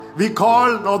we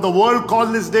call, or the world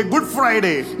calls this day Good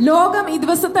Friday. ലോകം ഈ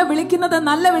ദിവസത്തെ വിളിക്കുന്നത്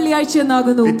നല്ല വെള്ളിയാഴ്ച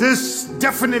എന്നാകുന്നു. It is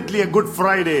definitely a Good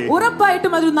Friday.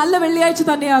 ഉറപ്പായിട്ടും അതൊരു നല്ല വെള്ളിയാഴ്ച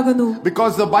തന്നെയാകുന്നു.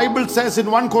 Because the Bible says in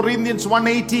 1 Corinthians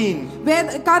 1:18.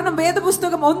 കാരണം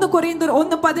വേദപുസ്തകം 1 കൊരിന്ത്യർ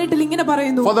 1:18 ഇങ്ങനെ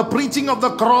പറയുന്നു. For the preaching of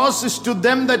the cross is to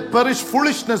them that perish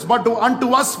foolishness, but unto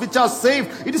us which are saved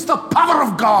it is the power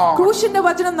of God. ക്രൂശിന്റെ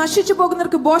വചനം നശിച്ചു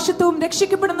പോകുന്നവർക്ക് ഭോഷത്വവും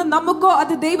രക്ഷിക്കപ്പെടുന്ന നമുക്കോ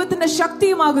അത് ദൈവത്തിന്റെ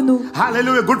ശക്തിയുമാകുന്നു.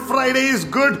 Hallelujah. Good Friday is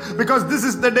good because this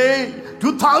is the day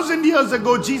 2000 years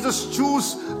ago Jesus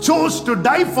chose to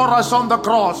die for us on the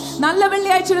cross. നല്ല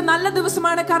വെള്ളിയാഴ്ച ഒരു നല്ല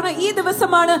ദിവസമാണ്. കാരണം ഈ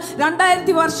ദിവസമാണ്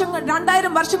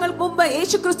 2000 വർഷങ്ങൾക്ക് മുമ്പ്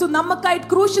യേശുക്രിസ്തു നമുക്കായി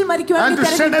ക്രൂശിൽ മരിക്കുവാൻ and to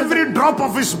shed every drop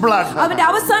of his blood. അവന്റെ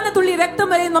അവസാന തുള്ളി രക്തം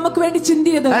വരെ നമുക്ക് വേണ്ടി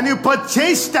ചിന്തിയത്. And you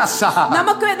purchased us.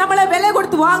 നമ്മളെ വില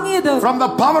കൊടുത്ത് വാങ്ങിയത്. From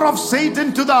the power of Satan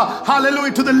to the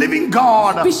hallelujah to the living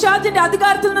God. പിശാചിന്റെ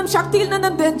അധികാരത്തിൽ നിന്നും ശക്തിയിൽ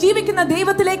നിന്നും ജീവിക്കുന്ന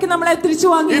ദൈവത്തിലേക്ക് നമ്മളെ തിരിച്ചു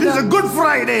വാങ്ങിയത്. It is a Good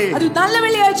Friday. അത് നല്ല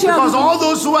വെള്ളിയാഴ്ചയാണ്. Because all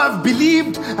those who have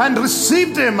believed and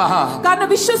received him. കാരണം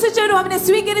വിശ്വസിച്ചവരും അവനെ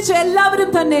സ്വീകരിച്ച എല്ലാവരും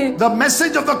തന്നെ. The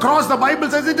message of the cross, the Bible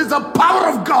says it is the power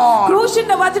of God.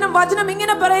 ക്രൂശിന്റെ വചനം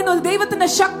ഇങ്ങനെ പറയുന്നു, ദൈവത്തിന്റെ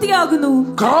ശക്തിയാകുന്നു.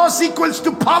 Cross equals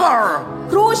to power.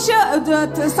 ക്രൂശ്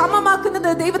സമമാക്കുന്നത്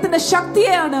ദൈവത്തിന്റെ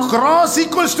ശക്തിയാണ്. Cross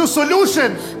equals to solution.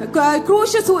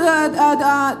 ക്രൂശ്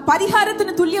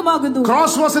പരിഹാരത്തിന് തുല്യമാകുന്നു.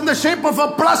 Cross was in the shape of a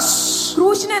plus.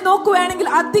 ക്രൂശിനെ നോക്കുകയാണെങ്കിൽ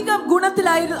അധികം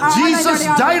ഗുണത്തിലായിരുന്നു. Jesus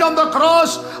died on the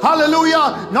cross, hallelujah,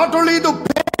 not only to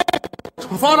pay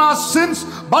for our sins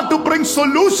but to bring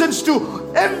solutions to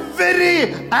every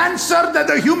answer that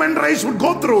the human race would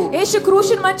go through. യേശു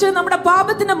ക്രൂശിൽ മരിച്ചത് നമ്മുടെ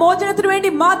പാപത്തിന്റെ മോചനത്തിന് വേണ്ടി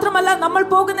മാത്രമല്ല, നമ്മൾ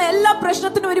പോകുന്ന എല്ലാ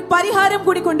പ്രശ്നത്തിനും ഒരു പരിഹാരം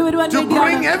കൂടി കൊണ്ടുവരുവാൻ വേണ്ടിയാണ്. To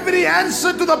bring every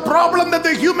answer to the problem that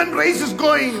the human race is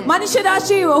going.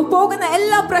 മനുഷ്യരാശി പോകുന്ന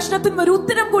എല്ലാ പ്രശ്നത്തിനും ഒരു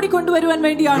ഉത്തരം കൂടി കൊണ്ടുവരുവാൻ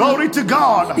വേണ്ടിയാണ്. Glory to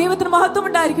God. ദൈവത്തിന് മഹത്വം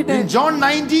ഉണ്ടായിരിക്കട്ടെ. In John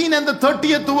 19 and the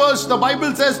 30th verse, the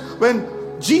Bible says, when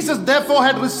Jesus therefore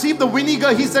had received the vinegar,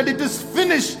 he said, it is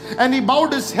finished, and he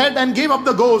bowed his head and gave up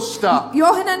the ghost.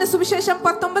 യോഹന്നാന്റെ സുവിശേഷം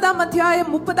 19-ാം അധ്യായം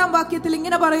 30-ാം വാക്യത്തിൽ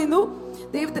ഇങ്ങനെ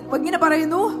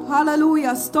പറയുന്നു, hallelujah,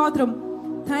 സ്തോത്രം.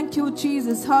 Thank you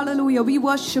Jesus, hallelujah, we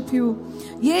worship you.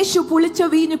 യേശു പുളിച്ച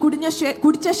വീഞ്ഞ്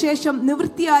കുടിച്ച ശേഷം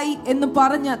നിവൃത്തിയായി എന്ന്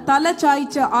പറഞ്ഞ് തല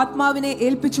ചായ്ച്ച ആത്മാവിനെ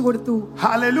ഏൽപ്പിച്ചു കൊടുത്തു.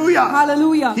 Hallelujah,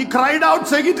 hallelujah. He cried out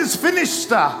saying it is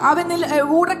finished. അവൻ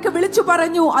ഉറക്കെ വിളിച്ചു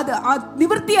പറഞ്ഞു, അത്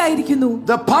നിവൃത്തിയായിരിക്കുന്നു.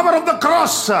 The power of the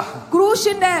cross.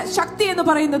 ക്രൂശിന്റെ ശക്തി എന്ന്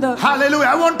പറയുന്നത്. Hallelujah.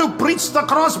 I want to preach the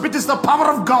cross, which is the power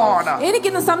of God.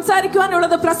 എനിക്കിന്ന്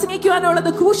സംസാരിക്കുവാനുള്ളത്, പ്രസംഗിക്കുവാനുള്ളത്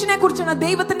ക്രൂശിനെ കുറിച്ചാണ്,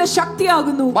 ദൈവത്തിന്റെ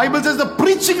ശക്തിയാകുന്നു. Bible says the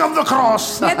preaching of the cross.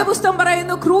 വേദപുസ്തകം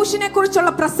പറയുന്നു ക്രൂശിനെ കുറിച്ചുള്ള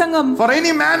പ്രസംഗം. For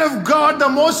any man of God, the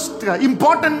most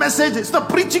important message is the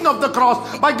preaching of the cross.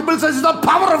 Bible says it's the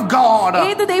power of God.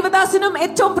 ഏത് ദൈവദാസനും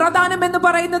ഏറ്റവും പ്രധാനം എന്ന്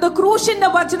പറയുന്നത് ക്രൂശിന്റെ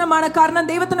വചനമാണ്. കാരണം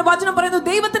ദൈവത്തിന്റെ വചനം പറയുന്നു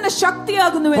ദൈവത്തിന്റെ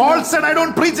ശക്തിയാകുന്നു. Paul said, I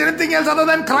don't preach anything else other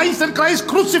than Christ and Christ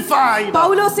crucified.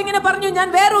 പൗലോസ് ഇങ്ങനെ പറഞ്ഞു, ഞാൻ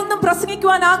വേറെ ഒന്നും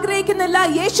പ്രസംഗിക്കുവാൻ ആഗ്രഹിക്കുന്നില്ല,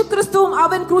 യേശുക്രിസ്തുവും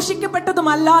അവൻ ക്രൂശിക്കപ്പെട്ടതും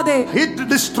അല്ലാതെ. It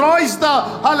destroys the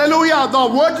hallelujah, the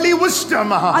worldly wisdom.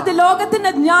 അത്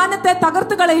ലോകത്തിന്റെ ജ്ഞാനത്തെ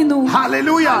തകർത്ത് കളയുന്നു.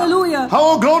 Hallelujah. Hallelujah.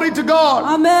 Oh, glory to God.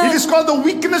 Amen. It is called the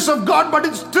weakness of God, but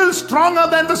it's still stronger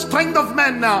than the strength of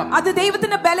men. അത്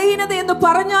ദൈവത്തിന്റെ ബലഹീനത എന്ന്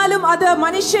പറഞ്ഞാലും അത്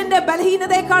മനുഷ്യന്റെ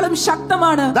ബലഹീനതയെക്കാളും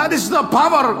ശക്തമാണ്. That is the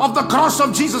power of the cross of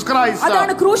Jesus Christ.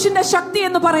 അതാണ് ക്രൂശിന്റെ ശക്തി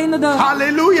എന്ന് പറയുന്നത്.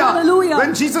 Hallelujah. Hallelujah.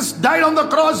 When Jesus died on the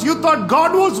cross, you thought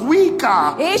God was weak.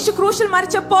 യേശു ക്രൂശിൽ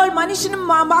മരിച്ചപ്പോൾ മനുഷ്യനും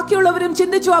ബാക്കിയുള്ളവരും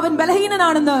ചിന്തിച്ചു അവൻ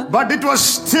ബലഹീനനാണെന്ന്. But it was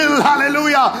still,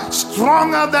 hallelujah,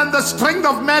 stronger than the strength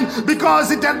of men, because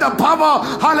it had the power,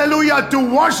 hallelujah, to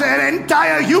wash an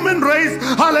entire human race,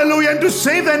 hallelujah, and to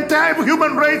save the entire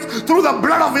human race through the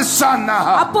blood of his son.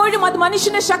 അപ്പോഴും അത്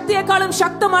മനുഷ്യന്റെ ശക്തിയെക്കാളും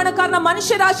ശക്തമാണ്. കാരണം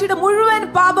മനുഷ്യരാശിയുടെ മുഴുവൻ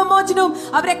പാപമോചനവും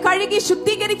അവരെ കഴുകി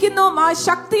ശുദ്ധീകരിക്കുന്നു. ആ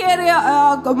ശക്തിയേറിയ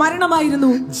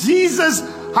മരണമായിരുന്നു. Jesus,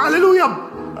 hallelujah,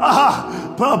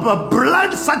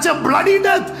 blood, such a bloody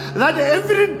death that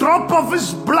every drop of his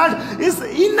blood is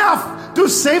enough to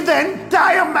save the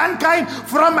entire mankind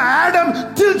from Adam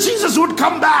till Jesus would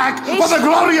come back for the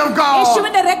glory of God.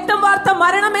 യേശുവിന്റെ രക്തം വാർത്ത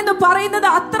മരണം എന്ന് പറയുന്നത്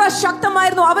അത്ര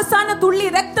ശക്തമായിരുന്നു. അവസാന തുള്ളി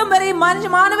രക്തം വരെ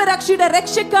മാനവരക്ഷയുടെ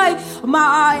രക്ഷയ്ക്കായി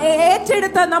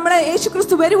ഏറ്റെടുത്ത നമ്മുടെ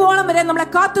യേശുക്രിസ്തു വരുവോളം വരെ നമ്മളെ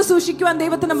കാത്തു സൂക്ഷിക്കുവാൻ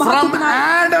ദൈവത്തിന്റെ മഹത്വത്തിനായി.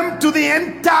 From Adam to the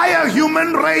entire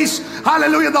human race,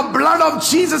 hallelujah, the blood of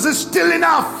Jesus is still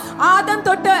enough. Adam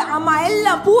തൊട്ട്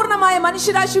എല്ലാം പൂർണ്ണമായ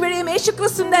മനുഷ്യരാശി വരെയും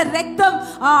യേശുക്രിസ്തുവിന്റെ രക്തം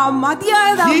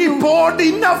മതിയായതാണ്. He poured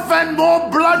enough and more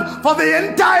blood for the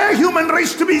entire human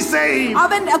race to be saved.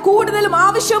 അവൻ കൂടുതലും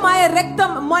ആവശ്യമായ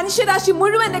രക്തം മനുഷ്യരാശി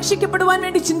മുഴുവൻ രക്ഷിക്കപ്പെടുവാൻ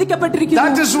വേണ്ടി ചിന്തിക്കപ്പെട്ടിരിക്കുന്നു.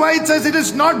 That is why it says it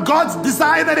is not God's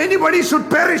desire that anybody should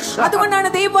perish.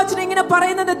 അതുകൊണ്ടാണ് ദൈവവചനം ഇങ്ങനെ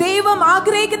പറയുന്നത്, ദൈവം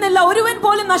ആഗ്രഹിക്കുന്നില്ല ഒരുവൻ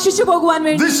പോലും നശിച്ചു പോകുവാൻ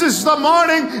വേണ്ടി. This is the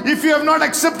morning, if you have not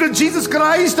accepted Jesus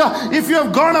Christ, if you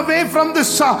have gone away from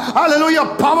this hallelujah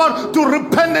power to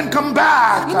repent and come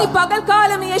back. ഇനി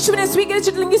പകൽക്കാലം യേശുവിനെ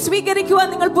സ്വീകരിച്ചിട്ടില്ലെങ്കിൽ സ്വീകരിക്കുവാൻ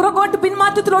നിങ്ങൾ പുറകോട്ട്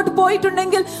പിന്മാറ്റത്തിലോട്ട്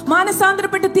പോയിട്ടുണ്ടെങ്കിൽ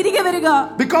മാനസാന്തരപ്പെട്ട് തിരികെ വരിക.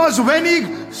 Because when he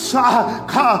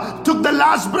took the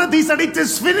last breath, he said it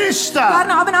is finished.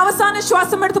 കാരണം അവൻ അവസാന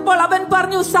ശ്വാസം എടുത്തപ്പോൾ അവൻ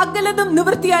പറഞ്ഞു സകലതും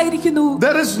നിവൃത്തിയായിരിക്കുന്നു.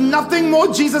 There is nothing more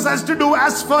Jesus has to do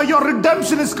as far your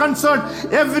redemption is concerned.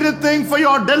 Everything for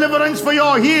your deliverance, for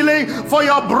your healing, for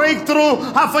your breakthrough,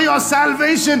 for your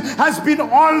salvation has been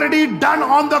already done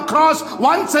on the cross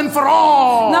once and for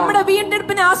all. നമ്മുടെ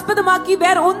വീണ്ടെടുപ്പിനെ ആസ്പദമാക്കി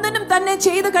വേറെ ഒന്നിനും തന്നെ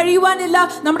ചെയ്തു കഴിയുവാനില്ല.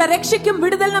 നമ്മുടെ രക്ഷയ്ക്കും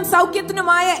വിടുതലിനും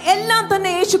സൗഖ്യത്തിനുമായ എല്ലാം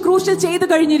തന്നെ യേശു ക്രൂശിൽ ചെയ്തു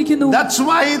കഴിഞ്ഞിരിക്കുന്നു. That's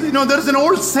why there is an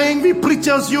old saying we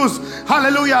preachers use,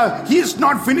 hallelujah, he is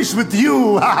not finished with you.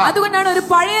 അതുകൊണ്ടാണ് ഒരു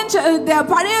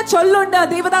പഴയ ചൊല്ലുണ്ട്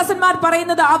ദേവദാസന്മാർ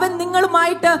പറയുന്നത്, അവൻ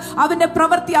നിങ്ങളുമായിട്ട് അവന്റെ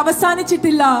പ്രവൃത്തി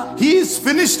അവസാനിച്ചിട്ടില്ല. He is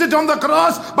finished it on the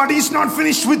cross, but he is not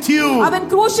finished with you. അവൻ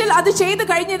ക്രൂശിൽ അത് ചെയ്തു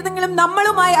കഴിഞ്ഞിരുന്നെങ്കിലും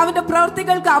നമ്മളുമായി അവന്റെ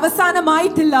പ്രവൃത്തികൾക്ക്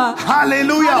അവസാനമായിട്ടില്ല.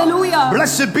 Hallelujah. Hallelujah.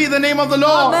 Blessed be the name of the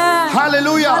Lord. Amen.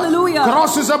 Hallelujah. Hallelujah.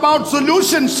 Cross is about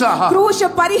solutions. ക്രൂശ്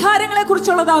പരിഹാരങ്ങളെ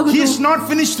കുറിച്ചുള്ളതാകുന്നു. He is not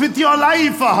finished with your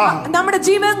life. നമ്മുടെ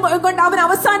ജീവൻ കൊണ്ട് അവൻ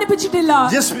അവസാനിപ്പിച്ചിട്ടില്ല.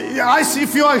 Just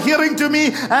if you are hearing to me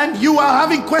and you are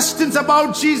having questions about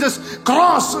Jesus,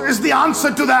 cross is the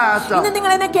answer to that. ഇന്ന്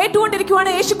നിങ്ങൾ എന്നെ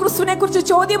കേട്ടുകൊണ്ടിരിക്കുകയാണ്, യേശുക്രിസ്തുവിനെ കുറിച്ച്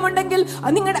ചോദ്യമുണ്ടെങ്കിൽ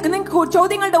നിങ്ങൾക്ക്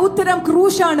ചോദ്യങ്ങളുടെ ഉത്തരം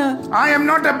ക്രൂശാണ്. I am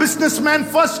not a businessman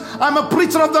first, I am a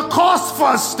preacher of the cross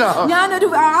first.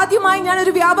 ആദ്യമായി ഞാൻ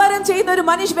ഒരു വ്യാപാരം ചെയ്യുന്ന ഒരു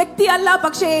വ്യക്തിയല്ല,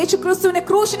 പക്ഷേ യേശുക്രിസ്തുവിനെ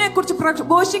ക്രൂശിനെ കുറിച്ച്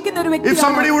ഘോഷിക്കുന്ന ഒരു വ്യക്തിയാണ്. If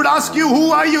somebody would ask you who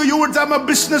are you, you would say I'm a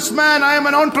businessman, I am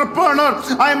an entrepreneur,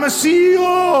 I am a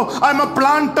CEO, I am a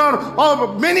planter, or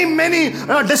many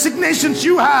designations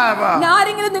you have.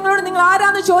 ആരെങ്കിലും നിങ്ങളോട് നിങ്ങൾ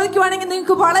ആരാന്ന് ചോദിക്കുവാണെങ്കിൽ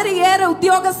നിങ്ങൾക്ക് വളരെയേറെ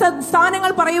ഉദ്യോഗസ്ഥ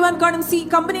സ്ഥാനങ്ങൾ പറയുവാൻ കാണും.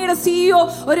 കമ്പനിയുടെ സിഇഒ,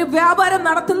 ഒരു വ്യാപാരം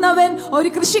നടത്തുന്നവൻ, ഒരു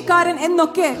കൃഷിക്കാരൻ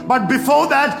എന്നൊക്കെ. But before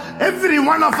that, every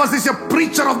one of us is a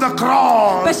preacher of the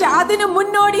cross. പക്ഷെ അതിനു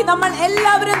മുന്നോടി നമ്മൾ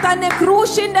എല്ലാവരും തന്നെ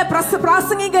ക്രൂശിന്റെ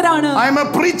പ്രാസംഗികരാണ്. I am a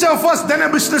preacher first, then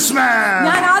a businessman.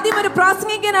 ഞാൻ ആദ്യം ഒരു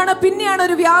പ്രാസംഗികനാണ്, പിന്നെയാണ്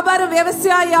ഒരു വ്യാപാര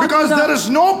വ്യവസായി. Because there is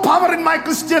no power in my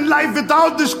Christian life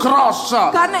without this cross.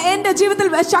 കാരണം എന്റെ ജീവിതത്തിൽ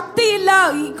ശക്തിയില്ല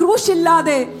ഈ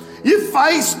ക്രൂശില്ലാതെ. If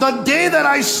the day that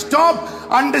I stop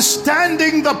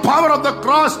understanding the power of the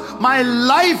cross, my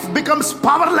life becomes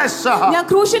powerless. ഞാൻ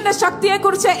ക്രൂശിന്റെ ശക്തിയെ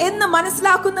കുറിച്ച് എന്ന്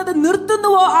മനസ്സിലാക്കുന്നത്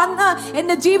നിർത്തുന്നുവോ അന്ന്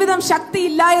എന്റെ ജീവിതം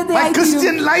ശക്തിയില്ലാതെയായി. My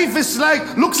Christian life is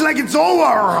looks like it's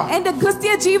over. എന്റെ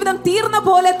ക്രിസ്തീയ ജീവിതം തീർന്ന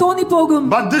പോലെ തോന്നിപ്പോകും.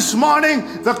 But this morning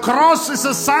the cross is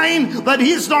a sign that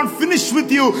he is not finished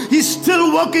with you. He's still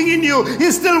working in you.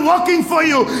 He's still working for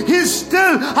you. He's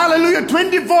still, hallelujah,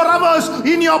 24 hours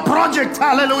in your project.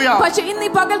 Hallelujah. പക്ഷേ ഇന്ന്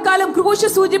ഈ പകൽക്കാലം ക്രൂശ്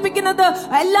സൂചിപ്പിക്കുന്നത്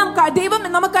എല്ലാം ദൈവം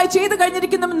നമുക്കായി ചെയ്തു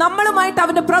കഴിഞ്ഞിരിക്കുന്നു. നമ്മളുമായിട്ട്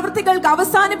അവന്റെ പ്രവൃത്തികൾക്ക്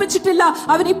അവസാനിപ്പിച്ചിട്ടില്ല.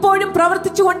 അവൻ ഇപ്പോഴും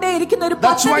പ്രവർത്തിച്ചുകൊണ്ടേയിരിക്കുന്ന ഒരു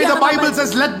That's why the Bible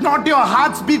says, let not your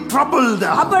hearts be troubled.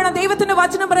 അപ്പോഴാണ് ദൈവത്തിന്റെ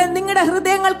വചനം പറയുന്നത്, നിങ്ങളുടെ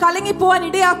ഹൃദയങ്ങൾ കലങ്ങിപ്പോവാൻ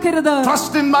ഇടയാക്കരുത്.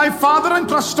 Trust in my Father and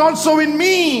trust also in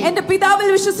me. എന്റെ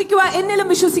പിതാവിൽ വിശ്വസിക്കുക, എന്നിലും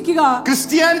വിശ്വസിക്കുക.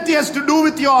 Christianity has to do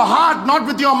with your heart, not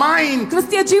with your mind.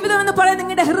 ക്രിസ്തീയ ജീവിതം എന്ന് പറയുന്നത്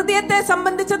നിങ്ങളുടെ ഹൃദയത്തെ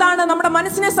സംബന്ധിച്ചതാണ്, നമ്മുടെ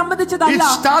മനസ്സിനെ സംബന്ധിച്ചതല്ല.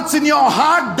 It starts in your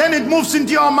heart, then it moves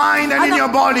into your mind and in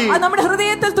your body. അത് നമ്മുടെ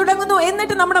ഹൃദയത്തിൽ തുടങ്ങുന്നു,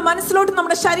 എന്നിട്ട് നമ്മുടെ മനസ്സിലോട്ടും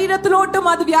നമ്മുടെ ശരീരത്തിലോട്ടും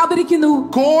അത് വ്യാപരിക്കുന്നു.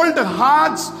 Cold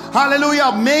hearts, hallelujah,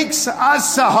 makes us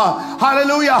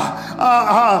hallelujah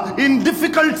in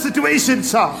difficult situations.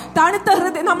 തണുത്ത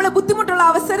ഹൃദയം നമ്മളെ ബുദ്ധിമുട്ടുള്ള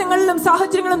അവസരങ്ങളിലും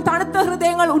സാഹചര്യങ്ങളിലും തണുത്ത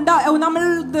ഹൃദയങ്ങൾ നമ്മൾ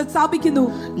സ്ഥാപിക്കുന്നു.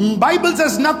 Bible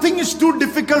says nothing is too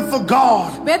difficult for God.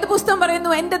 വേദപുസ്തകം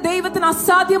പറയുന്നു എന്റെ ദൈവത്തിന്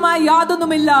അസാധ്യമായ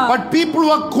യാതൊന്നുമില്ല. But people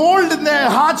who are cold in their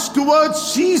hearts towards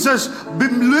Jesus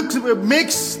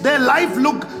makes their life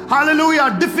look, hallelujah,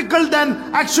 difficult than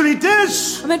actually it is.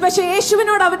 പക്ഷേ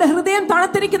യേശുവിനോട് അവരുടെ ഹൃദയം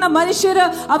തണുത്തിരിക്കുന്ന മനുഷ്യര്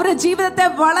അവരുടെ ജീവിതത്തെ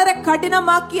വളരെ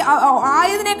കഠിനമാക്കി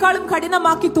ആയതിനേക്കാളും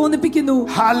കഠിനമാക്കി തോന്നിപ്പിക്കുന്നു.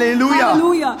 Hallelujah.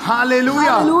 Hallelujah.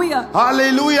 Hallelujah. Hallelujah.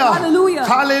 Hallelujah. Hallelujah.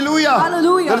 Hallelujah.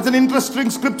 Hallelujah. There is an interesting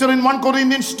scripture in 1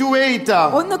 Corinthians 2:8.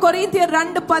 1 കൊരിന്ത്യർ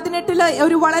 2:18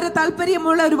 ഒരു വളരെ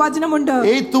താൽപര്യമുള്ള ഒരു വചനമുണ്ട്.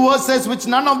 8th verse says, which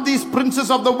none of these princes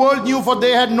of the world knew, for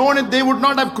they had known it, they would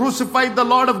not have crucified the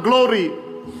Lord of glory.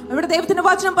 ഇവിടെ ദൈവത്തിന്റെ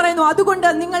വചനം പറയുന്നു, അതുകൊണ്ട്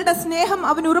നിങ്ങളുടെ സ്നേഹം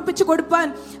അവന് ഉറപ്പിച്ചു കൊടുപ്പാൻ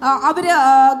അവര്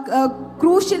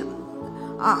ക്രൂശിൽ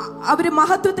അവര്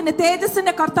മഹത്വത്തിന്റെ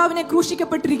തേജസ്സിന്റെ കർത്താവിനെ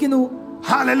ക്രൂശിക്കപ്പെട്ടിരിക്കുന്നു.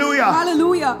 Hallelujah.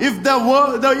 Hallelujah. If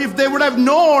they would have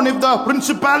known, if the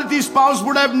principality's powers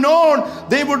would have known,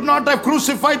 they would not have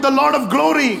crucified the Lord of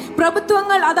glory.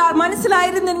 പ്രഭുത്വങ്ങൾ അത്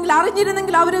മനസ്സിലായിരുന്നെങ്കിൽ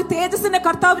അറിഞ്ഞിരുന്നെങ്കിൽ അവർ തേജസ്സിന്റെ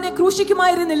കർത്താവിനെ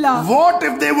ക്രൂശിക്കുമായിരുന്നില്ല. What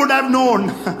if they would have known?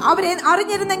 അവർ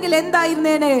അറിഞ്ഞിരുന്നെങ്കിൽ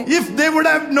എന്തായിരുന്നേനെ? If they would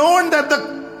have known that the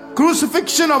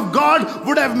crucifixion of God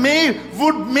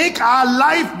would make our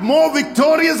life more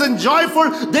victorious and joyful,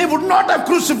 they would not have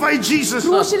crucified Jesus.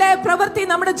 ക്രൂശിലെ പ്രവൃത്തി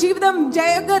നമ്മുടെ ജീവിതം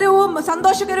ജയകരവും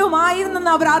സന്തോഷകരവും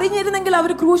ആയിരുന്നെന്ന് അവർ അറിഞ്ഞിരുന്നെങ്കിൽ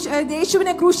അവർ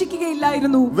യേശുവിനെ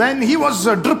ക്രൂശിക്കുകയില്ലായിരുന്നു. When he was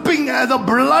dripping the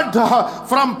blood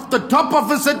from the top of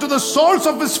his head to the soles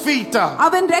of his feet,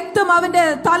 അവൻ രക്തം അവന്റെ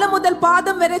തല മുതൽ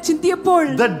പാദം വരെ ചിന്തിയപ്പോൾ,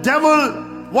 the devil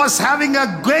was having a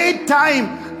great time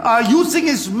using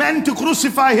his men to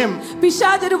crucify him.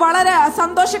 പിശാച് ഒരു വളരെ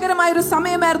സന്തോഷകരമായ ഒരു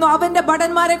സമയമായിരുന്നു അവന്റെ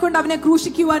ഭടന്മാരെ കൊണ്ട് അവനെ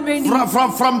ക്രൂശിക്കുവാൻ വേണ്ടി.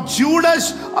 From Judas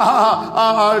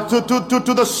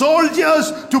to the soldiers,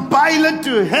 to Pilate,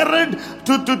 to Herod,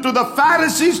 to the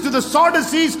Pharisees, to the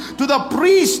Sadducees, to the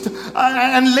priest,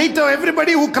 and later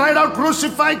everybody who cried out,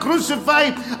 crucify, crucify.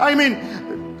 I mean,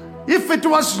 if it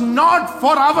was not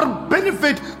for our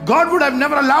benefit, God would have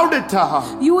never allowed it.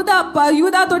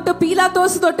 യൂദാ തൊട്ട്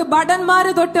പീലാത്തോസ് തൊട്ട്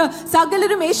ഭടന്മാര് തൊട്ട്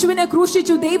സകലരും യേശുവിനെ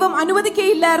ക്രൂശിച്ചു. ദൈവം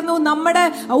അനുവദിക്കുകയില്ലായിരുന്നു നമ്മുടെ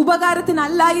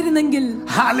ഉപകാരത്തിനല്ലായിരുന്നെങ്കിൽ.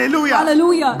 Hallelujah.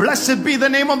 Hallelujah. Blessed be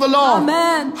the name of the Lord.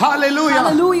 Amen. Hallelujah.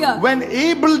 Hallelujah. When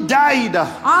Abel died,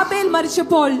 Abel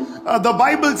മരിച്ചപ്പോൾ the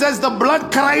Bible says the blood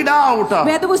cried out.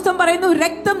 വേദപുസ്തകം പറയുന്നു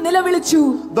രക്തം നിലവിളിച്ചു.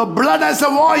 The blood has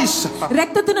a voice.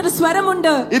 രക്തത്തിനൊരു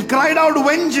സ്വരമുണ്ട്. It cried out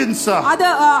vengeance.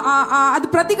 അത്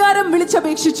പ്രതികാരം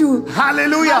വിളിച്ചപേക്ഷിച്ചു.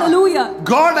 Hallelujah. Hallelujah.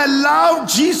 God allowed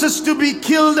Jesus to be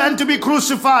killed and to be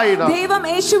crucified. ദൈവം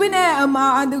യേശുവിനെ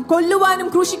കൊല്ലുവാനും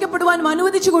ക്രൂശിക്കപ്പെടുവാനും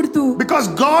അനുവദിച്ചു കൊടുത്തു. Because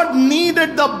God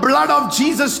needed the blood of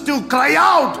Jesus to cry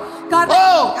out.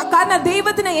 കാരണം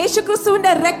ദൈവത്തിന്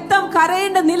യേശുക്രിസ്തുവിന്റെ രക്തം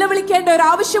കരയേണ്ട നിലവിളിക്കേണ്ട ഒരു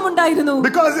ആവശ്യമുണ്ടായിരുന്നു.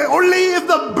 Because only if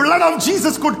the blood of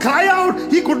Jesus could cry out,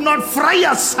 he could not fry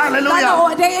us. Hallelujah.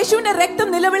 യേശുവിന്റെ രക്തം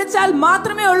നിലവിളിച്ചാൽ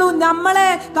മാത്രമേ ഉള്ളൂ നമ്മളെ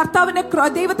കർത്താവിന്റെ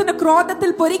ദൈവത്തിന്റെ ക്രോധത്തിൽ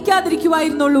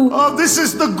പൊരിക്കാതിരിക്കുവായിരുന്നുള്ളൂ. This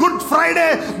is the Good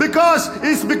Friday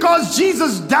because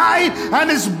Jesus died and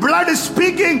his blood is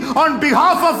speaking on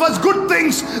behalf of us good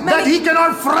things that he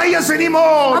cannot fry us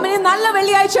anymore. അവന് നല്ല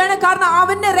വെള്ളിയാഴ്ചയാണ്. കാരണം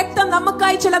അവന്റെ രക്തം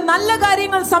നമുക്കായി ചില നല്ല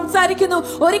കാര്യങ്ങൾ സംസാരിക്കുന്നു.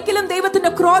 ഒരിക്കലും ദൈവത്തിന്റെ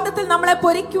ക്രോധത്തിൽ നമ്മളെ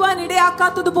പൊരിക്കുവാൻ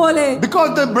ഇടയാക്കാത്തതുപോലെ.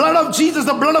 Because the blood of Jesus,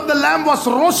 the blood of the Lamb was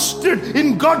roasted in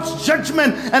God's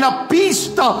judgment and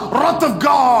appeased the wrath of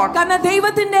God. കാരണം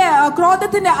ദൈവത്തിന്റെ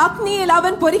ക്രോധത്തിന്റെ അഗ്നിയിൽ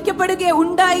അവൻ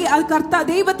പൊരിക്കപ്പെടുകയുണ്ടായി.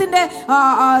 ദൈവത്തിന്റെ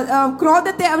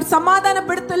ക്രോധത്തെ അവർ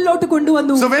സമാധാനപ്പെടുത്തലിലോട്ട്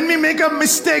കൊണ്ടുവന്നു. So when we make a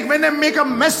mistake, when we make a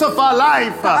mess of our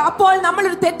life, അപ്പോൾ നമ്മൾ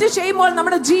ഒരു തെറ്റ് ചെയ്യുമ്പോൾ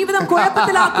നമ്മുടെ ജീവിതം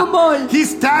കുഴപ്പത്തിലാക്കുമ്പോൾ, he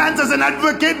stands as an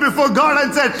advocate before God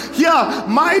and said, here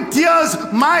my tears,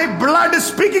 my blood is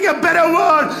speaking a better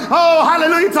word. Oh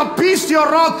hallelujah, it's of peace to your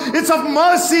wrath, it's of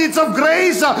mercy, it's of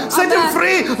grace. Set him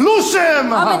free, loose him.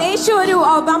 അവൻ യേശു ഒരു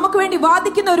നമുക്ക് വേണ്ടി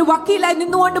വാദിക്കുന്ന ഒരു വക്കീലായി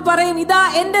നിന്നുകൊണ്ട് പറയും, ഇതാ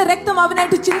എന്റെ രക്തം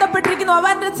അവനായിട്ട് ചിന്തപ്പെട്ടിരിക്കുന്നു,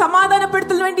 അവന്റെ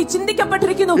സമാധാനപ്പെടുത്തലിന് വേണ്ടി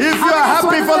ചിന്തിക്കപ്പെട്ടിരിക്കുന്നു. If you are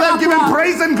happy for that, give him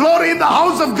praise and glory in the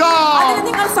house of God. അതിന്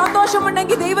നിങ്ങൾ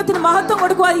സന്തോഷമുണ്ടെങ്കിൽ ദൈവത്തിന് മഹത്വം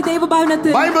കൊടുക്കുക ഈ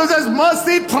ദൈവഭവനത്തിൽ. Bible says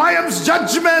mercy triumphs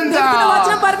judgment.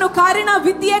 വചനം പറഞ്ഞു കരുണ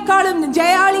വിദ്യയെക്കാളും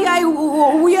ജയാളിയായി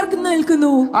ഉയർന്നു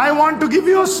നിൽക്കുന്നു. I want to give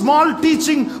you a small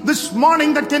teaching this morning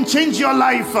that can change your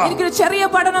life. എനിക്കൊരു ചെറിയ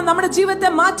പഠനം നമ്മുടെ ജീവിതത്തെ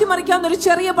മാറ്റിമറിക്കാവുന്ന ഒരു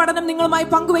ചെറിയ പഠനം നിങ്ങളുമായി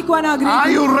പങ്കുവെക്കുവാൻ ആഗ്രഹിക്കുന്നു.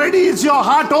 Are you ready? Is your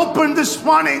heart open this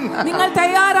morning? നിങ്ങൾ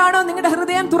തയ്യാറാണോ? നിങ്ങളുടെ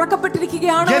ഹൃദയം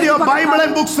തുറക്കപ്പെട്ടിരിക്കുകയാണോ? Get your Bible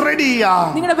and books ready.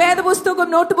 നിങ്ങളുടെ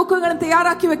വേദപുസ്തകവും നോട്ട്ബുക്കുകളും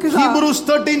തയ്യാറാക്കി വെക്കുക. Hebrews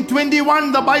 13:21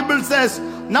 the Bible says,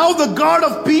 now the God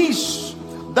of peace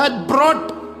that brought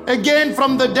again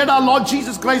from the dead our Lord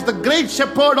Jesus Christ, the great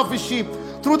shepherd of his sheep,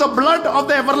 through the blood of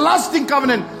the everlasting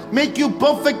covenant, make you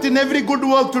perfect in every good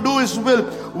work to do his will,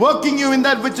 working you in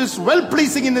that which is well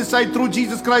pleasing in his sight through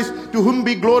Jesus Christ, to whom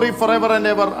be glory forever and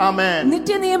ever. Amen.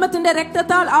 നിത്യ നിയമത്തിന്റെ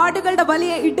രക്തത്താൽ ആടുകളുടെ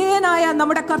വലിയ ഇടയനായ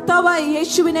നമ്മുടെ കർത്താവായ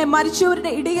യേശുവിനെ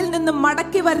മരിച്ചവരുടെ ഇടയിൽ നിന്നും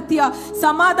മടക്കി വരുത്തിയ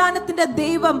സമാധാനത്തിന്റെ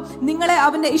ദൈവം നിങ്ങളെ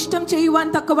അവന്റെ ഇഷ്ടം ചെയ്യുവാൻ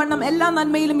തക്കവണ്ണം എല്ലാ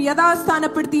നന്മയിലും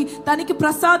യഥാസ്ഥാനപ്പെടുത്തി തനിക്ക്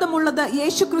പ്രസാദമുള്ളത്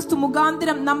യേശുക്രിസ്തു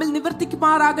മുഖാന്തരം നമ്മിൽ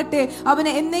നിവർത്തിക്കുമാറാകട്ടെ.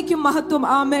 അവന് എന്നേക്കും മഹത്വം.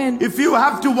 ആമേൻ. If you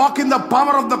have to walk in the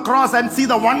power of the cross and see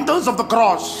the wonders of the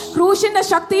cross, ക്രൂശിന്റെ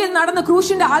ശക്തിയിൽ നടന്ന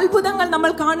ക്രൂശിന്റെ അത്ഭുതങ്ങൾ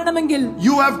നമ്മൾ കാണണമെങ്കിൽ,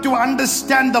 you have to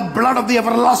understand the blood of the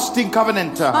everlasting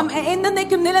covenant.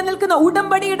 എന്നേക്കും നിലനിൽക്കുന്ന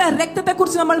ഉടമ്പടിയുടെ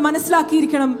രക്തത്തെക്കുറിച്ച് നമ്മൾ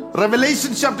മനസ്സിലാക്കിയിരിക്കണം.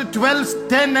 Revelation chapter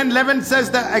 12:10 and 11 says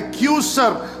the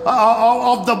accuser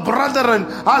of the brethren,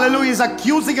 hallelujah, is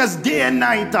accusing us day and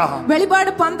night.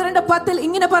 വെളിപാട് 12:10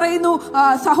 ഇങ്ങനെ പറയുന്നു,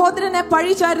 സഹോദരനെ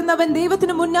പഴിചാരുന്നവൻ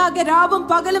ദൈവത്തിന് മുന്നാകെ രാവും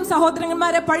പകലും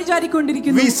സഹോദരന്മാരെ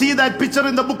പഴിചാരിക്കൊണ്ടിരിക്കുന്നു. We see that picture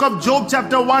in the book of Job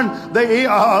chapter 1. The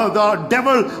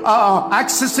devil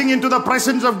accessing into the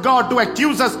presence of God to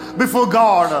accuse us before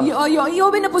God.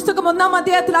 യോബിന്റെ പുസ്തകം 1-ാം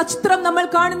അധ്യായത്തിൽ ആ ചിത്രം നമ്മൾ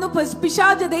കാണുന്നു.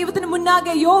 പിശാച് ദൈവത്തിന്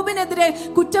മുന്നാകെ യോബിനെതിരെ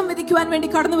കുറ്റം വിധിക്കുവാൻ വേണ്ടി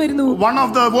കടന്നു വരുന്നു. One of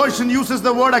the version uses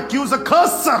the word accuser,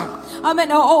 curser. ആമേൻ.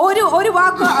 ഒരു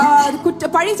വാക്ക്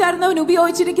പഴി ചാരുന്നവൻ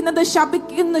ഉപയോഗിച്ചിരിക്കുന്നത്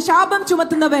ശാപം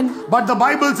ചുമത്തുന്നവൻ. But the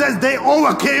Bible says they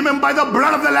overcame him by the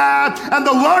blood of the Lamb and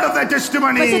the word of their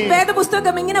testimony.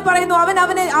 വേദപുസ്തകം ഇങ്ങനെ പറയുന്നു,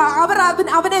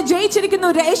 അവനെ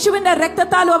ജയിച്ചിരിക്കുന്നു യേശുവിന്റെ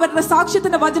രക്തത്താലും അവരുടെ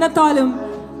സാക്ഷ്യത്തിന്റെ വചനത്താലും.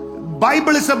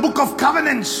 Bible is a book of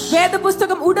covenants.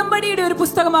 വേദപുസ്തകം ഉടമ്പടിയുടെ ഒരു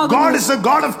പുസ്തകമാകുന്നു. God is a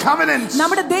God of covenants.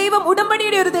 നമ്മുടെ ദൈവം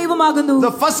ഉടമ്പടിയുടെ ഒരു ദൈവമാകുന്നു.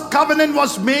 The first covenant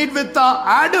was made with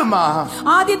Adam.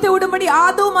 ആദ്യത്തെ ഉടമ്പടി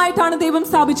ആദവുമായിട്ടാണ് ദൈവം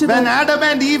സ്ഥാപിച്ചത്. When Adam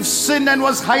and Eve sinned and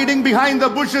was hiding behind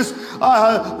the bushes,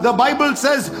 the Bible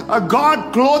says God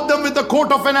clothed them with the coat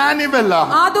of an animal.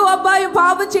 ആദവും ഹവ്വായും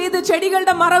പാപം ചെയ്ത്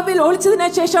ചെടികളുടെ മറവിൽ ഒളിച്ചതിനു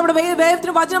ശേഷം അവിടെ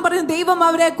വേദത്തിന് വചനം പറയുന്നു, ദൈവം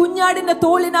അവരെ കുഞ്ഞാടിന്റെ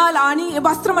തോളിനാൽ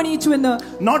വസ്ത്രം അണിയിച്ചുവെന്ന്.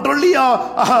 Not only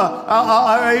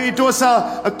it was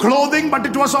a clothing, but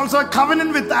it was also a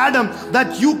covenant with Adam that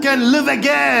you can live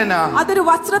again. അതൊരു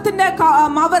വസ്ത്രത്തിന്റെ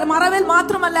മറവിൽ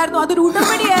മാത്രമല്ലായിരുന്നു, അതൊരു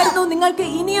ഉടമ്പടിയായിരുന്നു, നിങ്ങൾക്ക്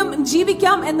ഇനിയും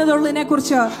ജീവിക്കാം എന്നതുള്ളതിനെ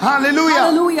കുറിച്ച്.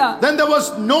 Hallelujah. Then there was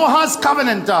Noah's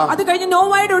covenant. അത് കഴിഞ്ഞ്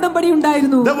നോവയുടെ ഉടമ്പടി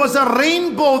ഉണ്ടായിരുന്നു. There was a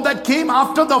rainbow that came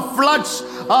after the floods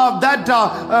that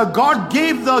God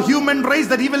gave the human race,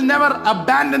 that he will never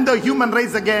abandon the human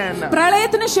race again.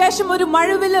 പ്രളയത്തിന് ശേഷം ഒരു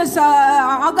മഴവിൽ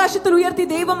ആകാശത്തിൽ ഉയർത്തി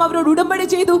ദൈവം അവരോട് ഉടമ്പടി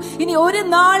ചെയ്തു, ഇനി ഒരു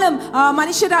നാളും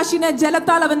മനുഷ്യരാശിനെ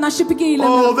ജലത്താൽ അവൻ നശിപ്പിക്കുകയില്ല.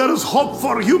 Oh, there is hope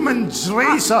for human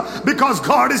race because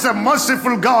God is a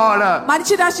merciful God.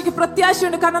 മനുഷ്യരാശിക്ക്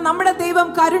പ്രത്യാശയുണ്ട്, കാരണം നമ്മുടെ ദൈവം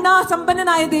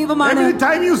കരുണാസമ്പന്നനായ ദൈവമാണ്. Every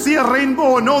time you see a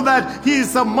rainbow, know that he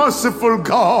is a merciful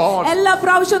God. എല്ലാ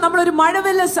പ്രാവശ്യവും നമ്മൾ ഒരു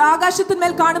മഴവിൽ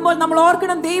ആകാശത്തിന്മേൽ കാണുമ്പോൾ നമ്മൾ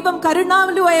ഓർക്കണം, ദൈവം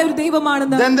കരുണാലുവായ ഒരു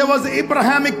ദൈവമാണെന്ന്. Then there was the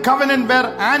Abrahamic covenant where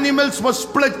animals were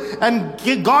split and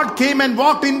God came and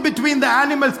walked in between the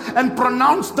animals and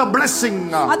pronounced the blessing.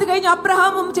 അത് കഴിഞ്ഞ്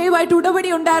അബ്രഹാമും ചെയ്യുവായിട്ട് ഉടമ്പടി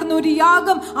ഉണ്ടായിരുന്നു. ഒരു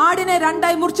യാഗം ആടിനെ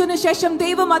രണ്ടായി മുറിച്ചതിനു ശേഷം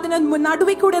ദൈവം അതിന്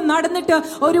നടുവിൽ കൂടെ നടന്നിട്ട്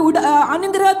ഒരു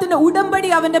അനുഗ്രഹത്തിന്റെ ഉടമ്പടി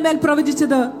അവന്റെ മേൽ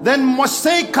പ്രവചിച്ചത്. Then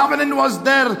Mosaic covenant was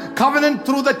there, covenant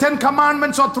through the 10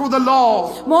 commandments or through the law.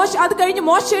 അത് കഴിഞ്ഞ്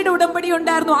മോശയുടെ ഉടമ്പടി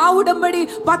ഉണ്ടായിരുന്നു. ആ ഉടമ്പടി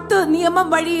 10 നിയമം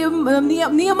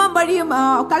വഴിയും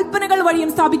കൽപ്പനകൾ വഴിയും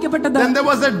സ്ഥാപിക്കപ്പെട്ടത്. Then there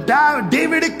was a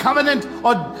Davidic covenant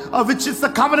which is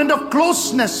the covenant of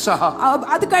closeness.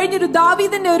 അത് കഴിഞ്ഞൊരു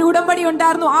ദാവീദിന്റെ ഒരു ഉടമ്പടി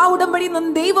ഉണ്ടായിരുന്നു. ആ ഉടമ്പടി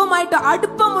ദൈവവുമായിട്ട്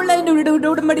അടുപ്പമുള്ളതിന്റെ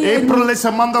ഉടമ്പടി. April is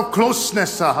a month of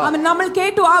closeness. നമ്മൾ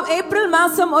കേട്ടു ആ ഏപ്രിൽ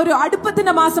മാസം ഒരു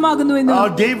അടുപ്പത്തിന്റെ മാസമാകുന്നു എന്ന്.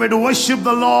 David worshiped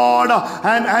the Lord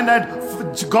and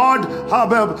God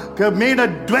made a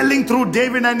dwelling through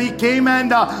David, and he came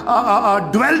and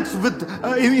dwelt with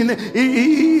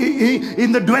in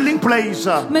the dwelling place.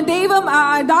 ദൈവം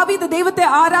ദൈവത്തെ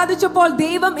ആരാധിച്ചപ്പോൾ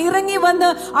ദൈവം ഇറങ്ങി വന്ന്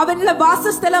അവന്റെ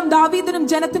വാസസ്ഥലം ദാവീദിനും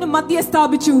ജനത്തിനും മധ്യേ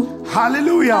സ്ഥാപിച്ചു.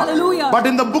 Hallelujah. But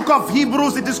in the book of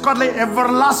Hebrews it is called like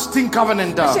everlasting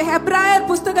covenant. ഹെബ്രായർ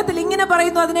പുസ്തകത്തിൽ ഇങ്ങനെ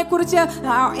പറയുന്നു അതിനെക്കുറിച്ച്,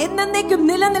 എന്നേക്കും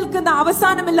നിലനിൽക്കുന്ന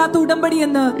അവസാനമില്ലാത്ത ഉടമ്പടി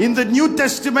എന്ന്. In the New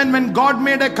Testament, when God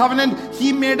made a covenant,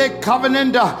 he made a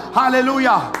covenant,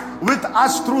 hallelujah, with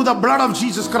us through the blood of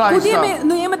Jesus Christ. പുതിയ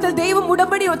നിയമത്തിൽ ദൈവം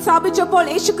ഉടമ്പടി സ്ഥാപിച്ചപ്പോൾ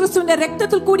യേശുക്രിസ്തുവിന്റെ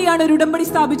രക്തത്തിൽ കൂടിയാണ് ഒരു ഉടമ്പടി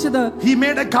സ്ഥാപിച്ചത്. He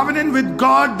made a covenant with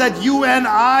God that you and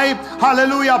I,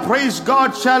 hallelujah, praise God,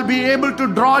 shall be able to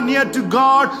draw near to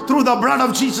God through the blood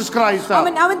of Jesus Christ.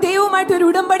 അവൻ ദൈവവുമായിട്ട് ഒരു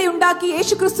ഉടമ്പടി ഉണ്ടാക്കി.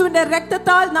 യേശുക്രിസ്തുവിന്റെ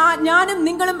രക്തത്താൽ ഞാനും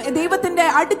നിങ്ങളും ദൈവത്തിന്റെ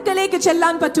അടുക്കലേക്ക്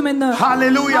ചെല്ലാൻ പറ്റുമെന്ന്.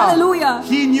 Hallelujah.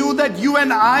 He knew that you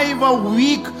and I were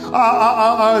weak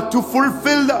to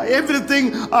fulfill everything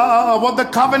what the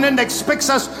covenant expects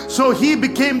us, so he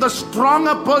became the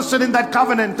stronger person in that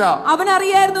covenant. അവൻ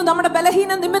അറിയായിരുന്നു നമ്മുടെ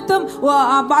ബലഹീന നിമിത്തം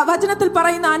വചനത്തിൽ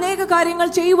പറയുന്ന അനേക കാര്യങ്ങൾ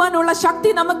ചെയ്യുവാനുള്ള ശക്തി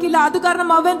നമുക്കില്ല. അത് കാരണം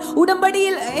അവൻ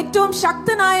ഉടമ്പടിയിൽ ഏറ്റവും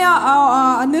ശക്തനായ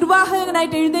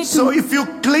നിർവാഹകനായിട്ട് എഴുന്നേറ്റു. So if you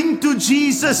cling to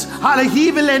Jesus, he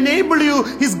will enable you,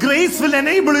 his grace will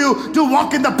enable you to walk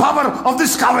in the power of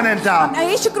this covenant.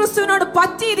 യേശുക്രിസ്തുവിനോട്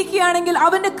പറ്റിയിരിക്കുകയാണെങ്കിൽ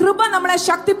അവന്റെ കൃപ നമ്മളെ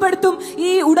ശക്തിപ്പെടുത്തും ഈ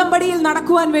ഉടമ്പടിയിൽ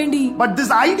നടക്കുവാൻ വേണ്ടി. But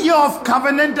this idea of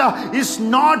covenant is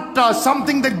not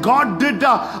something that God did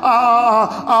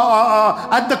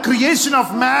at the creation of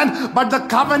man, but the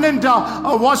covenant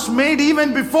was made even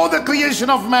before the creation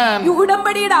of man.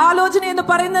 ഉടമ്പടിയുടെ ആലോചന എന്ന്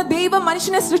പറയുന്നത് ദൈവം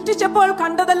മനുഷ്യനെ സൃഷ്ടിച്ചപ്പോൾ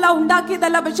കണ്ടതല്ല,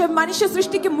 ഉണ്ടാക്കിയതല്ല, പക്ഷെ മനുഷ്യ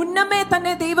സൃഷ്ടിക്ക് മുന്നമേ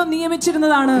തന്നെ ദൈവം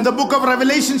നിയമിച്ചിരുന്നതാണ്. In the book of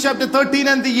Revelation chapter 13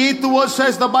 and the 8th verse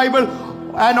says the Bible,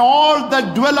 and all that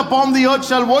dwell upon the earth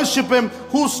shall worship him,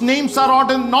 whose names are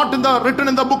not written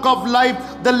in the book of life.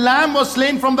 The lamb was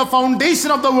slain from the foundation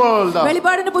of the world.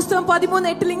 വെളിപാടിന്റെ പുസ്തകം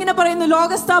 13:8 ഇങ്ങനെ പറയുന്നു,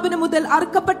 ലോകസ്ഥാപനം മുതൽ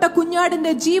അറുക്കപ്പെട്ട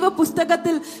കുഞ്ഞാടിന്റെ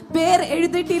ജീവപുസ്തകത്തിൽ പേർ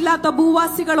എഴുതിയിട്ടില്ലാത്ത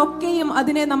ഭൂവാസികളൊക്കെയും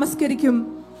അതിനെ നമസ്കരിക്കും.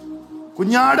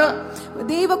 കുഞ്ഞാട്,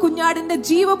 ദൈവ കുഞ്ഞാടിന്റെ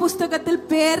ജീവപുസ്തകത്തിൽ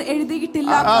പേർ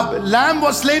എഴുതിയിട്ടില്ല. Lamb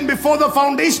was slain before the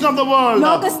foundation of the world.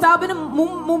 ലോകസ്ഥാപനം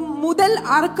മുതൽ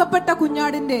അറുക്കപ്പെട്ട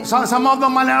കുഞ്ഞാടിന്റെ. Some of the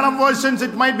Malayalam versions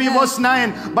it might be verse 9,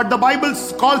 but the Bible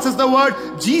calls us the word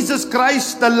Jesus Christ,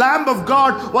 the Lamb of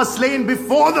God, was slain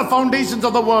before the foundations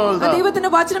of the world.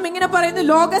 ദൈവത്തിന്റെ വചനം ഇങ്ങനെ പറയുന്നു,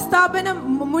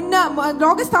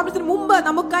 ലോകസ്ഥാപനത്തിന് മുമ്പ്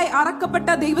നമുക്കായി അറക്കപ്പെട്ട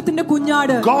ദൈവത്തിന്റെ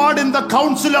കുഞ്ഞാട്. God in the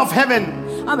council of heaven.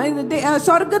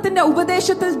 സ്വർഗ്ഗത്തിന്റെ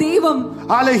ഉപദേശത്തിൽ ദൈവം.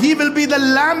 He will be the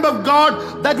Lamb of God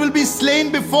that will be slain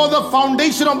before the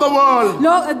foundation of the world.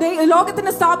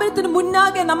 ലോകത്തിന്റെ സ്ഥാപനത്തിന്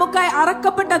മുന്നാകെ നമുക്കായി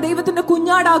അറക്കപ്പെട്ട ദൈവത്തിന്റെ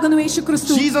കുഞ്ഞാടാകുന്നു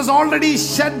യേശുക്രിസ്തു. Jesus already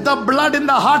shed the blood in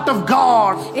the heart of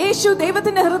God. യേശു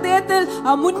ദൈവത്തിന്റെ ഹൃദയത്തിൽ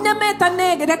മുന്നമേ തന്നെ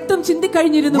രക്തം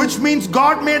ചിന്തിക്കഴിഞ്ഞിരുന്നു. Which means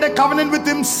God made a covenant with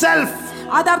himself.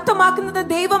 അതർത്ഥമാക്കുന്നത്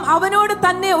ദൈവം അവനോട്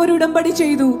തന്നെ ഒരു ഉടമ്പടി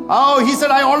ചെയ്തു. He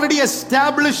said, I already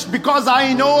established, because I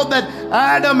know that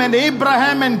Adam and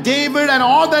Abraham and David and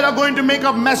all that are going to make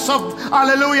a mess of,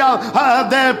 hallelujah,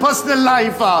 their personal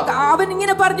life. അവൻ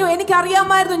ഇങ്ങനെ പറഞ്ഞു,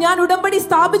 എനിക്കറിയാമായിരുന്നു ഞാൻ ഉടമ്പടി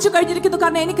സ്ഥാപിച്ചു കഴിഞ്ഞിരിക്കുന്നു,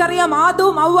 കാരണം എനിക്കറിയാം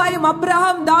ആദവും അവ്വായും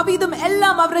അബ്രഹാം ദാവീദും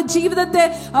എല്ലാം അവരുടെ ജീവിതത്തെ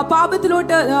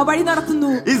പാപത്തിലോട്ട് വഴി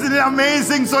നടത്തുന്നു. Isn't it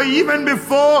amazing? So even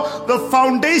before the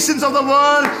foundations of the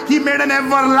world, he made an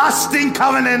everlasting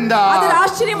covenant.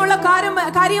 ആശ്ചര്യമുള്ള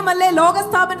കാര്യമല്ലേ,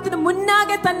 ലോകസ്ഥാപനത്തിന്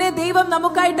മുന്നാകെ തന്നെ ദൈവം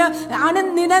നമുക്കായിട്ട്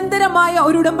നിരന്തരമായ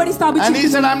ഒരു ഉടമ്പടി സ്ഥാപിച്ചു. And he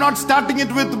said, I'm not starting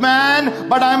it with man,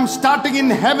 but I'm starting in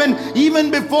heaven even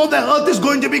before the earth is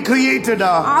going to be created.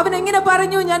 അവൻ എങ്ങനെ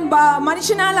പറഞ്ഞു, ഞാൻ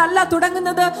മനുഷ്യനാൽ അല്ല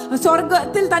തുടങ്ങുന്നത്,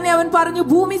 സ്വർഗ്ഗത്തിൽ തന്നെ അവൻ പറഞ്ഞു,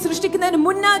 ഭൂമി സൃഷ്ടിക്കുന്നതിന്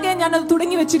മുന്നാകെ ഞാൻ അത്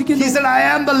തുടങ്ങി വെച്ചിരിക്കുന്നു. He said, I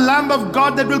am the Lamb of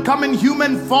God that will come in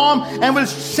human form and will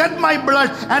shed my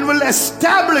blood and will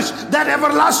establish that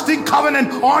everlasting covenant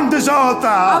on this earth.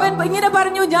 അവൻ ഇങ്ങനെ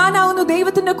പറഞ്ഞു, ഞാനാവുന്നു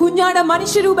ദൈവത്തിന്റെ കുഞ്ഞാട്,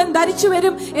 മനുഷ്യരൂപം ധരിച്ചു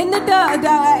വരും, എന്നിട്ട്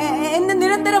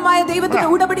നിരന്തരമായ ദൈവത്തിന്റെ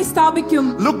ഉടമ്പടി സ്ഥാപിക്കും.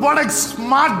 Look what a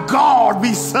smart God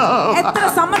we serve. എത്ര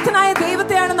സമർത്ഥനായ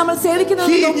ദൈവത്തെയാണ് നമ്മൾ സേവിക്കുന്നത്.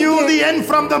 He knew the end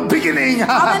from the beginning.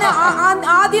 അവന്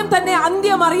ആദ്യം തന്നെ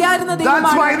അന്ത്യം അറിയാവുന്ന ദൈവമാണ്.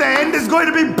 That's why the end is going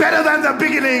to be better than the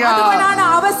beginning. അതുകൊണ്ടാണ്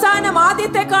അവസാനം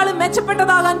ആദ്യത്തെക്കാളും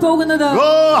മെച്ചപ്പെട്ടതാകാൻ പോകുന്നത്.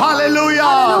 Oh,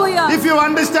 hallelujah. If you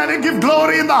understand it, give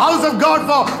glory in the house of God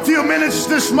for few minutes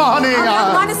this morning.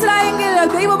 മനസ്സിലായെങ്കിൽ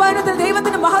ദൈവഭവനത്തിൽ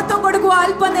ദൈവത്തിന് മഹത്വം കൊടുക്കുക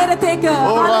അല്പനേരത്തേക്ക്.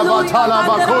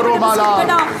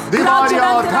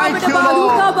 Thank you, Lord.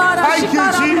 Thank you,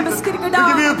 Jesus. We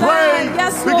give you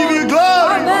praise. We give you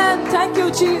glory. Amen. Thank you,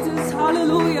 Jesus.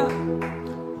 Hallelujah.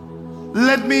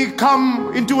 Let me come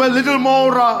into a little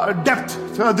more depth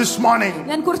this morning.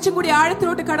 ഞാൻ കുറച്ചും കൂടി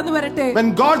ആഴത്തിലോട്ട് കടന്നു വരട്ടെ. When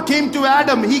God came to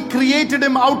Adam, he created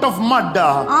him out of mud.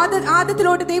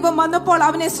 ആദത്തിലോട്ട് ദൈവം വന്നപ്പോൾ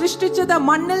അവനെ സൃഷ്ടിച്ചത്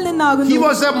മണ്ണിൽ നിന്നാകുന്നു. He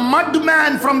was a mud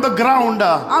man from the ground.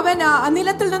 അവൻ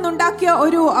നിലത്തിൽ നിന്നുണ്ടാക്കിയ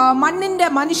ഒരു മണ്ണിന്റെ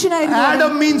മനുഷ്യനായിരുന്നു.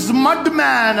 Adam means mud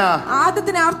man.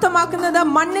 ആദത്തിനെ അർത്ഥമാക്കുന്നത്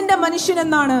മണ്ണിന്റെ മനുഷ്യൻ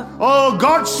എന്നാണ്. Oh,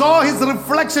 God saw his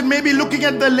reflection, maybe looking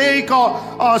at the lake or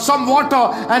some water,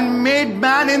 and made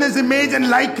man in his image and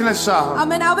likeness.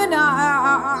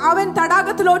 അവൻ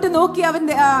തടാകത്തിലോട്ട് നോക്കി അവൻ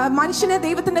മനുഷ്യനെ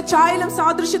ദൈവത്തിന്റെ ഛായയിലും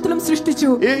സാദൃശ്യത്തിലും സൃഷ്ടിച്ചു.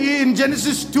 In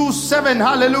Genesis 2:7,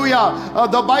 hallelujah,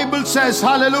 the Bible says,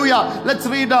 hallelujah. Let's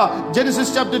read Genesis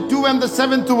chapter 2 and the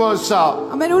 7th verse.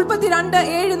 ഉൽപ്പത്തി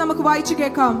 2:7 നമുക്ക് വായിച്ചു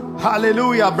കേൾക്കാം.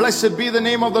 Hallelujah, blessed be the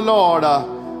name of the Lord.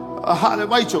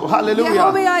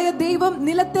 യഹോവയായ ദൈവം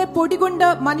നിലത്തെ പൊടികൊണ്ട്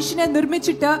മനുഷ്യനെ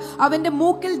നിർമ്മിച്ചിട്ട് അവന്റെ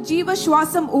മൂക്കിൽ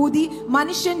ജീവശ്വാസം ഊതി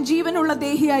മനുഷ്യൻ ജീവനുള്ള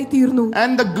ദേഹിയായി തീർന്നു.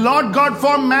 And the Lord God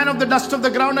formed man of the dust of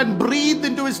the ground and breathed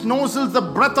into his nostrils the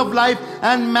breath of life,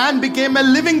 and man became a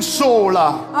living soul.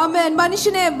 ആമേൻ.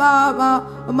 മനുഷ്യനെ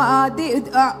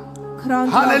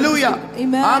Hallelujah.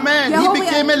 Amen. He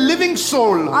became a living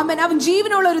soul. Amen. അവൻ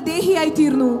ജീവനുള്ള ഒരു ദേഹിയായി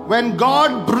തീർന്നു. When God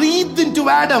breathed into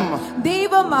Adam,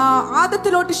 ദൈവം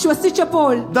ആദത്തിലോട്ട്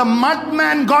ശ്വസിച്ചപ്പോൾ, the mud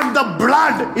man got the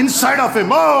blood inside of him.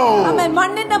 Oh. Amen.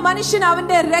 മണ്ണിന്റെ മനുഷ്യൻ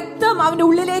അവന്റെ രക്തം അവന്റെ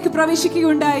ഉള്ളിലേക്ക്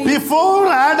പ്രവേശിക്കുകയുണ്ടായി. Before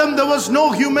Adam there was no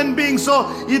human being, so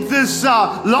it is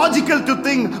logical to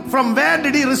think from where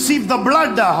did he receive the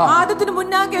blood? ആദത്തിന്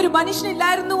മുന്നാകെ ഒരു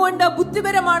മനുഷ്യനില്ലായിരുന്നുകൊണ്ട്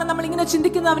ബുദ്ധിപരമാണ് നമ്മൾ ഇങ്ങനെ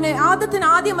ചിന്തിക്കുന്നത്. അവനെ ആദത്തിന്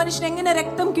ആദ്യ മനുഷ്യൻ എങ്ങനെ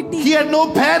രക്തം കിട്ടി? He had no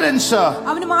parents.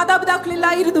 അവന്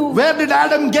മാതാപിതാക്കളില്ലായിരുന്നു. Where did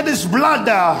Adam get his blood?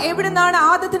 എവിടുന്നാണ്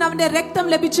ആദത്തിന് അവന്റെ രക്തം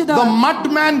ലഭിച്ചത്? The mud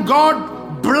man got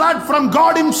blood from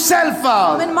God himself.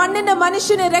 മണ്ണിന്റെ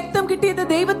മനുഷ്യന് രക്തം കിട്ടിയത്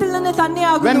ദൈവത്തിൽ നിന്ന്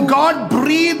തന്നെയാകുന്നു. When God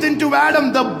breathed into Adam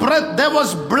the breath, there was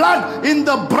blood in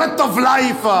the breath of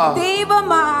life. ദൈവം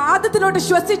ആദത്തിലോട്ട്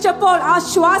ശ്വസിച്ചപ്പോൾ ആ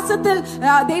ശ്വാസത്തിൽ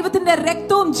ദൈവത്തിന്റെ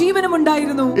രക്തവും ജീവനും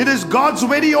ഉണ്ടായിരുന്നു. It is God's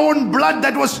very own blood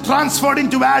that was transferred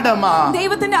into Adam.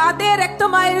 ദൈവത്തിന്റെ അതേ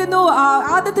രക്തമായിരുന്നു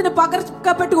ആദത്തിന്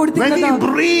പകർക്കപ്പെട്ടു കൊടുത്തിരുന്നത്. When he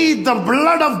breathed, the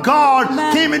blood of God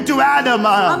came into Adam.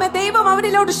 ദൈവം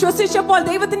അവനിലോട്ട് ശ്വസിച്ചപ്പോൾ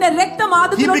ദൈവത്തിന്റെ രക്തം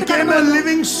He became a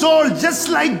living soul just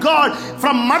like God.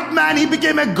 From mud man he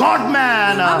became a God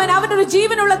man. ആമേൻ. അവൻ ഒരു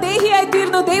ജീവനുള്ള ദേഹിയായി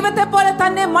തീർന്നു. ദൈവത്തെ പോലെ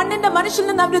തന്നെ മണ്ണിന്റെ മനുഷ്യനിൽ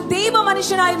നിന്ന് അവൻ ദൈവ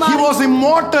മനുഷ്യനായി മാറി. He was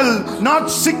immortal, not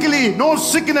sickly, no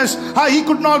sickness. He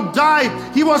could not die.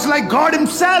 He was like God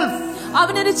himself.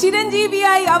 അവനൊരു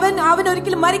ചിരഞ്ജീവിയായി അവൻ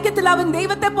ഒരിക്കലും മരിക്കത്തില്ല. അവൻ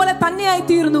ദൈവത്തെ പോലെ തന്നെയായി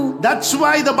തീർന്നു. That's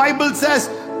why the Bible says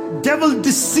devil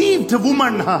deceived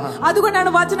woman. അതുകൊണ്ടാണ്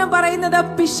വചനം പറയുന്നത്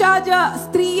പിശാച്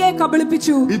സ്ത്രീയെ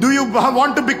കബളിപ്പിച്ചു. Do you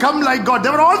want to become like God?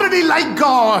 They were already like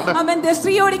God. അവൻ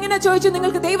സ്ത്രീയോട് ഇങ്ങനെ ചോദിച്ചു,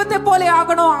 നിങ്ങൾക്ക് ദൈവത്തെ പോലെ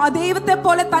ആകണോ? ആ ദൈവത്തെ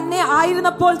പോലെ തന്നെ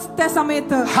ആയിരുന്നപ്പോൾ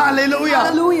സമയത്ത്. Hallelujah.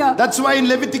 Hallelujah. That's why in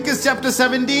Leviticus chapter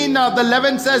 17 the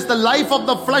 11 says the life of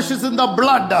the flesh is in the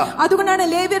blood. അതുകൊണ്ടാണ്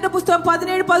ലേവ്യരുടെ പുസ്തകം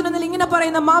 17:11 ഇങ്ങനെ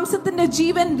പറയുന്ന മാംസത്തിന്റെ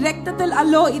ജീവൻ രക്തത്തിൽ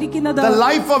അല്ലോ ഇരിക്കുന്നത്. The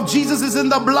life of Jesus is in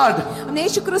the blood.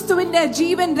 യേശുക്രിസ്തുവിന്റെ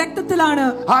ജീവൻ രക്തത്തിലാണ്.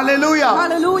 Hallelujah.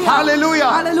 Hallelujah. Hallelujah.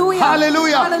 Hallelujah.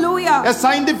 Hallelujah. Hallelujah. A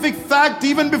scientific fact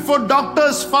even before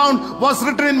doctors found was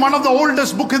written in one of the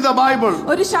oldest book in the Bible.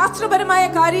 ഒരു ശാസ്ത്രപരമായ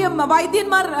കാര്യം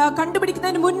വൈദ്യന്മാർ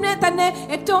കണ്ടുപിടിക്കുന്നതിന് മുന്നേ തന്നെ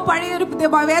ഏറ്റവും പഴയ ഒരു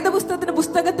വേദപുസ്തകത്തിന്റെ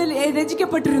പുസ്തകത്തിൽ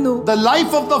രചിക്കപ്പെട്ടിരുന്നു. The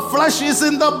life of the flesh is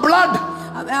in the blood.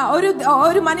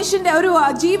 ഒരു മനുഷ്യന്റെ ഒരു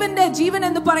ജീവന്റെ ജീവൻ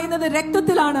എന്ന് പറയുന്നത്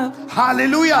രക്തത്തിലാണ്.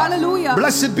 Hallelujah. Hallelujah.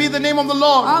 Blessed be the name of the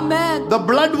Lord. Amen. The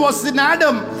blood was in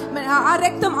Adam. ആ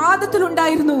രക്തം ആദത്തിൽ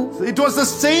ഉണ്ടായിരുന്നു. It was the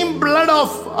same blood of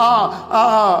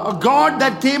God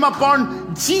that came upon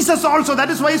Jesus also. That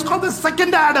is why he's called the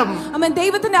second Adam. Amen.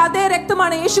 ദൈവത്തിന്റെ അതേ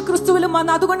രക്തമാണ് യേശുക്രിസ്തുവിലും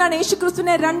വന്നത്. അതുകൊണ്ടാണ്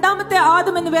യേശുക്രിസ്തുവിനെ രണ്ടാമത്തെ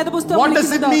ആദം എന്ന് വേദപുസ്തകം What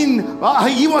does it mean?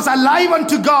 He was alive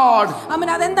unto God.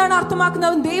 Amen. അതെന്താണ് അർത്ഥമാക്കുന്നത്?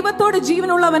 അവൻ ദൈവത്തോട്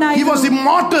ജീവനുള്ളവനായിരുന്നു. He was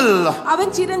immortal. അവൻ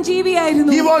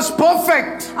ചിരഞ്ജീവിയായിരുന്നു. He was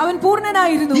perfect. അവൻ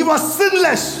പൂർണ്ണനായിരുന്നു. He was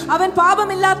sinless. അവൻ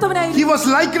പാപമില്ലാത്തവനായിരുന്നു. He was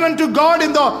likened unto God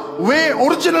in the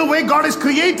original way God is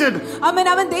created. Amen.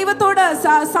 അവൻ ദൈവത്തോട്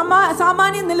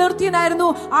സാമാന്യ നിലനിർത്തിയനായിരുന്നു.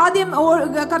 ആദ്യം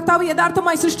കർത്താവ്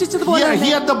യഥാർത്ഥമായി സൃഷ്ടിച്ചതുപോലെ.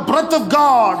 He had the breath of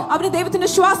God. അവന് ദൈവത്തിന്റെ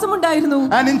ശ്വാസം ഉണ്ടായിരുന്നു.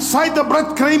 And inside the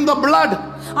breath came the blood.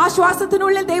 ആ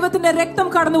ശ്വാസത്തിനുള്ളിൽ ദൈവത്തിന്റെ രക്തം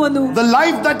കടന്നു വന്നു. The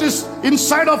life that is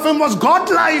inside of him was God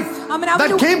life.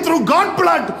 That came through God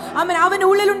blood. അവന്റെ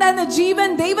ഉള്ളിലുണ്ടായിരുന്ന ജീവൻ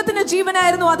ദൈവത്തിന്റെ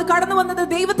ജീവനായിരുന്നു. അത് കടന്നു വന്നത്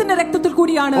ദൈവത്തിന്റെ രക്തത്തിൽ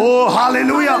കൂടിയാണ്. Oh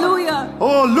hallelujah. Hallelujah.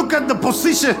 Oh look at the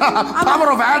position power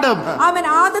of Adam. അവൻ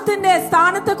ആദത്തിന്റെ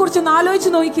സ്ഥാനത്തെ കുറിച്ച്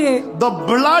ആലോചിച്ച് നോക്കിയേ. The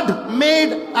blood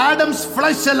made Adam's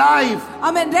flesh alive.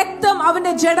 അവൻ രക്തം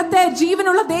അവന്റെ ജഡത്തെ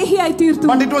ജീവനുള്ള ദേഹിയായി തീർത്തു.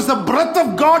 But it was the breath of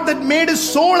God that made his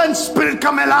soul and spirit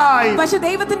come alive. പക്ഷേ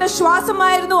ദൈവത്തിന്റെ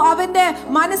ശ്വാസമായിരുന്നു അവന്റെ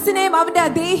മനസ്സിനെയും അവന്റെ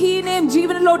ദേഹിയെയും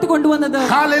ജീവനിലോട്ട് കൊണ്ടുവന്നത്.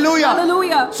 Hallelujah.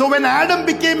 Hallelujah. So when Adam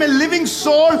became a living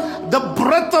soul, the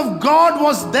breath of God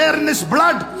was there in his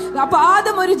blood. അപ്പോൾ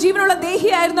ആദം ഒരു ജീവനുള്ള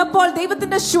ദേഹിയായിരുന്നപ്പോൾ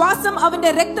ദൈവത്തിന്റെ ശ്വാസം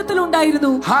അവന്റെ രക്തത്തിൽ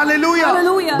ഉണ്ടായിരുന്നു. Hallelujah.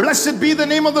 Hallelujah. Blessed be the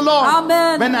name of the Lord.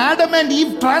 Amen. When Adam and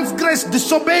Eve transgressed,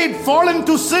 disobeyed, fall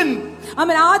into sin,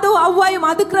 ആദവും ഹവ്വായും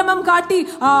അതിക്രമം കാട്ടി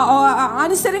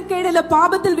അനുസരണക്കേടിൽ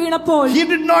പാപത്തിൽ വീണപ്പോൾ he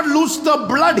did not lose the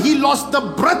blood, he lost the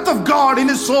breath of God in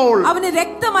his soul. അവന്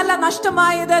രക്തമല്ല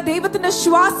നഷ്ടമായത്, ദൈവത്തിന്റെ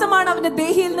ശ്വാസമാണ് അവന്റെ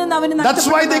ദേഹിയിൽ നിന്ന് അവന് നഷ്ടപ്പെട്ടത്.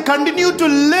 That's why they continue to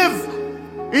live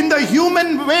in the human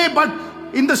way, but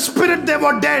in the spirit they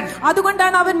were dead.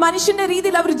 അതുകൊണ്ടാണ് അവൻ മനുഷ്യന്റെ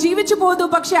രീതിയിൽ അവർ ജീവിച്ചു പോയതു,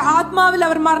 പക്ഷേ ആത്മാവിൽ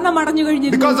അവർ മരണം അടഞ്ഞു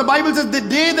കഴിഞ്ഞിരുന്നു. Because the Bible says the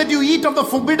day that you eat of the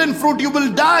forbidden fruit you will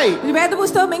die.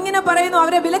 വേദപുസ്തകം എങ്ങനെ പറയുന്നു?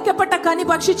 അവരെ വിലക്കപ്പെട്ട കനി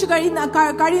ഭക്ഷിച്ചു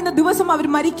കഴിയുന്ന ദിവസം അവർ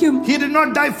മരിക്കും. He did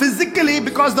not die physically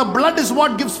because the blood is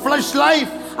what gives flesh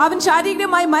life. അവൻ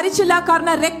ശാരീരികമായി മരിച്ചില്ല,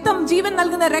 കാരണം രക്തം, ജീവൻ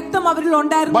നൽകുന്ന രക്തം അവരിൽ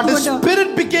ഉണ്ടായിരുന്നു. But his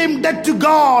spirit became dead to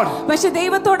God. പക്ഷേ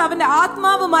ദൈവത്തോട് അവന്റെ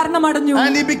ആത്മാവ് മരണമടഞ്ഞു.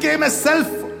 And he became a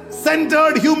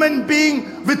self-centered human being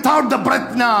without the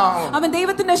breath now. അവൻ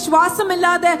ദൈവത്തിന്റെ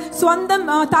ശ്വാസമില്ലാതെ സ്വന്തം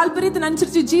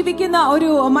താല്പര്യത്തിനനുസരിച്ച് ജീവിക്കുന്ന ഒരു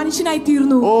മനുഷ്യനായി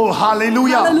തീർന്നു. Oh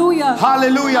hallelujah. Hallelujah.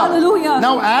 Hallelujah. Hallelujah.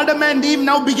 Now Adam and Eve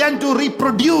now began to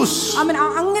reproduce. അവൻ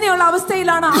അങ്ങനെയുള്ള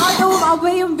അവസ്ഥയിലാണ് ആദവും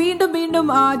ഹവ്വയും വീണ്ടും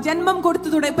ജന്മം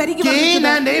കൊടുത്തു പെരുകി വന്നത്. Cain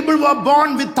and Abel were born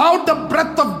without the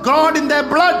breath of God in their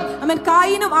blood. അവൻ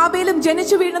കായിനും ആബേലും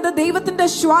ജനിച്ചു വീണത് ദൈവത്തിന്റെ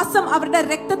ശ്വാസം അവരുടെ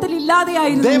രക്തത്തിൽ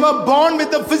ഇല്ലാതെയായിരുന്നു. They were born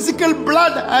with the physical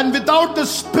blood and without the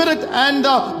spirit, and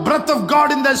the breath of God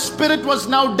in their spirit was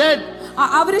now dead.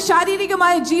 അവർ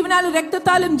ശാരീരികമായ ജീവനാലും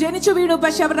രക്തത്താലും ജനിച്ചു വീണു,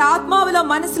 പക്ഷെ അവരുടെ ആത്മാവിലോ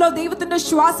മനസ്സിലോ ദൈവത്തിന്റെ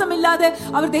ശ്വാസമില്ലാതെ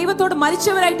അവർ ദൈവത്തോട്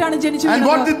മരിച്ചവരായിട്ടാണ് ജനിച്ചു വീണത്. And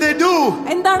what did they do?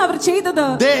 എന്താണ് അവർ ചെയ്തത്?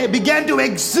 They began to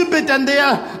exhibit, and they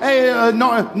are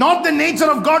not the nature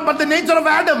of God but the nature of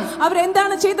Adam. അവർ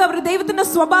എന്താണ് ചെയ്തത്? അവർ ദൈവത്തിന്റെ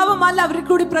സ്വഭാവമല്ല അവരിൽ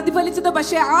കൂടി പ്രതിഫലിച്ചത്,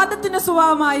 പക്ഷേ ആദത്തിന്റെ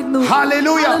സ്വഭാവമായിരുന്നു.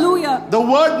 Hallelujah. Hallelujah. The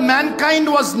word mankind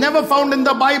was never found in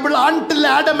the Bible until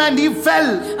Adam and Eve fell.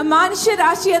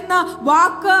 മനുഷ്യരാശി എന്ന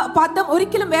വാക്ക് പദം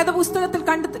ഒരിക്കലും വേദപുസ്തകത്തിൽ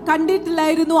സ്വർഗത്തിൽ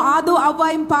കണ്ടിട്ടില്ലായിരുന്നു ആദോ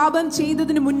അവ്വായും പാപം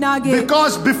ചെയ്തതിനു മുന്നാകെ.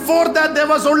 Because before that there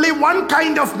was only one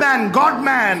kind of man, God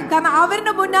man. കാരണം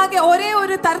അവരുടെ മുന്നാകെ ഒരേ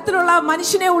ഒരു തരത്തിലുള്ള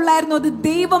മനുഷ്യനെ ഉള്ളായിരുന്നു, അത്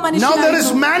ദൈവ Now there is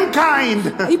മനുഷ്യനായിരുന്നു. mankind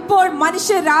ഇപ്പോൾ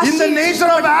മനുഷ്യരാശി in the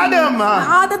nature of Adam,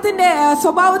 ആദത്തിന്റെ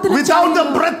സ്വഭാവത്തിൽ without the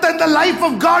breath and the life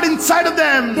of God inside of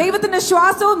them, ദൈവത്തിന്റെ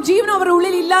ശ്വാസവും ജീവനും അവരുടെ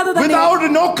ഉള്ളിൽ ഇല്ലാതെ തന്നെ, without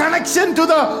no connection to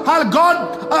the God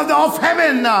of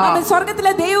heaven,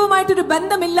 സ്വർഗത്തിലെ ദൈവവുമായിട്ടൊരു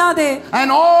ബന്ധമില്ലാതെ. and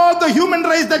all the human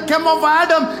race that came of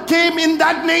Adam came in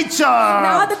that nature.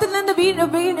 ആദത്തിൽ നിന്ന്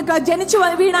ജനിച്ചു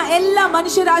വീണ എല്ലാ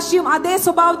മനുഷ്യരാശിയും അതേ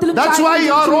സ്വഭാവത്തിലും. That's why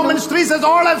Romans 3 says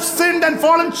all have sinned and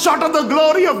fallen short of the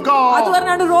glory of God. അത്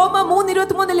പറഞ്ഞാണ് റോമ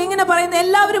 3:23 ഇങ്ങനെ പറയുന്നത്,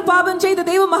 എല്ലാവരും പാപം ചെയ്ത്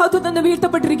ദൈവ മഹത്വത്തിൽ നിന്ന്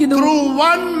വീഴ്ത്തപ്പെട്ടിരിക്കുന്നു. Through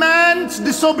one man's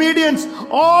disobedience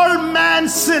all man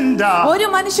sinned. ഒരു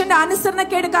മനുഷ്യന്റെ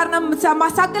അനുസരണക്കേട് കാരണം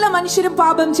സകല മനുഷ്യരും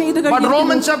പാപം ചെയ്തു But കഴിഞ്ഞു.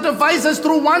 Romans chapter 5 says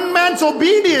through one man's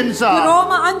obedience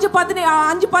റോമ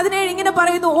 5:17 ഇങ്ങനെ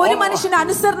പറയുന്നു, ഒരു മനുഷ്യന്റെ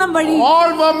അനുസരണം വഴി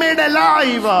all were made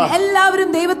alive. എല്ലാവരും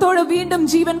ദൈവത്തോട് വീണ്ടും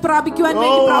ജീവൻ പ്രാപിക്കുവാൻ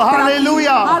വേണ്ടി Oh, പ്രാപ്തരാക്കി.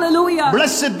 hallelujah. Hallelujah.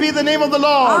 Blessed be the name of the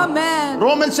Lord. Amen.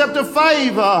 Romans chapter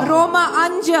 5. റോമ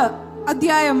 5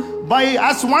 അധ്യായം. By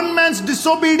as one man's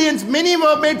disobedience many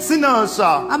were made sinners.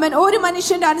 ആമേൻ. ഒരു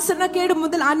മനുഷ്യന്റെ അനുസരണക്കേട്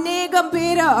മുതൽ അനേകം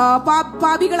പേര്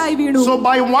പാപികളായി വീണു. So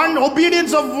by one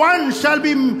obedience of one shall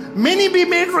be many be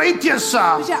made righteous.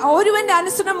 പക്ഷേ ഒരുവന്റെ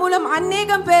അനുസരണം മൂലം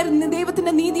അനേകം പേർ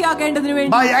ദൈവത്തിന്റെ നീതിയാകേണ്ടതിനു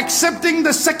വേണ്ടി, By accepting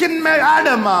the second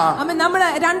Adam, ആമേൻ, നമ്മൾ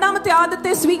രണ്ടാമത്തെ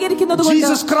ആദത്തെ സ്വീകരിക്കുന്നതുകൊണ്ട്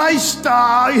Jesus Christ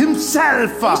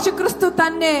himself, യേശുക്രിസ്തു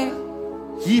തന്നെ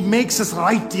he makes us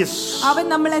righteous അവൻ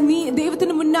നമ്മളെ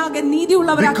ദൈവത്തിന് മുന്നാകെ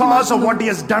നീതിയുള്ളവരാക്കി because of മാറ്റുന്നു. what he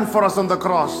has done for us on the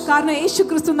cross. കാരണം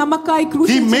യേശുക്രിസ്തു നമുക്കായി He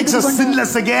ക്രൂശിൽ makes us ചെയ്തതുകൊണ്ട്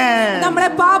sinless again. നമ്മളെ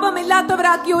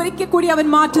പാപമില്ലാത്തവരാക്കി ഒരിക്കൽ കൂടി അവൻ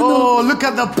മാറ്റുന്നു. Oh, look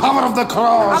at the power of the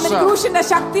cross. അവൻ ക്രൂശിന്റെ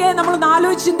ശക്തിയെ നമ്മൾ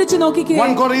ആലോചിച്ച് ചിന്തിച്ചു നോക്കിക്കേ.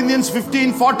 1 Corinthians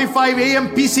 15:45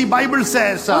 AMPC Bible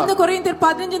says, 1 കൊരിന്ത്യർ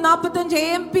 15:45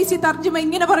 AMPC തർജ്ജമ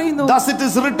ഇങ്ങനെ പറയുന്നു, thus it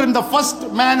is written, the first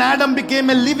man Adam became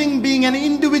a living being, an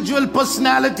individual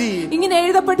personality. ഇങ്ങനെ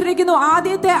എഴുതപ്പെട്ടിരിക്കുന്നു, ആദ്യത്തെ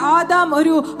ആദാം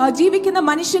ഒരു ജീവിക്കുന്ന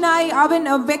മനുഷ്യനായി, അവൻ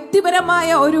വ്യക്തിപരമായ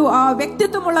ഒരു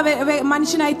വ്യക്തിത്വമുള്ള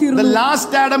മനുഷ്യനായി തീർന്നു. The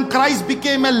last Adam, Christ,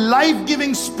 became a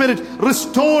life-giving spirit,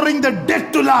 restoring the dead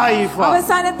to life.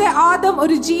 അവസാനത്തെ ആദം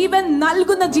ഒരു ജീവൻ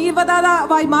നൽകുന്ന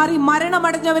ജീവദാതാവായി മാറി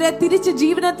മരണമടഞ്ഞവരെ തിരിച്ച്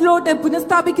ജീവനത്തിലോട്ട്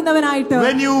പുനഃസ്ഥാപിക്കുന്നവനായിട്ട്.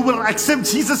 When you will accept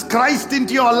Jesus Christ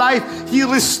into your life, he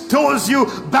restores you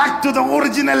back to the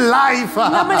original life.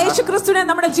 നമ്മൾ യേശുക്രിസ്തുവിനെ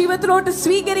നമ്മുടെ ജീവിതത്തിലോട്ട്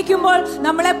സ്വീകരിക്കുമ്പോൾ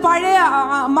നമ്മളെ പഴയ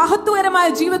മഹത്വകരമായ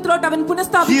ജീവിതത്തിലോട്ട് അവൻ He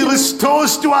പുനഃസ്ഥാപിക്കുന്നു.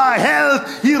 restores to our health,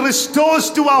 he restores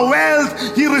to our wealth,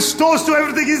 he restores to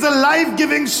everything. He's a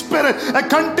life-giving spirit. A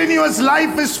continuous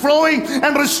life is flowing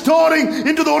and restoring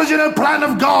into the original plan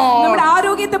of God. നമ്മുടെ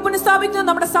ആരോഗ്യത്തെ പുനഃസ്ഥാപിക്കുന്നു,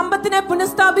 നമ്മുടെ സമ്പത്തിനെ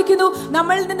പുനഃസ്ഥാപിക്കുന്നു,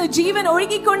 നമ്മളിൽ നിന്ന് ജീവൻ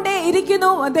ഒഴുകിക്കൊണ്ടേ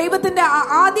ഇരിക്കുന്നു. ദൈവത്തിന്റെ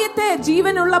ആദ്യത്തെ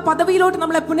ജീവനുള്ള പദവിയിലോട്ട്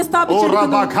നമ്മളെ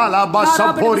പുനഃസ്ഥാപിച്ചിരിക്കുന്നു.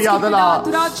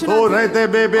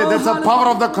 That's the power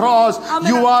of the cross.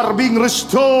 You are being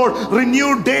restored,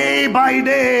 renewed day by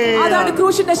day. അതാണ്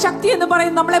ക്രൂശിന്റെ ശക്തി എന്ന്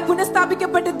പറയുന്നത്. നമ്മളെ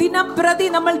പുനഃസ്ഥാപിക്കപ്പെട്ട് ദിനം പ്രതി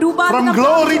നമ്മൾ from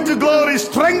glory to glory,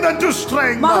 strength unto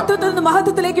strength. മഹത്വത്തിൽ നിന്ന്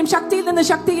മഹത്വത്തിലേക്കും ശക്തിയിൽ നിന്ന്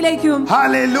ശക്തിയിലേക്കും.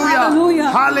 Hallelujah.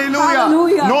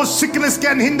 Hallelujah. No sickness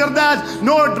can hinder that,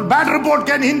 no bad report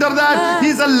can hinder that.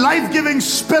 He's a life-giving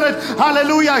spirit.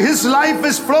 Hallelujah. His life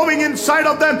is flowing inside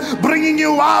of them, bringing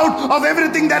you out of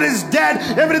everything that is dead,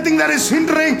 everything that is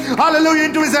hindering, hallelujah,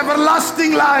 into his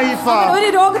everlasting life. ഒരു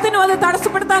രോഗത്തിനും അത്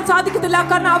തടസ്സപ്പെടുത്താൻ സാധിക്കത്തില്ല.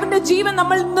 കാരണം അവന്റെ ജീവൻ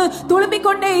നമ്മളിൽ നിന്ന്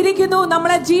തുളുമ്പിക്കൊണ്ടേ ഇരിക്കുന്നു.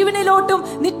 നമ്മളെ ജീവനിലോട്ടും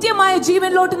നിത്യമായ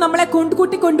ജീവനിലോട്ടും നമ്മളെ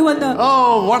കൂട്ടിക്കൊണ്ടുവന്ന്.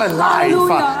 Oh, what a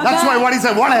life. That's why what he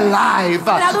said, what a life.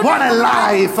 What a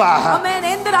life. Amen.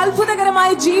 എന്തൊരു അത്ഭുതകരമായ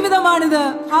ജീവിതമാണിത്.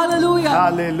 Hallelujah.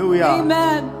 Hallelujah.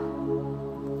 Amen.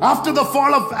 After the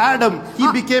fall of Adam, he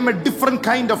became a different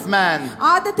kind of man.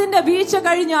 ആദത്തിന്റെ വീഴ്ച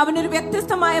കഴിഞ്ഞ് അവൻ ഒരു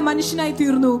വ്യത്യസ്തമായ മനുഷ്യനായി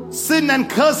തീർന്നു. Sin and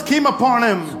curse came upon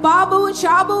him. പാപവും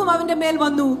ശാപവും അവന്റെ മേൽ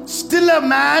വന്നു. Still a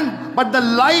man, but the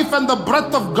life and the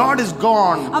breath of God is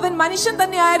gone. അവൻ മനുഷ്യൻ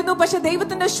തന്നെയായിരുന്നു, പക്ഷേ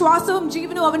ദൈവത്തിന്റെ ശ്വാസവും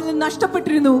ജീവനും അവനിൽ നിന്ന്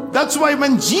നഷ്ടപ്പെട്ടിരുന്നു. That's why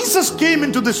when Jesus came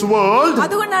into this world,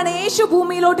 അതുകൊണ്ടാണ് യേശു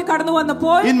ഭൂമിയിലോട്ട് കടന്നു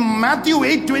വന്നപ്പോൾ in Matthew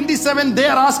 8:27 they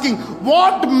are asking,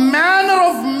 what manner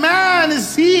of man is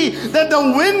he that the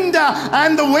wind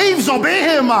and the waves obey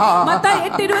him? Mathai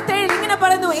 8:27 ഇങ്ങനെ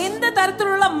പറയുന്നു, എന്ത്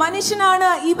തരത്തിലുള്ള മനുഷ്യനാണ്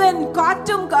ഇവൻ,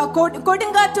 കാറ്റും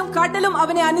കൊടുങ്കാറ്റും കടലും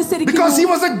അവനെ അനുസരിക്കുന്നു. Because he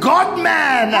was a God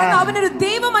man, അവനൊരു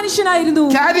ദൈവ മനുഷ്യനായിരുന്നു,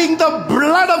 carrying the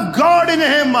blood of God in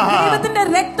him. ദൈവത്തിന്റെ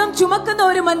രക്തം ചുമക്കുന്ന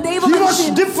ഒരു ദൈവ He was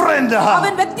മനുഷ്യൻ. different.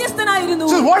 അവൻ വ്യത്യസ്തനായിരുന്നു.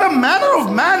 So what a manner of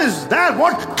man is that?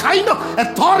 What kind of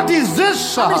authority is this?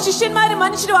 ശിഷ്യന്മാരും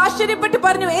മനുഷ്യരും ആശ്ചര്യപ്പെട്ട്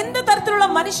പറഞ്ഞു, എന്ത് തരത്തിലുള്ള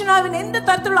മനുഷ്യനാണ്, എന്ത്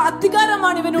തരത്തിലുള്ള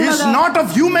അധികാരമാണ് ഇവനുള്ളത്. He is not of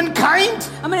humankind?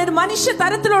 അവൻ ഒരു മനുഷ്യ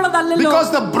തരത്തിലുള്ളതല്ലല്ലോ. Because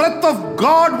the breath of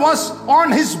God was on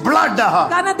his blood.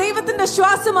 കാരണം ദൈവത്തിന്റെ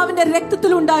ശ്വാസം അവന്റെ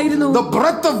രക്തത്തിൽ ഉണ്ടായിരുന്നു. The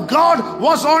breath of God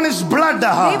was on his blood.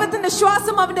 ദൈവത്തിന്റെ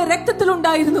ശ്വാസം അവന്റെ രക്തത്തിൽ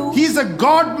ഉണ്ടായിരുന്നു. He is a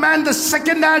God man, the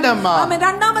second Adam. അവൻ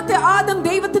രണ്ടാമത്തെ ആദം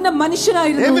ദൈവത്തിന്റെ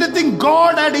മനുഷ്യനായിരുന്നു. Everything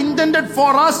God had intended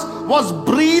for us was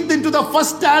breathed into the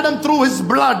first Adam through his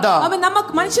blood. അവൻ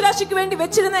നമുക്ക് മനുഷ്യരാശിക്ക് വേണ്ടി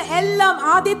വെച്ചിരുന്ന എല്ലാം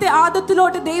ആദ്യത്തെ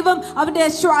ആദത്തിലോട്ട് ദൈവം അവന്റെ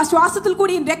ശ്വാസത്തിൽ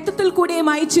കൂടിയും രക്തത്തിൽ കൂടിയും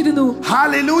അയച്ചിരുന്നു.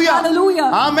 Hallelujah. Hallelujah.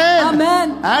 Amen. Amen.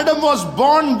 Adam was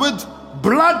born with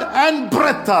blood and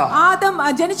breath. Adam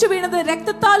ജനിച്ചു വീണത്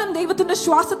രക്തത്താലും ദൈവത്തിന്റെ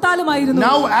ശ്വാസത്താലുമായിരുന്നു.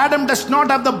 Now Adam does not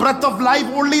have the breath of life,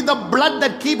 only the blood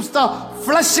that keeps the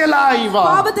flesh alive.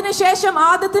 പാപത്തിന് ശേഷം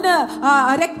ആദത്തിന്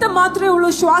രക്തം മാത്രമേ ഉള്ളൂ,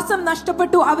 ശ്വാസം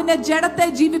നഷ്ടപ്പെട്ടു അവന്റെ ജഡത്തെ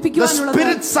ജീവിപ്പിക്കുവാനുള്ളത്. The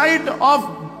spirit side of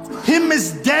him is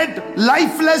dead,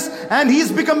 lifeless, and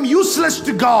he's become useless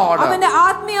to God. അവന്റെ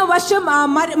ആത്മീയ വശം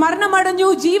മരണമടഞ്ഞു,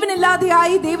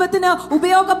 ജീവനില്ലാതെയായി, ദൈവത്തിന്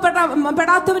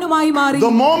ഉപയോഗപ്പെടാത്തവനുമായി മാറി.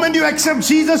 The moment you accept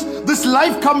Jesus, this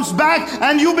life comes back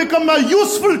and you become a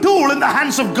useful tool in the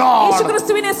hands of God.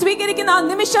 യേശുക്രിസ്തുവിനെ സ്വീകരിക്കുന്ന ആ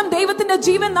നിമിഷം ദൈവത്തിന്റെ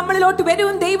ജീവൻ നമ്മളിലോട്ട്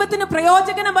വരും, ദൈവത്തിന്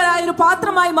പ്രയോജനകരമായ ഒരു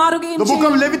പാത്രമായി മാറുകയും ചെയ്യും. The book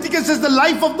of Leviticus says the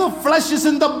life of the flesh is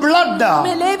in the blood.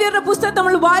 ലേവ്യരുടെ പുസ്തകം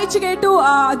നമ്മൾ വായിച്ചു കേട്ടു,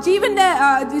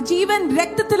 ജീവൻ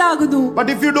രക്തത്തിലാകുന്നു. But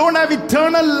if you don't have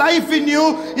eternal life in you,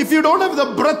 if you don't have the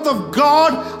breath of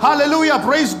God, hallelujah,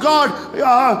 praise God,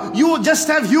 you just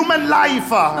have human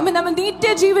life. നമ്മൾ നിത്യ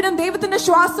ജീവനും ദൈവത്തിന്റെ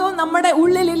ശ്വാസവും നമ്മുടെ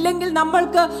ഉള്ളിൽ ഇല്ലെങ്കിൽ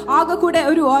നമ്മൾക്ക് ആകെ കൂടെ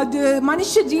ഒരു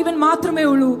മനുഷ്യ ജീവൻ മാത്രമേ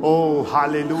ഉള്ളൂ. Oh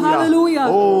hallelujah. Hallelujah.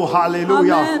 Oh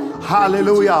hallelujah. Amen.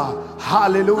 Hallelujah.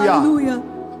 Hallelujah. Hallelujah.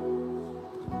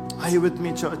 Are you with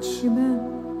me, church? Amen.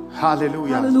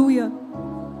 Hallelujah. Hallelujah.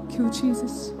 Thank you,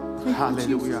 Jesus. Thank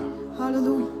Hallelujah. You, Jesus.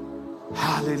 Hallelujah.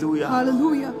 Hallelujah.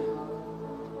 Hallelujah.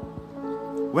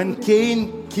 When Cain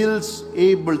kills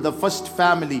Abel, the first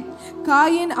family,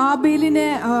 കായൻ ആബേലിനെ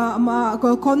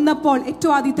കൊന്നപ്പോൾ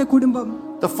ഏറ്റവും ആദ്യത്തെ കുടുംബം,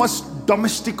 the first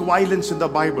domestic violence in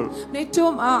the Bible,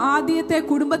 ഏറ്റവും ആദ്യത്തെ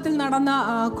കുടുംബത്തിൽ നടന്ന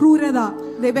ക്രൂരത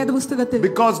വേദപുസ്തകത്തിൽ,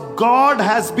 because God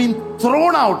has been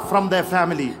thrown out from their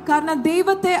family. കാരണം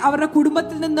ദൈവത്തെ അവരുടെ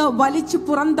കുടുംബത്തിൽ നിന്ന് വലിച്ചു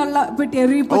പുറന്തള്ളപ്പെട്ട്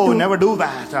എറിയപ്പെട്ടു. Oh, never do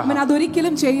that. അവൻ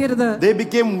അതൊരിക്കലും ചെയ്യരുത്. They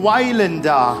became violent.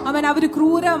 അവര്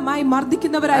ക്രൂരമായി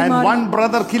മർദ്ദിക്കുന്നവരായി മാറി. And one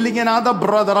brother killing another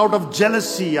brother out of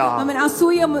jealousy. അവൻ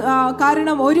അസൂയ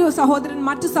കാരണം ഒരു സഹോദരൻ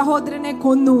മറ്റു സഹോദരനെ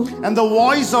കൊന്നു. And the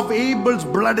voice of Abel's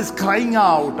blood is crying out.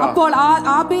 അപ്പോൾ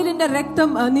ആബേലിന്റെ രക്തം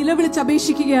നിലവിളിച്ച്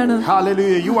അപേക്ഷിക്കുകയാണ്.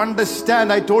 Hallelujah. You understand,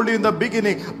 I told you in the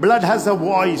beginning, blood has a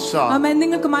voice. ആമേൻ.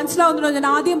 നിങ്ങൾക്ക് മനസ്സിലാവുന്നുണ്ടോ? ഞാൻ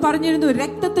ആദ്യം പറഞ്ഞിരുന്നു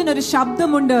രക്തത്തിന് ഒരു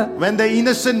ശബ്ദമുണ്ട്. When the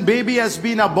innocent baby has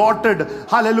been aborted,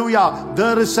 hallelujah,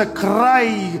 there is a cry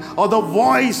or the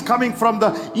voice coming from the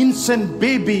innocent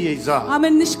baby.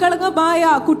 ആമേൻ. നിഷ്കളങ്കമായ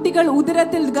കുട്ടികൾ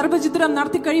ഉദരത്തിൽ ഗർഭഛിദ്രം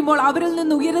നടത്തി കഴിയുമ്പോൾ അവരിൽ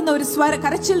നിന്ന് ഉയരുന്ന ഒരു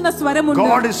കരച്ചിലിന്റെ സ്വരമുണ്ട്.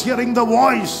 God is hearing the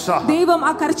voice. ദൈവം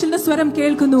ആ കരച്ചിലിന്റെ സ്വരം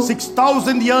കേൾക്കുന്നു.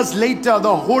 6,000 years later,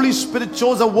 the Holy Spirit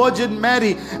chose a Virgin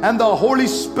Mary, and the Holy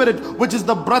Spirit, which is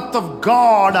the breath of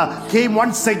God, came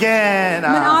once again.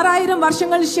 6000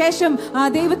 വർഷങ്ങൾക്ക് ശേഷം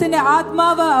ദൈവത്തിന്റെ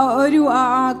ആത്മാവ് ഒരു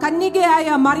കന്യകയായ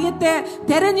മറിയത്തെ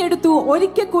തെരഞ്ഞെടുത്തു.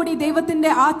 ഒരിക്കൽ കൂടി ദൈവത്തിന്റെ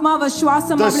ആത്മാവ്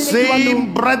ശ്വാസം അവളിലേക്ക് വന്നു. The same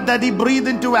breath that he breathed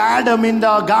into Adam in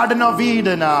the Garden of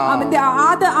Eden.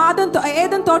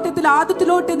 Eden തോട്ടത്തിൽ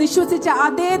ആദത്തിലോട്ട് നിശ്വസിച്ച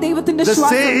അതേ ദൈവത്തിന്റെ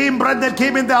ശ്വാസം. The same breath that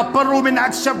came in the upper room in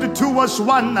Acts chapter 2 verse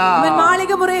 1.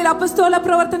 മാളികമുറിയിൽ അപ്പോസ്തല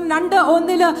പ്രവർത്തനം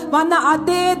 2:1 വന്ന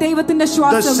അതേ ദൈവത്തിന്റെ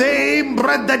ശ്വാസം. The same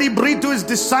breath that he breathed to his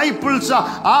disciples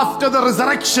after the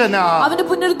resurrection. അവന്റെ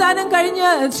പുനരുദ്ധാനം കഴിഞ്ഞ്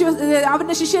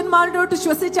അവന്റെ ശിഷ്യന്മാരോട്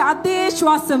ശ്വസിച്ച അതേ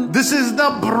ശ്വാസം. This is the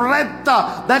breath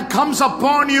that comes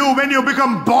upon you when you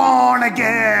become born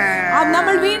again.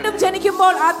 നമ്മൾ വീണ്ടും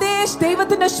ജനിക്കുമ്പോൾ അതേ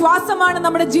ദൈവത്തിന്റെ ശ്വാസമാണ്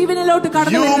നമ്മുടെ ജീവനിലോട്ട്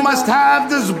കടന്നു വരുന്നത്. You must have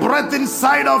this breath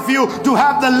inside of you to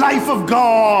have the life of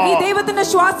God. ഈ ദൈവത്തിന്റെ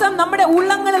ശ്വാസം നമ്മുടെ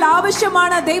ഉള്ളങ്ങളിൽ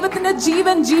ആവശ്യമാണ് ദൈവത്തിന്റെ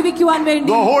ജീവൻ ജീവിക്കുവാൻ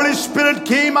വേണ്ടി. The Holy Spirit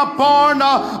came upon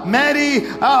Mary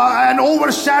and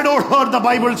overshadowed her, the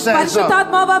Bible says.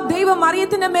 പരിശുദ്ധാത്മാവ് ദൈവം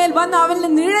മറിയത്തിന്റെ മേൽ വന്ന് അവളിൽ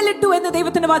നിഴലിട്ടു എന്ന്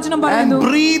ദൈവത്തിന്റെ വചനം പറയുന്നു. And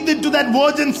breathed into that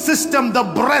virgin system the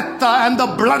breath and the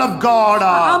blood of God.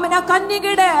 ആമേൻ. ആ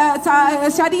കന്യകയുടെ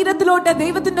ശരീരത്തിലോട്ട്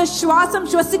ദൈവത്തിന്റെ ശ്വാസം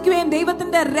ശ്വസിക്കുകയും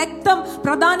ദൈവത്തിന്റെ രക്തം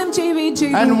പ്രദാനം ചെയ്യുകയും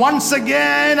ചെയ്തു. And once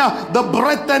again the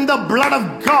breath and the blood of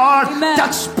God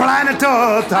touched planet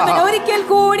Earth. ഒരിക്കൽ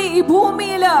കൂടി ഈ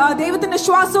ഭൂമിയിൽ ദൈവത്തിന്റെ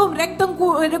ശ്വാസവും രക്തം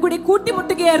കൂടി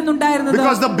കൂട്ടിമുട്ടുകയായിരുന്നു ഉണ്ടായിരുന്നത്.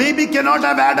 Because the baby cannot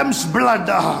have Adam's blood.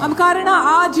 കാരണം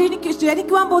ആ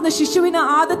ജനിക്കുവാൻ പോകുന്ന ശിശുവിന്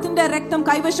ആദത്തിന്റെ രക്തം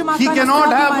കൈവശമാക്കാൻ He cannot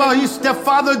have his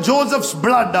stepfather Joseph's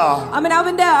blood.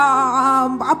 അവന്റെ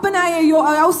അപ്പനായ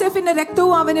യോസേഫിന്റെ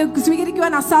രക്തവും അവന്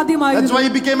സ്വീകരിക്കുവാൻ അസാധ്യമായിരുന്നു. That's why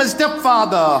he became a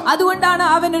stepfather. അതുകൊണ്ടാണ്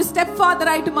അവൻ ഒരു സ്റ്റെപ്പ് ഫാദർ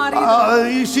ആയിട്ട് മാറിയത്.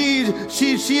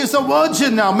 She is a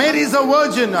virgin. Mary is a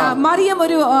virgin. Mariyam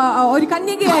ഒരു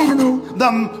കന്യകയായിരുന്നു.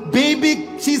 The baby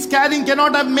she's carrying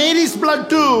cannot have Mary's blood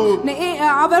too.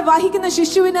 അവർ വഹിക്കുന്ന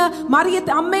ശിശുവിന്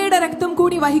അമ്മയുടെ രക്തം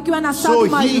കൂടി വഹിക്കുവാൻ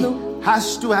അസാധ്യമായിരുന്നു. Has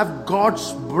to have God's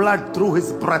blood through his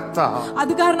breath.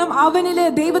 അത് കാരണം അവനിലെ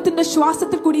ദൈവത്തിന്റെ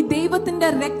ശ്വാസത്തിൽ കൂടി ദൈവത്തിന്റെ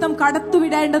രക്തം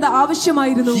കടത്തിവിടേണ്ടത്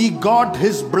ആവശ്യമായിരുന്നു. He got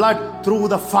his blood through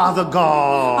the Father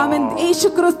God. അവൻ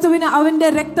യേശുക്രിസ്തുവിന് അവന്റെ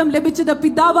രക്തം ലഭിച്ചത്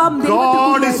പിതാവാം ദൈവത്തിൽ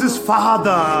God is his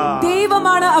father.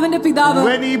 ദൈവമാണ് അവന്റെ പിതാവ്.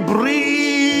 When he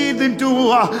breathed into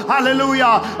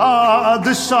hallelujah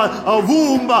this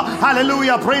womb,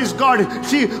 hallelujah, praise God,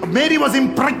 Mary was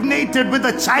impregnated with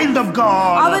the child of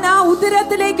God. അവൻ ആ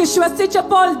ഉദരത്തിലേക്ക്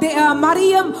ശ്വസിച്ചപ്പോൾ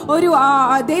മറിയം ഒരു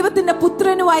ദൈവത്തിന്റെ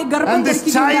പുത്രനുമായി ഗർഭം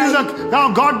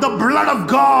ധരിക്കുകയുണ്ടായി. got the blood of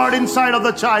God inside of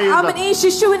the child. അവൻ ഈ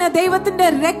ശിശുവിനെ ദൈവത്തിന്റെ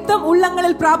രക്തം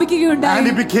ഉള്ളങ്ങളിൽ പ്രാപിക്കുകയുണ്ടായി. And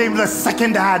he became the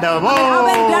second Adam.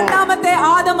 അവൻ രണ്ടാമത്തെ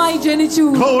ആദമായി ജനിച്ചു.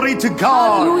 Glory to God.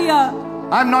 Hallelujah.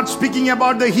 I'm not speaking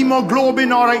about the hemoglobin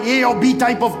or A or B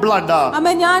type of blood.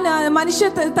 ഞാൻ മനുഷ്യ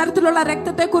തരത്തിലുള്ള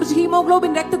രക്തത്തെക്കുറിച്ച്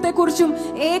ഹീമോഗ്ലോബിൻ രക്തത്തെക്കുറിച്ചും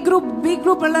A ഗ്രൂപ്പ് B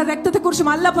ഗ്രൂപ്പ് ഉള്ള രക്തത്തെക്കുറിച്ചും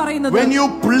അല്ല പറയുന്നത്. When you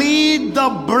plead the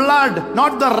blood,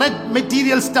 not the red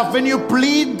material stuff, when you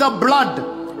plead the blood,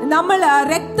 നമ്മൾ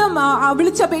രക്തം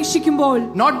വിളിച്ചപേക്ഷിക്കുമ്പോൾ,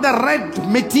 not the red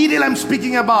material I'm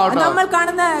speaking about, നമ്മൾ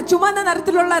കാണുന്ന ചുവന്ന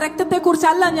നിറത്തിലുള്ള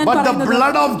രക്തത്തെക്കുറിച്ചല്ല ഞാൻ പറയുന്നത്. But the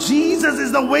blood of Jesus is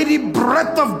the very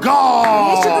breath of God.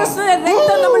 യേശുക്രിസ്തുവിന്റെ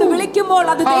രക്തം നമ്മൾ വിളിക്കുമ്പോൾ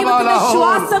അത് ദൈവത്തിന്റെ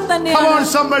ശ്വാസം തന്നെയാണ്. Come on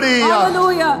somebody.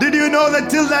 Hallelujah. Did you know that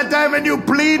till that time when you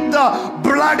plead the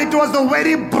blood, it was the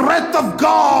very breath of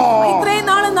God. ഇത്രയും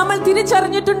നാൾ നമ്മൾ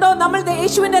തിരിച്ചറിഞ്ഞിട്ടുണ്ടോ? നമ്മൾ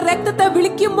യേശുവിന്റെ രക്തത്തെ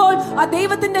വിളിക്കുമ്പോൾ ആ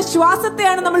ദൈവത്തിന്റെ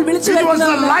ശ്വാസത്തെയാണ് നമ്മൾ വിളിച്ചു വരുന്നത്. It was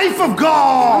the life of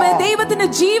God. ദൈവത്തിന്റെ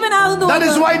ജീവനാകുന്നു. That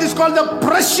is why it is called the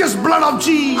precious blood of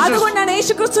Jesus. അതുകൊണ്ടാണ്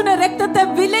യേശുക്രിസ്തുവിന്റെ രക്തത്തെ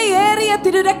വിലയേറിയ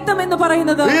തിരുരക്തം എന്ന്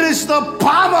പറയുന്നത്. It is the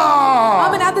power.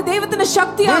 അത് ദൈവത്തിന്റെ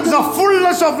ശക്തിയാണ്. It is the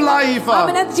fullness of life.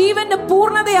 ജീവന്റെ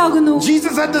പൂർണ്ണതയാകുന്നു.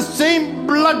 Jesus had the same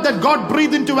blood that God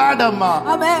breathed into Adam.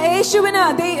 യേശുവിന്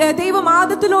ദൈവം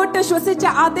ആദത്തിലോട്ട് ശ്വസിച്ച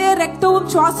അതേ രക്തവും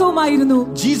ശ്വാസവുമായിരുന്നു.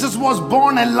 Jesus was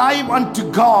born alive unto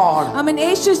God.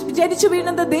 യേശു ജനിച്ചു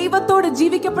വീണത് ദൈവത്തോട്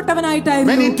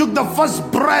ജീവിക്കപ്പെട്ടവനായിട്ടായിരുന്നു. When he took the first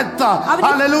breath,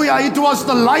 hallelujah, it was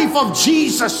the life of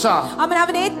Jesus.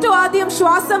 അവൻ ഏറ്റവും ആദ്യം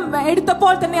ശ്വാസം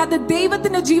എടുത്തപ്പോൾ തന്നെ അത്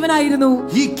ദൈവത്തിന്റെ ജീവനായിരുന്നു.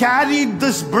 He carried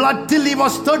this blood till he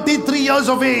was 33 years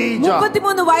of age.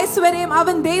 33 വയസ്സ് വരെയും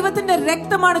അവൻ ദൈവത്തിന്റെ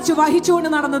രക്തമാണ് വഹിച്ചുകൊണ്ട്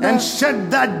നടന്നത്. And shed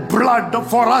that blood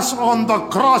for us on the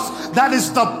cross. That is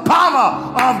the power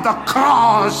of the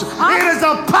cross. It is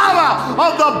the power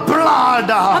of the blood.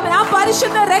 ആ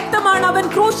പരിശുദ്ധ രക്തമാണ് അവൻ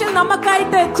ക്രൂശിൽ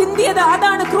നമുക്കായിട്ട് ചിന്തിയത്.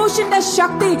 അതാണ് ക്രൂശിന്റെ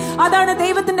ശക്തി. അതാണ്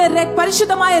ദൈവത്തിന്റെ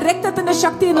പരിശുദ്ധമായ രക്തത്തിന്റെ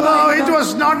ശക്തി എന്ന് പറയുന്നത്. It was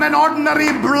not an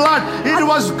ordinary blood. It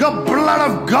was the blood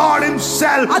of God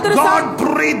himself. God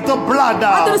breathed the blood.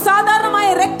 അതൊരു സാധാരണമായ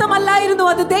രക്തമല്ലായിരുന്നു.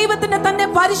 അത് ദൈവത്തിന്റെ തന്നെ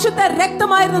പരിശുദ്ധ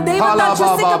രക്തമായിരുന്നു. ദൈവത്താൽ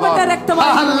ശ്വസിക്കപ്പെട്ട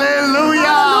രക്തമായിരുന്നു.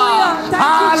 Hallelujah.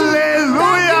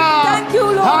 Hallelujah. Thank you,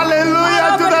 Lord. Hallelujah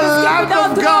to the Lamb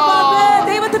of God.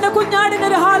 ദൈവത്തിന്റെ കുഞ്ഞാടിന്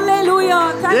ഒരു hallelujah.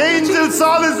 Angels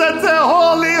saw this and said,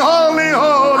 holy, holy,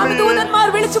 holy. ദൂതന്മാർ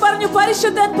വിളിച്ചു പറഞ്ഞു,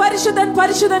 പരിശുദ്ധൻ പരിശുദ്ധൻ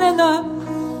പരിശുദ്ധൻ എന്ന്.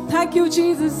 Thank you,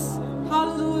 Jesus.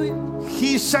 Hallelujah.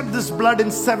 He shed this blood in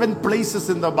 7 places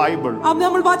in the Bible.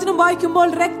 നമ്മൾ വചനം വായിക്കുമ്പോൾ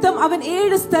രക്തം അവൻ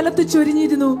 7 സ്ഥലത്ത്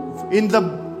ചൊരിഞ്ഞിരുന്നു. In the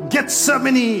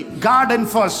Gethsemane garden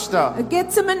first.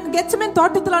 Gethsemane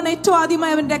തോട്ടത്തിലാണ് ഏറ്റവും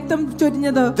ആദ്യമായി അവൻ രക്തം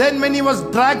ചൊരിഞ്ഞത്. Then when he was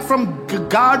dragged from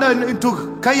garden into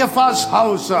Caiaphas'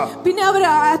 house. പിന്നെ അവർ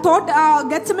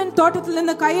Gethsemane തോട്ടത്തിൽ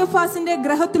നിന്ന് കയഫാസിന്റെ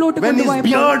ഗൃഹത്തിലോട്ട് കൊണ്ടുപോയപ്പോൾ when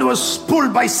his beard was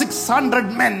pulled by 600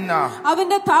 men.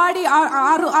 അവന്റെ താടി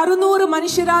 600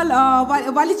 മനുഷ്യരാൽ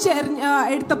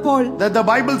വലിച്ചെടുത്തപ്പോൾ the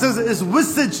Bible says his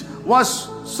visage was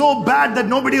so bad that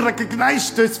nobody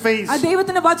recognized his face.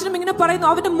 ദൈവത്തിന്റെ വചനം ഇങ്ങനെ പറയുന്നു,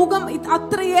 അവന്റെ മുഖം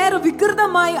അത്രയേറെ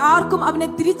വികൃതമായി ആർക്കും അവനെ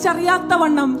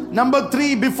തിരിച്ചറിയാത്തവണ്ണം. Number 3,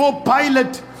 before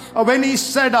Pilate, when he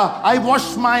said, I wash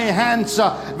my hands,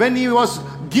 when he was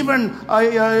given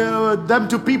them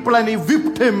to people and he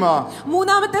whipped him.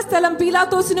 മൂന്നാമത്തെ സ്ഥലം,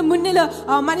 പീലാത്തോസിന് മുന്നിൽ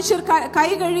മനുഷ്യർ കൈ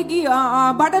കഴുകി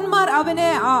ഭടന്മാർ അവനെ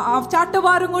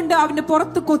ചാട്ടവാറും കൊണ്ട് അവന്റെ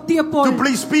പുറത്ത് കൊത്തിയപ്പോൾ, to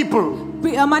please people,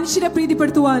 മനുഷ്യരെ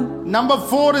പ്രീതിപ്പെടുത്തുവാൻ. Number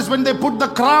 4 is when they put the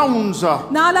crowns.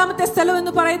 നാലാമത്തെ സ്ഥലം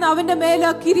എന്ന് പറയുന്ന അവന്റെ മേൽ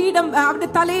കിരീടം, അവന്റെ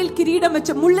തലയിൽ കിരീടം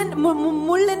വെച്ച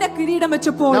മുള്ളിന്റെ കിരീടം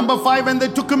വെച്ചപ്പോൾ. Number 5 when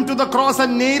they took him to the cross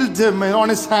and nailed him on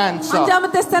his hands.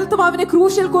 അഞ്ചാമത്തെ സ്ഥലത്തും അവനെ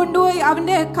ക്രൂശിൽ കൊണ്ടുപോയി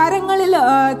അവന്റെ കരങ്ങളിൽ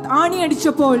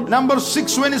ആണിയടിച്ചപ്പോൾ. Number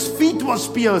 6 when his feet was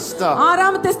pierced.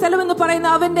 ആറാമത്തെ സ്ഥലം എന്ന് പറയുന്ന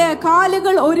അവന്റെ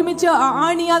കാലുകൾ ഒരുമിച്ച്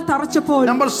ആണിയാൽ തറച്ചപ്പോൾ.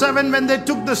 Number 7 when they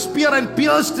took the spear and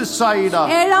pierced his side.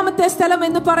 ഏഴാമത്തെ സ്ഥലം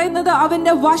എന്ന് പറയുന്നത്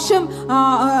അവന്റെ വശം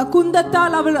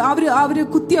കുന്തത്താൽ അവര്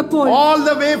കുത്തിയപ്പോൾ. All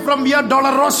the way from Via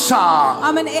Dolorosa.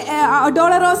 അവൻ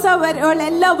ഡോളറോസ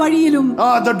എല്ലാ വഴിയിലും.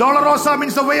 The Dolorosa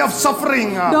means the way of suffering.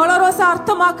 ഡോളറോസ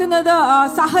അർത്ഥമാക്കുന്നത്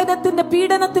സഹനത്തിന്റെ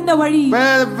പീഡനത്തിന്റെ വഴി.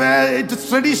 Where it is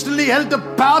traditionally held the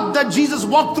path that Jesus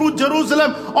walked through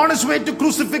Jerusalem on his way to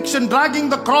crucifixion, dragging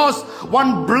the cross,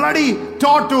 one bloody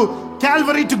tore to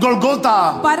Calvary to Golgotha.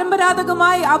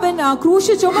 പരമ്പരാഗതമായി അവൻ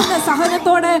ക്രൂശ് ചുമന്ന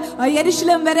സഹനത്തോടെ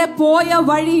യെരുശലേം വരെ പോയ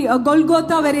വഴി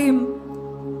ഗൊൽഗോത്ത വരെയും.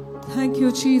 Thank you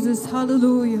Jesus.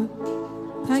 Hallelujah.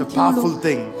 Thank you. It's a powerful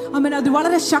thing. ആമേൻ. അത്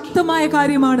വളരെ ശക്തമായ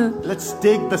കാര്യമാണ്. Let's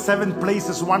take the 7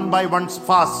 places one by one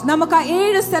fast. നമുക്ക് ആ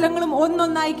 7 സ്ഥലങ്ങളും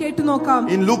ഒന്നൊന്നായി കേട്ടു നോക്കാം.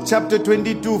 In Luke chapter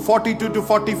 22 42 to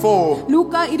 44.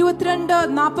 ലൂക്ക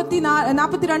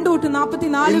 22:42 തൊട്ട്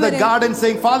 44 In the വരെ. garden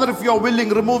saying, Father, if you are willing,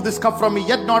 remove this cup from me,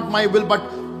 yet not my will but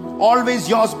always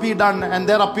yours be done. And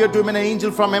there appeared to him an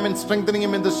angel from heaven, strengthening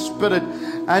him in the spirit.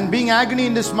 And being agony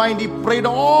in his mind, he prayed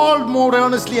all more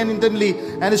earnestly and intently,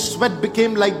 and his sweat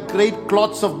became like great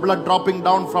clots of blood dropping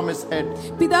down from his head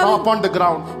upon the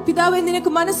ground. പിതാവേ,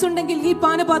 നിനക്ക് മനസ്സുണ്ടെങ്കിൽ ഈ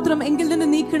പാനപാത്രം എങ്കിൽ നിന്ന്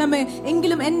നീക്കണമേ,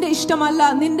 എങ്കിലും എന്റെ ഇഷ്ടമല്ല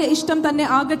നിന്റെ ഇഷ്ടം തന്നെ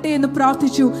ആകട്ടെ എന്ന്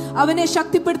പ്രാർത്ഥിച്ചു. അവനെ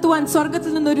ശക്തിപ്പെടുത്തുവാൻ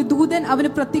സ്വർഗത്തിൽ നിന്നൊരു ദൂതൻ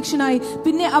അവന് പ്രത്യക്ഷനായി.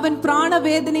 പിന്നെ അവൻ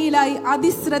പ്രാണവേദനയിലായി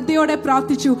അതിശ്രദ്ധയോടെ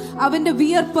പ്രാർത്ഥിച്ചു. അവന്റെ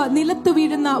വിയർപ്പ് നിലത്ത്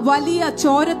വീഴുന്ന വലിയ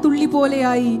ചോരത്തുള്ളി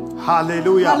പോലെയായി.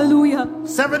 Hallelujah. Hallelujah.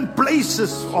 7 places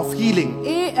of healing.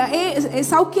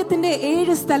 സൗഖ്യത്തിന്റെ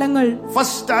 7 സ്ഥലങ്ങൾ.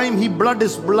 First time he bled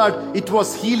his blood, it was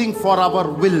healing for our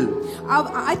will.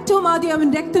 ഏറ്റവും ആദ്യം അവൻ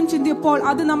രക്തം ചിന്തിയപ്പോൾ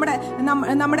അത്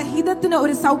നമ്മുടെ ഹിതത്തിന്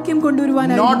ഒരു സൗഖ്യം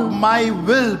കൊണ്ടുവരുവാനായിരുന്നു. Not my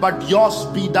will but yours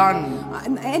be done.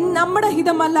 നമ്മുടെ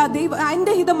ഹിതമല്ല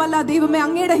എന്റെ ഹിതമല്ല ദൈവമേ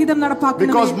അങ്ങയുടെ ഹിതം നടപ്പാക്കണമേ.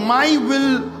 Because my will,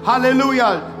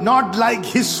 hallelujah, not like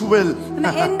his will.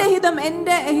 എന്റെ ഹിതം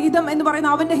എന്ന് പറയുന്ന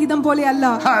അവന്റെ ഹിതം പോലെയല്ല.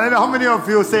 How many of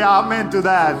you say amen to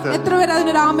that? എത്ര പേര്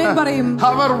അതിനൊരു ആമേൻ പറയും?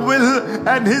 Our will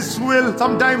and his will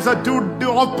sometimes are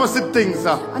two opposite things.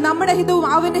 നമ്മുടെ ഹിതവും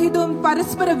അവന്റെ ഹിതവും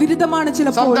പരസ്പര വിരുദ്ധമാണ്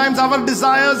ചിലപ്പോൾ. Sometimes our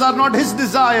desires are not his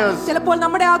desires. ചിലപ്പോൾ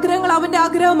നമ്മുടെ ആഗ്രഹങ്ങൾ അവന്റെ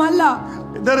ആഗ്രഹമല്ല.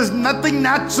 There is nothing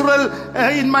natural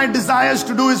in my desires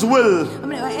to do his will.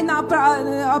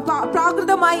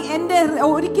 പ്രാകൃതമായി എന്റെ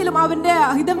ഒരിക്കലും അവന്റെ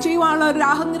ഹിതം ചെയ്യുവാനുള്ള ഒരു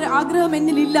ആഗ്രഹം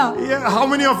എന്നിലില്ല. How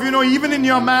many of you know even in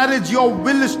your marriage your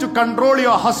will is to control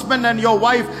your husband and your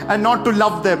wife and not to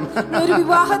love them? ഒരു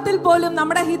വിവാഹത്തിൽ പോലും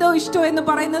നമ്മുടെ ഹിതവും ഇഷ്ടവും എന്ന്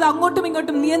പറയുന്നത് അങ്ങോട്ടും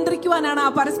ഇങ്ങോട്ടും നിയന്ത്രിക്കുവാനാണ്,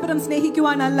 പരസ്പരം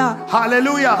സ്നേഹിക്കുവാനല്ല.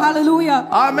 Hallelujah. Hallelujah.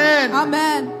 Amen.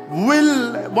 Amen. Will,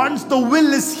 once the will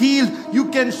is healed, you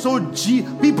can show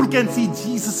people can see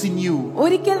Jesus in you.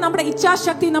 ഒരിക്കൽ നമ്മുടെ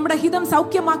ഇച്ഛാശക്തി, നമ്മുടെ ഹിതം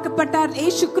സൗഖ്യമാക്കപ്പെട്ടാൽ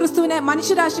യേശുക്രിസ്തുവിനെ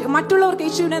മറ്റുള്ളവർക്ക്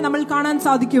യേശുവിനെ നമ്മൾ കാണാൻ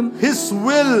സാധിക്കും. His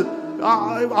will,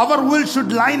 our will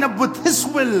should line up with his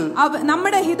will.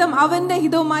 നമ്മുടെ ഹിതം അവന്റെ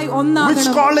ഹിതവുമായി ഒന്നാകണം.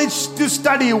 Which college to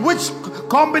study, which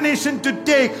combination to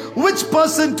take, which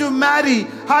person to marry.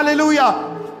 Hallelujah.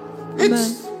 It's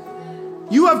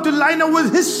you have to line up with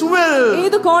his will.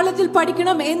 ഏത് കോളേജിൽ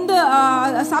പഠിക്കണം, എന്ത്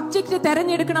subject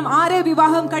തിരഞ്ഞെടുക്കണം, ആരെ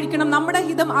വിവാഹം കഴിക്കണം, നമ്മുടെ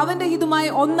ഹിതം അവന്റെ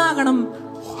ഹിതമായി ഒന്നാകണം.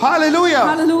 Hallelujah.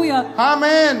 Hallelujah.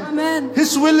 Amen. Amen.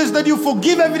 His will is that you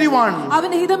forgive everyone.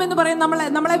 അവന്റെ ഹിതം എന്ന്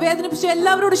പറയുന്നത് നമ്മളെ വേദനിപ്പിച്ച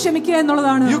എല്ലാവരോടും ക്ഷമിക്കുക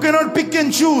എന്നുള്ളതാണ്. You cannot pick and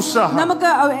choose.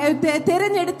 നമുക്ക്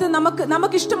തിരഞ്ഞെടുത്ത്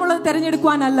നമുക്ക് ഇഷ്ടമുള്ളത്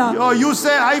തിരഞ്ഞെടുക്കാനല്ല. You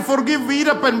say I forgive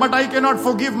Veerappan but I cannot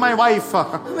forgive my wife.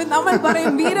 നമ്മൾ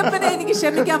പറയും വീരപ്പനെ എനിക്ക്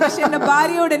ക്ഷമിക്കാം, പക്ഷേ എന്റെ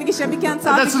ഭാര്യയോട് എനിക്ക് ക്ഷമിക്കാൻ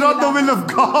സാധിക്കില്ല. That's not the will of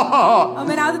God.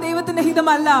 ആമേൻ. അത് ദൈവത്തിന്റെ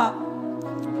ഹിതമല്ല.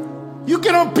 You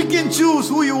cannot pick and choose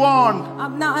who you want.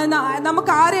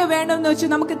 നമുക്ക് ആരെയോ വേണമെന്ന് വെച്ച്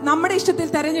നമുക്ക് നമ്മുടെ ഇഷ്ടത്തിൽ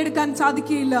തിരഞ്ഞെടുക്കാൻ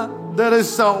സാധിക്കില്ല. There is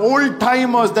old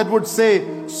timers that would say,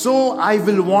 so I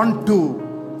will want to.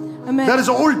 Amen. There is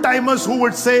old timers who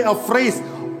would say a phrase,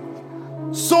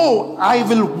 so I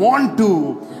will want to.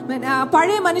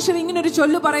 പഴയ മനുഷ്യർ ഇങ്ങനെ ഒരു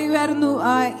ചൊല്ല് പറയുമായിരുന്നു,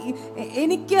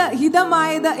 എനിക്ക്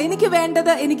ഹിതമായത്, എനിക്ക്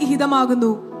വേണ്ടത് എനിക്ക്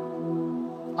ഹിതമാകുന്നു.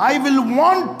 I will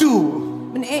want to.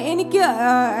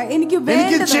 എനിക്ക്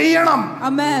ചെയ്യണം.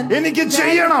 ആമേൻ. എനിക്ക്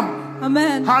ചെയ്യണം.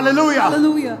 ആമേൻ. Hallelujah.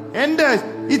 Hallelujah. എന്റെ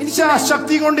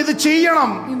ഇച്ഛാശക്തി കൊണ്ട് ഇത്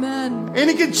ചെയ്യണം. ആമേൻ.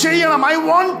 എനിക്ക് ചെയ്യണം. I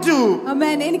want to.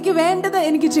 ആമേൻ. എനിക്ക് വേണ്ടത്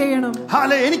എനിക്ക് ചെയ്യണം.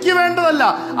 എനിക്ക് വേണ്ടതല്ല,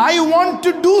 I want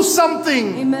to do something.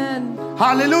 Amen.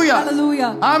 Hallelujah.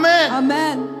 Hallelujah. Amen.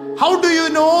 Amen. How do you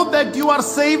know that you are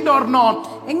saved or not?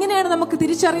 എങ്ങനെയാണ് നമുക്ക്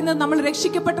തിരിച്ചറിയുന്നത് നമ്മൾ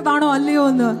രക്ഷിക്കപ്പെട്ടതാണോ അല്ലയോ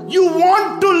എന്ന്? You want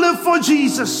to live for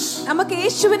Jesus. നമുക്ക്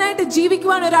യേശുവിനായിട്ട്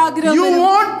ജീവിക്കുവാൻ ഒരു ആഗ്രഹം. You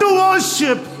want to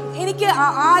worship. എനിക്ക്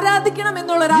ആരാധിക്കണം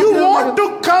എന്നുള്ള ഒരു You ആഗ്രഹം. want to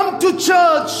come to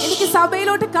church. എനിക്ക്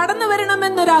സഭയിലോട്ട് കടന്നു വരണം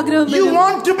എന്നൊരു ആഗ്രഹം. You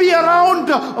want to be around,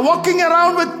 walking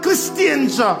around with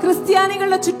Christians.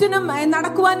 ക്രിസ്ത്യാനികളുടെ ചുറ്റിനും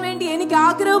നടക്കുവാൻ വേണ്ടി എനിക്ക്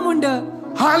ആഗ്രഹമുണ്ട്.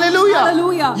 Hallelujah.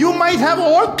 Hallelujah. You might have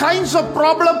all kinds of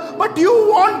problems, but you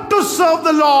want to serve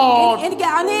the Lord. എനിക്ക്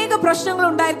അനേക പ്രശ്നങ്ങൾ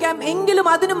ഉണ്ടായിരിക്കാം, എങ്കിലും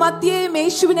അതിനു മധ്യേയും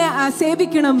യേശുവിനെ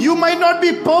സേവിക്കണം. You might not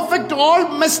be perfect, all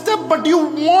messed up, but you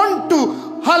want to,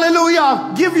 hallelujah,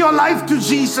 give your life to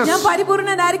Jesus. ഞാൻ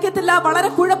പരിപൂർണനായിരിക്കത്തില്ല,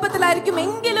 വളരെ കുഴപ്പത്തിലായിരിക്കും,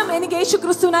 എങ്കിലും എനിക്ക് യേശു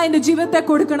ക്രിസ്തുവിനായി എന്റെ ജീവിതത്തെ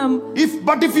കൊടുക്കണം.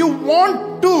 But if you want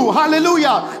to,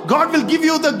 hallelujah, God will give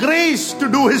you the grace to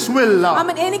do His will.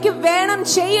 ആമേൻ. എനിക്ക് വേണം,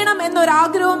 ചെയ്യണം എന്നൊരു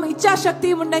ആഗ്രഹവും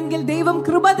ഇച്ഛാശക്തിയും ഉണ്ടെങ്കിൽ ദൈവം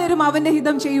കൃപ തരും അവന്റെ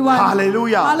ഹിതം ചെയ്യുവാൻ.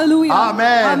 Hallelujah. Hallelujah.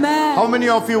 Amen. Amen. How many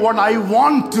of you want? I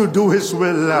want to do His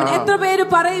will. എത്ര പേര്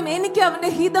പറയും എനിക്ക്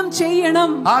അവന്റെ ഹിതം ചെയ്യണം?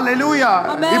 Hallelujah.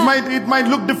 Amen. It might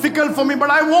look difficult for me,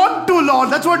 but I want to, Lord.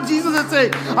 That's what Jesus is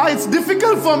saying. It's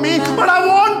difficult for me, but I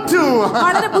want to.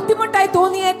 വളരെ ബുദ്ധിമുട്ടായി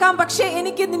തോന്നിയേക്കാം, പക്ഷേ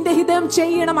എനിക്ക് നിന്റെ ഹിതം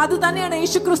ചെയ്യണം. അത് തന്നെയാണ്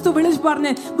യേശുക്രിസ്തു വിളിച്ചു പറഞ്ഞത്.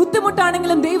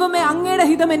 ബുദ്ധിമുട്ടാണെങ്കിലും ദൈവമേ അങ്ങയുടെ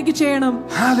ഹിതം എനിക്ക് ചെയ്യണം.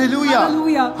 Hallelujah.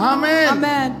 Hallelujah. Amen.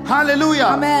 Amen. Hallelujah.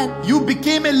 Amen. You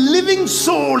became a living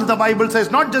soul, the Bible says,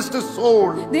 not just a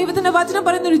soul. ദൈവത്തിന്റെ വചനം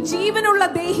പറയുന്ന ഒരു ജീവനുള്ള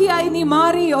ദേഹിയായി നീ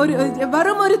മാറി,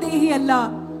 വെറും ഒരു ദേഹിയല്ല.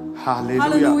 Hallelujah.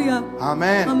 Hallelujah.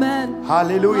 Amen. Amen.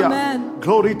 Hallelujah. Amen.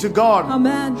 Glory to God.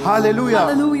 Amen. Hallelujah.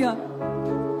 Hallelujah.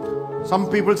 Some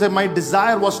people say my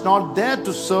desire was not there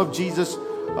to serve Jesus.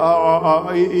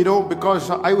 Because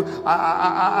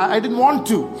I didn't want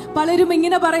to. പലരും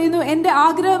ഇങ്ങനെ പറയുന്നു, എന്റെ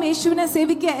ആഗ്രഹം യേശുവിനെ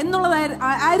സേവിക്കുക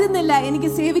എന്നുള്ളതായിരുന്നില്ല, എനിക്ക്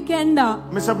സേവിക്കേണ്ട.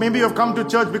 Maybe you have come to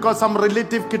church because some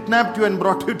relative kidnapped you and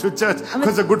brought you to church.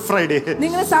 It's a Good Friday.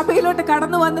 നിങ്ങൾ സഭയിലോട്ട്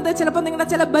കടന്നു വന്നത് ചിലപ്പോൾ നിങ്ങളുടെ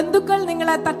ചില ബന്ധുക്കൾ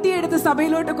നിങ്ങളെ തട്ടിയെടുത്ത്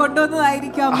സഭയിലോട്ട്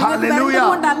കൊണ്ടുവന്നതായിരിക്കാം. Hallelujah.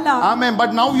 Amen.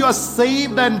 But now you are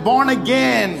saved and born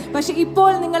again. പക്ഷേ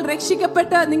ഇപ്പോൾ നിങ്ങൾ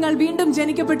രക്ഷിക്കപ്പെട്ട് നിങ്ങൾ വീണ്ടും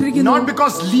ജനിക്കപ്പെട്ടിരിക്കുന്നു. Not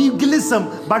because legalism,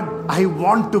 but I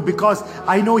want to, because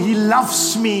I know He loves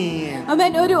me.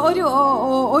 Amen.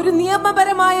 ഒരു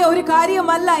നിയമപരമായ ഒരു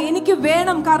കാര്യമല്ല, എനിക്ക്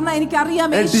വേണം, കാരണം എനിക്ക് അറിയാം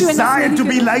യേശുവിനെ desire to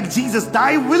be like Jesus.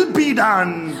 Thy will be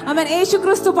done. Amen.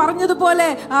 യേശുക്രിസ്തു പറഞ്ഞതുപോലെ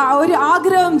ഒരു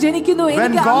ആഗ്രഹം ജനിക്കുന്നു.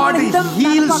 When God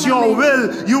heals your will,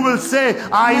 you will say,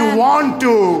 I want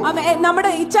to.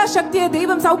 നമ്മുടെ ഇച്ഛാശക്തിയെ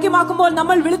ദൈവം സൗഖ്യമാക്കുമ്പോൾ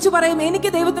നമ്മൾ വിളിച്ചു പറയും,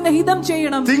 എനിക്ക് ദൈവത്തിന്റെ ഹിതം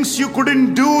ചെയ്യണം. Things you couldn't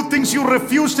do, things you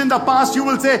refused in the past, you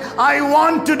will say, I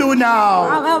want to do now.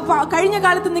 കഴിഞ്ഞ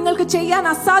കാലത്ത് നിങ്ങൾക്ക് ചെയ്യാൻ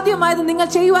അസാധ്യമായത് നിങ്ങൾ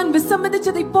ചെയ്യുവാൻ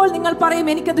വിസമ്മതിച്ചത് ഇപ്പോൾ നിങ്ങൾ പറയും,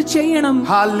 എനിക്കത് ചെയ്യണം.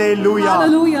 Hallelujah.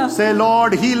 Hallelujah. Say,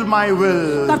 Lord, heal my will.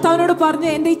 കർത്താവിനോട് പറഞ്ഞ്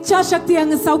എന്റെ ഇച്ഛാശക്തി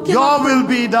അങ്ങ് സൗഖ്യമാക്കണം. Your will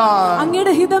be done.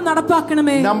 അങ്ങയുടെ ഹിതം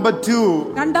നടപ്പാക്കണമേ. Number 2.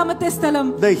 രണ്ടാമത്തെ സ്ഥലം.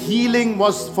 The healing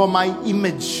was for my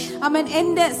image. ആമേൻ.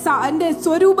 എന്റെ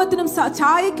സ്വരൂപത്തിനും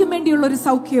ഛായയ്ക്കും വേണ്ടിയുള്ള ഒരു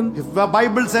സൗഖ്യം. The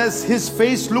Bible says his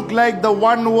face looked like the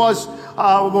one who was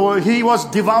he was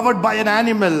devoured by an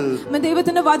animal.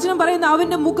 ദൈവത്തിന്റെ വചനം പറയുന്ന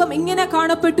അവന്റെ മുഖം ഇങ്ങനെ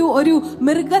കാണപ്പെട്ടു, ഒരു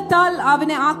മൃഗത്താൽ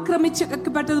അവനെ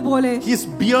ആക്രമിക്കപ്പെട്ടതുപോലെ. His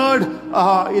beard,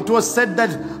 it was said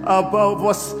that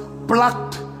was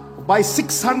plucked by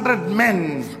 600 men.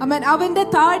 ആമേൻ. അവന്റെ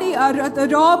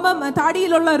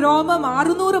താടിയിലുള്ള രോമം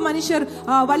 600 മനുഷ്യർ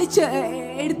വലിച്ച്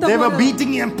എടുത്തു. They were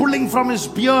beating and pulling from his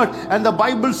beard, and the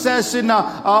Bible says in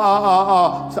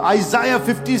Isaiah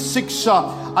 56,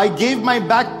 I gave my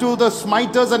back to the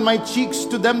smiters and my cheeks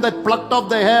to them that plucked off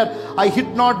the hair. I hid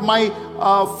not my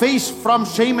face from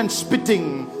shame and spitting.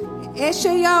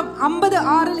 യേശയ്യ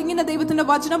 50:6 ഇങ്ങനെ ദൈവത്തിന്റെ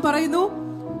വചനം പറയുന്നു.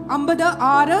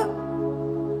 50:6,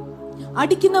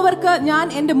 അടിക്കുന്നവർക്ക് ഞാൻ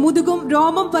എന്റെ മുതുകും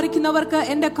രോമം പറിക്കുന്നവർക്ക്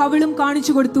എന്റെ കവിളും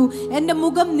കാണിച്ചു കൊടുത്തു. എന്റെ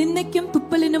മുഖം നിന്ദയ്ക്കും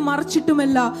തുപ്പലിനും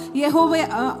മറച്ചിട്ടുമില്ല, യഹോവയെ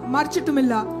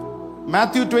മറച്ചിട്ടുമില്ല.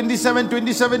 Matthew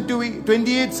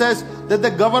 27:27-28 says that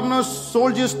the governor's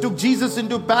soldiers took Jesus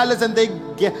into palace and they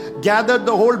gathered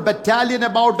the whole battalion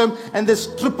about him and they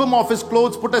stripped him of his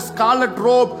clothes, put a scarlet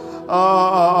robe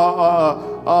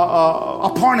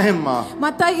upon him.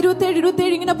 Mathai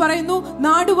 27:27 ഇങ്ങനെ പറയുന്നു,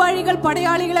 നാടുവാഴികൾ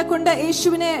പടയാളികളെ കൊണ്ട്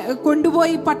യേശുവിനെ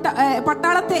കൊണ്ടുപോയി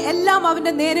പട്ടാളത്തെ എല്ലാം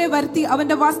അവന്റെ നേരെ വരുത്തി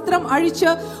അവന്റെ വസ്ത്രം അഴിച്ച്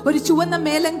ഒരു ചുവന്ന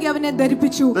മേലങ്കി അവനെ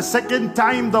ധരിപ്പിച്ചു. The second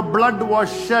time the blood was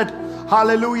shed,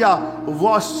 hallelujah,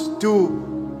 was to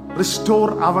restore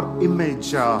our image.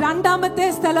 രണ്ടാമത്തെ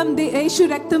സ്ഥലം യേശു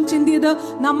രക്തം ചിന്തിയത്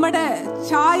നമ്മുടെ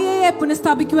ഛായയെ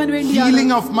പുനഃസ്ഥാപിക്കുവാൻ വേണ്ടിയാണ്.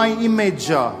 Healing of my image.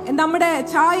 നമ്മുടെ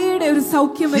ഛായയുടെ ഒരു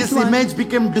സൗഖ്യം His image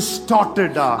became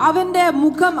distorted. അവന്റെ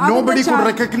മുഖം, nobody could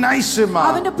recognize him.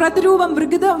 അവന്റെ പ്രതിരൂപം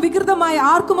വികൃതമായി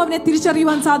ആർക്കും അവനെ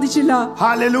തിരിച്ചറിയുവാൻ സാധിച്ചില്ല.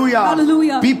 Hallelujah.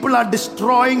 Hallelujah. People are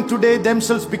destroying today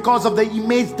themselves because of the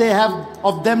image they have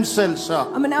of themselves.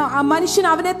 മനുഷ്യൻ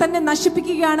അവനെ തന്നെ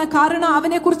നശിപ്പിക്കുകയാണ്, കാരണം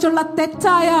അവനെ കുറിച്ചുള്ള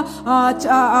തെറ്റായ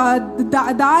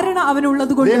ധാരണ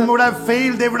അവനുള്ളത് കൊണ്ട്. They would have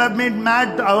failed, they would have made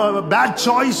bad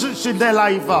choices in their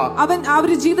life.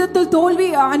 അവരുടെ ജീവിതത്തിൽ തോൽവി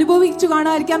അനുഭവിച്ചു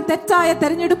കാണാതിരിക്കാം, തെറ്റായ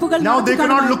തെരഞ്ഞെടുപ്പുകൾ. Now they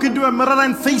cannot look into a mirror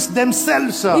and face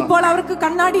themselves. ഇപ്പോൾ അവർക്ക്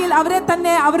കണ്ണാടിയിൽ അവരെ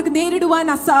തന്നെ അവർക്ക് നേരിടുവാൻ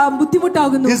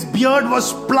ബുദ്ധിമുട്ടാകുന്നു. His beard was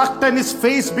plucked and his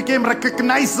face became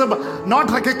not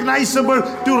recognizable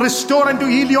to restore and to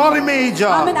heal your image.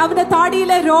 അവന്റെ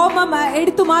താടിയിലെ രോമം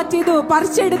എടുത്തു മാറ്റിയത്,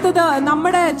 പറിച്ചെടുത്തത്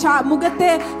നമ്മുടെ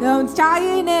മുഖത്തെ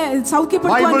ഛായയെ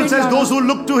സൗഖ്യപ്പെടുത്തുവാൻ Bible says വേണ്ടിയാണ്. those who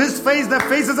look to his face, their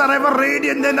faces are ever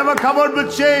radiant, they're never covered with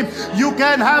shame. You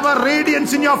can have a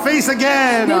radiance in your face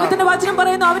again. ദൈവത്തിന്റെ വചനം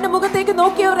പറയുന്നു, അവന്റെ മുഖത്തേക്ക്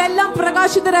നോക്കിയവരെല്ലാം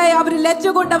പ്രകാശിതരായി, അവർ ലജ്ജ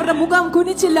കൊണ്ട് അവരുടെ മുഖം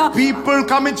കുനിച്ചില്ല. People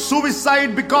commit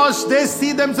suicide because they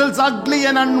see themselves ugly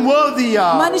and unworthy.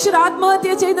 മനുഷ്യർ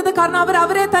ആത്മഹത്യ ചെയ്യുന്നത് കാരണം അവർ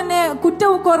അവരെ തന്നെ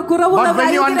കുറ്റവും കുറവുള്ള. But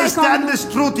when you understand this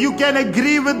truth, you can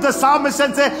agree with the psalmist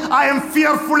and say, I am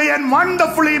fearfully and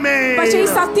wonderfully made. പക്ഷേ ഈ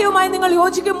സത്യവുമായി നിങ്ങൾ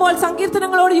യോജിക്കുമ്പോൾ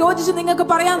സങ്കീർത്തനങ്ങളോട് യോജിച്ച് നിങ്ങൾക്ക്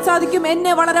പറയാൻ സാധിക്കും,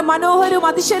 എന്നെ വളരെ മനോഹരവും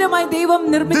അതിശയവുമായി ദൈവം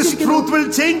നിർമ്മിച്ചിരിക്കുന്നു. This truth will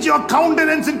change your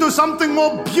countenance into something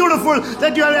more beautiful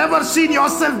that you have ever seen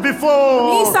yourself before.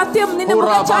 ഈ സത്യം നിന്റെ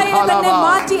മുഖഛായയെ തന്നെ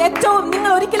മാറ്റി ഏറ്റവും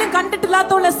നിങ്ങൾ ഒരിക്കലും കണ്ടിട്ടില്ലാത്ത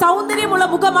സൗന്ദര്യമുള്ള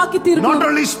മുഖമാക്കി തീർക്കും. Not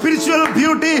only spiritual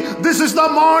beauty, this is the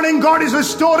morning God is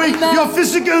restoring your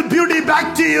physical beauty back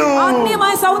to you.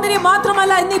 ആത്മീയമായ സൗന്ദര്യം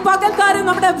മാത്രമല്ല, ഇന്ന് ഈ പകൽക്കാലം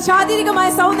നമ്മുടെ ശാരീരികമായ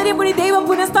സൗന്ദര്യം കൂടി ദൈവം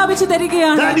പുനഃസ്ഥാപിച്ചു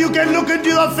തരികയാണ്. That you can look into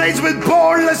your face with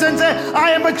boldness and say, I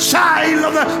am a child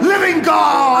of the living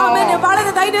God. ആമേൻ.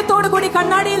 വളരെ ധൈര്യത്തോടു കൂടി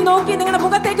കണ്ണാടിയിൽ നോക്കി നിങ്ങളുടെ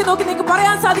മുഖത്തേക്ക് നോക്കി നിങ്ങൾക്ക്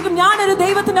പറയാൻ സാധിക്കും, ഞാനൊരു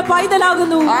ദൈവത്തിന്റെ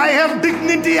പൈതലാകുന്നു. I have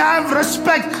dignity, I have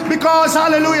respect because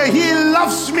hallelujah, he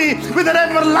loves me with an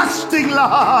everlasting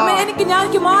love. ആമേൻ.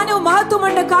 എനിക്ക് മാനവും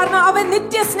മഹത്വമുണ്ട്, കാരണം അവൻ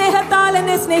നിത്യ സ്നേഹത്താൽ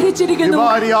എന്നെ സ്നേഹിച്ചിരിക്കുന്നു.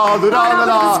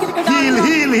 Heal.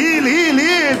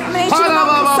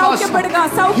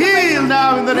 Heal now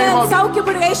in the name of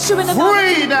Jesus.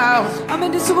 Free now.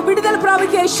 വിടുതൽ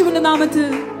പ്രാപിക്കുക യേശുവിന്റെ നാമത്തിൽ.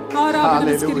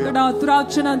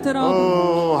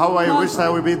 Oh, how I wish I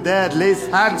would be there. Lay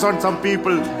hands on some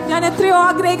people. ഞാൻ എത്രയോ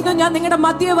ആഗ്രഹിക്കുന്നു ഞാൻ നിങ്ങളുടെ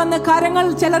മധ്യേ വന്ന് കരങ്ങൾ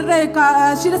ചിലരുടെ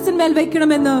ശിരസിന്മേൽ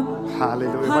വെക്കണമെന്ന്.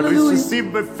 Hallelujah. But we receive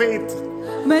by faith.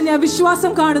 ഞാൻ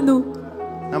വിശ്വാസം കാണുന്നു.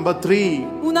 Number 3.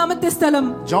 മൂന്നാമത്തെ സ്ഥലം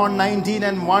John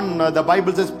 19:1. The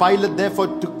Bible says Pilate therefore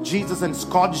took Jesus and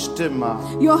scourged him.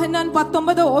 യോഹന്നാൻ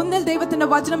 19:1 ദൈവത്തിന്റെ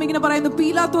വചനം ഇങ്ങനെ പറയുന്നു,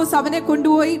 പീലാത്തോസ് അവനെ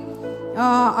കൊണ്ടുപോയി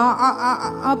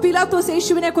പീലാത്തോസ്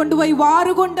യേശുവിനെ കൊണ്ടുപോയി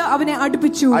വാറുകൊണ്ട് അവനെ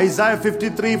അടുപ്പിച്ചു. Isaiah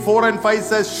 53:4-5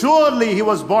 says surely he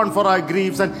was born for our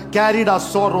griefs and carried our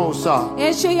sorrows.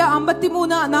 യേശയ്യ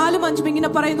 53:4-5 ഇങ്ങനെ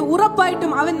പറയുന്നു,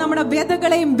 ഉറപ്പായിട്ടും അവൻ നമ്മുടെ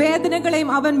വ്യതകളെയും വേദനകളെയും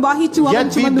അവൻ വഹിച്ചു.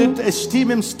 Yet we did esteem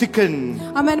him stricken.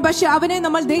 ആമേൻ. പക്ഷേ അവനെ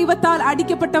നമ്മൾ ദൈവത്താൽ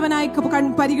അടിക്കപ്പെട്ടവനായി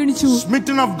പരിഗണിച്ചു.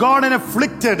 Smitten of God and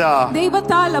afflicted.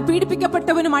 ദൈവത്താൽ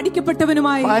പീഡിപ്പിക്കപ്പെട്ടവനും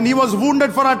അടിക്കപ്പെട്ടവനുമായി. And he was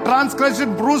wounded for our transgression,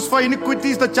 bruised for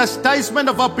iniquities. The chastisement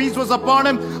of our peace was upon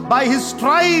him. By his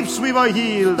stripes we were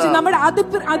healed. നമ്മുടെ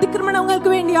അതിക്രമങ്ങൾക്ക്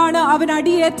വേണ്ടിയാണ് അവൻ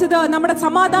അടിയേറ്റത്, നമ്മുടെ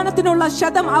സമാധാനത്തിനുള്ള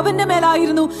ശതം അവന്റെ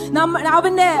മേലായിരുന്നു.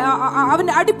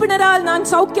 അവന്റെ അടിപ്പിണരാൽ നാം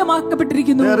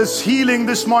സൗഖ്യമാക്കപ്പെട്ടിരിക്കുന്നു. There is healing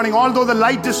this morning, although the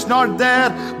light is not there,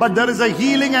 but there is a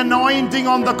healing anointing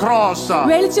on the cross.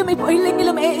 വെളിച്ചം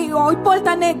ഇല്ലെങ്കിലും ഇപ്പോൾ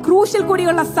തന്നെ ക്രൂശിൽ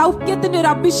കൂടിയുള്ള സൗഖ്യത്തിന്റെ ഒരു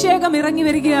അഭിഷേകം ഇറങ്ങി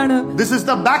വരികയാണ്. This is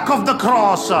the back of the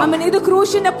cross. ആമേൻ. ഇത്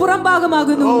ക്രൂശിന്റെ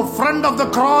പുറംഭാഗമാകുന്നു. Oh, front of the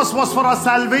cross was for our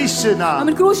salvation.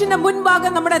 ആമേൻ. ക്രൂശിന്റെ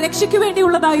മുൻഭാഗം നമ്മുടെ രക്ഷയ്ക്ക്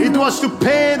വേണ്ടിയുള്ളതായിരുന്നു. It was to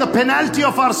pay the penalty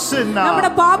of our sin.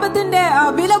 നമ്മുടെ പാപത്തിന്റെ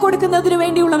വില കൊടുക്കുന്നതിന്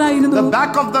വേണ്ടിയുള്ളതായിരുന്നു. The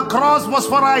back of the cross was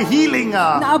for our healing.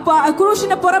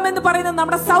 ക്രൂശിന്റെ പുറം എന്ന് പറയുന്നത്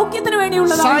നമ്മുടെ സൗഖ്യത്തിന്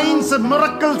വേണ്ടിയുള്ളതായിരുന്നു. Signs,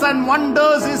 miracles and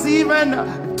wonders is even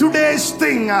today's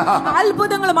thing.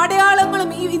 അത്ഭുതങ്ങളും അടയാളങ്ങളും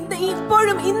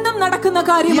ഇപ്പോഴും ഇന്നും നടക്കുന്ന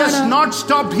കാര്യമാണ്. He has not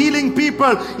stopped healing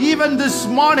people even this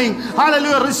morning.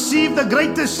 Hallelujah. Receive the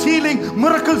greatest healing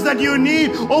miracles that you need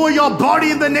over your body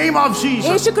in the name of Jesus.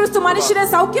 യേശുക്രിസ്തു മനുഷ്യരെ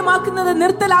സൗഖ്യമാക്കുന്നത്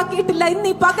നിർത്തലാക്കിയിട്ടില്ല. ഇന്ന്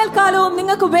ഈ പകൽക്കാലവും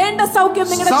നിങ്ങൾക്ക് വേണ്ട സൗഖ്യം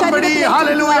നിങ്ങളുടെ Somebody,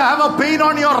 hallelujah, have a pain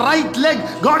on your right leg.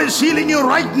 God is healing you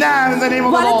right now in the name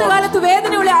of the Lord. വലത്തുകാലത്ത്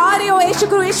വേദനയുള്ള ആരെയോ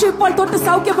യേശു ഇപ്പോൾ തൊട്ട്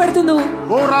സൗഖ്യപ്പെടുത്തുന്നു.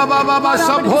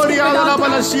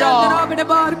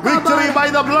 Victory by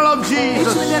the blood of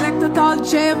Jesus.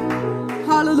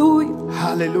 Hallelujah.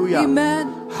 Hallelujah. Amen.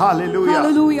 Hallelujah.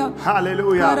 Hallelujah.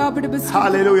 Hallelujah.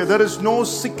 Hallelujah. There is no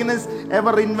sickness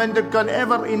ever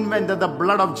invented the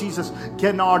blood of Jesus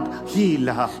cannot heal.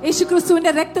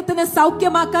 യേശുക്രിസ്തുവിന്റെ രക്തത്തിന്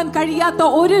സൗഖ്യമാക്കാൻ കഴിയാത്ത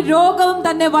ഒരു രോഗവും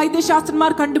തന്നെ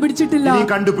വൈദ്യശാസ്ത്രന്മാർ കണ്ടുപിടിച്ചിട്ടില്ല. ഇനി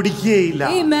കണ്ടുപിടിക്കുകയില്ല.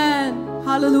 Amen.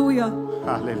 Hallelujah.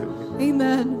 Hallelujah.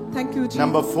 Amen. Thank you, Jesus.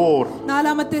 Number 4.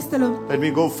 നാലാമത്തെ സ്ഥലം. Let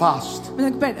me go fast.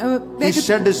 He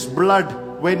shed his blood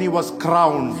when he was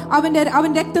crowned. അവൻ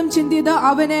രക്തം ചിന്തിയത്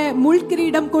അവനെ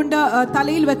മുൾക്കിരീടം കൊണ്ട്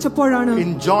തലയിൽ വെച്ചപ്പോഴാണ്.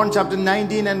 In John chapter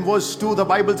 19 and verse 2 the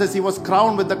Bible says he was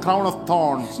crowned with the crown of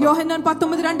thorns. യോഹന്നാൻ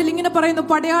 19:2 ഇങ്ങനെ പറയുന്നു,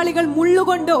 പടയാളികൾ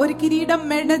മുള്ളുകൊണ്ട് ഒരു കിരീടം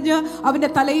മെടഞ്ഞ് അവന്റെ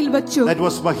തലയിൽ വെച്ചു. That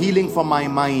was for healing for my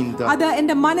mind. അത്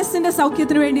എന്റെ മനസ്സിന്റെ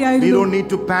സൗഖ്യത്തിന് വേണ്ടിയായിരുന്നു. We don't need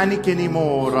to panic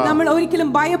anymore. നമ്മൾ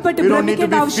ഒരിക്കലും ഭയപ്പെട്ട്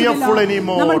ഭ്രമിക്കേണ്ട ആവശ്യമില്ല.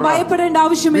 നമ്മൾ ഭയപ്പെടേണ്ട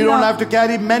ആവശ്യമില്ല. We don't have to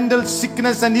carry mental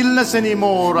sickness and illness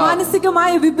anymore.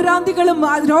 മാനസികമായ വിഭ്രാന്തികളും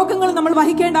രോഗങ്ങളും നമ്മൾ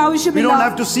വഹിക്കേണ്ട ആവശ്യമില്ല. We don't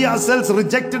have to see ourselves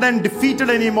rejected and defeated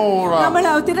anymore. നമ്മൾ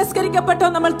തിരസ്കരിക്കപ്പെട്ടോ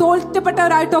നമ്മൾ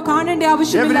തോൽക്കപ്പെട്ടവരായിട്ടോ കാണേണ്ട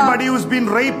ആവശ്യമില്ല. Everybody who's been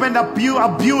raped and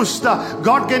abused,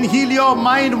 God can heal your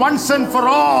mind once and for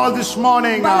all this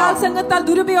morning. ബലാത്സംഗത്താൽ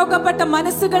ദുരുപയോഗപ്പെട്ട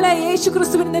മനസ്സുകളെ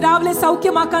യേശുക്രിസ്തുവിന് രാവിലെ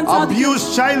സൗഖ്യമാക്കാൻ സാധിക്കും. Abused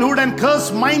childhood and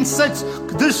cursed mindsets,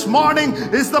 this morning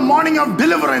is the morning of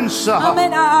deliverance.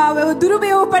 ആമേൻ.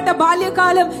 ദുരുപയോഗപ്പെട്ട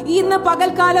ബാല്യകാലം ഇന്ന്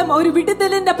പകൽക്കാലം ഒരു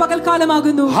വിടുതലിന്റെ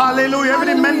പകൽക്കാലമാകുന്നു. Hallelujah.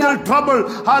 Every mental trouble,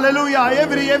 hallelujah,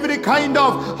 every kind of,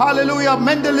 hallelujah,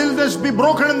 mental illness be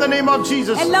broken in the name of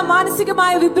Jesus. എല്ലാ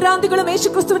മാനസികമായ വിഭ്രാന്തികളും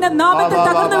യേശുക്രിസ്തുവിന്റെ നാമത്തിൽ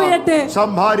തകർന്നു വീഴട്ടെ.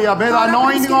 Sambharia, may the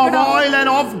anointing of oil and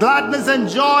of gladness and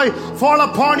joy fall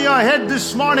upon your head this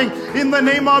morning in the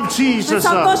name of Jesus.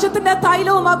 സന്തോഷത്തിന്റെ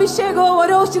തൈലവും അഭിഷേകവും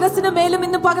ഓരോ ശിരസിന് മേലും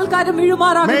ഇന്ന് പകൽക്കാലം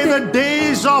വീഴുമാറാകട്ടെ. May the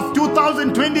days of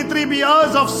 2023 be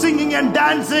years of singing and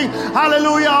dancing,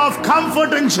 hallelujah, of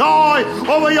comfort and joy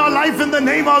over your life in the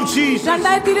name of Jesus.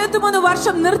 2023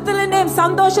 വർഷം നിർത്തലിന്റെയും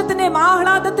സന്തോഷത്തിന്റെയും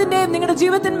ആഹ്ലാദത്തിന്റെയും നിങ്ങളുടെ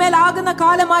ജീവിതത്തിന്മേൽ ആകുന്ന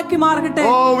കാലമാക്കി മാറട്ടെ.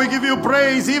 Oh, we give you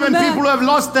praise. Even people who have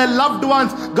lost their loved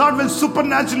ones, God will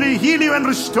supernaturally heal you and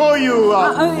restore you.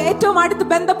 ഏറ്റവും അടുത്ത്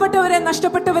ബന്ധപ്പെട്ടവരെ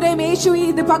നഷ്ടപ്പെട്ടവരെയും യേശു ഈ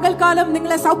പകൽക്കാലം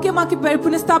നിങ്ങളെ സൗഖ്യമാക്കി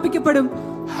പുനഃസ്ഥാപിക്കപ്പെടും.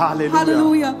 Hallelujah.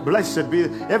 Hallelujah. Blessed be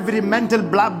every mental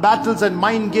battles and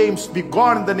mind games be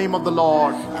gone in the name of the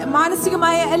Lord.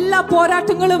 മാനസികമായ എല്ലാ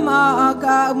പോരാട്ടങ്ങളും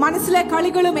മനസ്സിലെ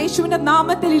കളികളും യേശുവിന്റെ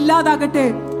നാമത്തിൽ ഇല്ലാതാകട്ടെ.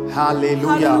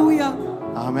 Hallelujah. Hallelujah.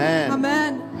 Amen.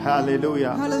 Amen. Hallelujah.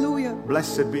 Hallelujah.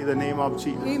 Blessed be the name of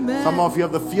Jesus. Amen. Some of you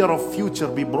have the fear of future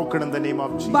be broken in the name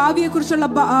of Jesus. ഭാവിയെക്കുറിച്ചുള്ള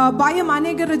ഭയം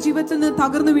അനേകരുടെ ജീവിതത്തിൽ നിന്ന്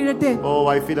തകർന്നു വീഴട്ടെ. Oh,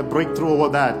 I feel a breakthrough over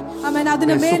that. Amen.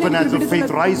 അതിനെ May supernatural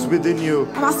faith rise within you.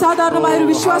 അസാധാരണമായ ഒരു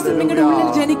വിശ്വാസം നിങ്ങളുടെ ഉള്ളിൽ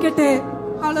ജനിക്കട്ടെ.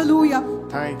 Hallelujah.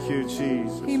 Thank you,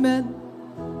 Jesus. Amen.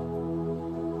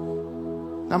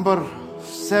 Number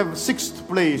 6th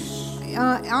place.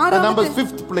 Number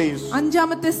 5th place.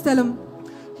 അഞ്ചാമത്തെ സ്ഥലം.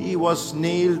 He was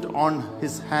nailed on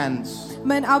his hands.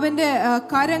 അവന്റെ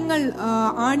കരങ്ങൾ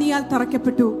ആണിയാൽ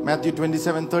തറയ്ക്കപ്പെട്ടു. Matthew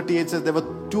 27:38 says there were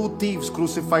two thieves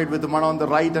crucified with one on the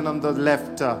right and on the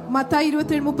left. Mathai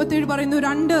 27:37 പറയുന്നു,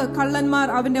 രണ്ട് കള്ളന്മാർ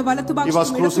അവന്റെ വലത്തുഭാഗത്ത്. He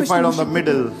was crucified on the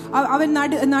middle. അവൻ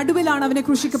നടുവിലാണ് അവനെ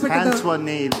ക്രൂശിക്കപ്പെട്ടത്. Hands were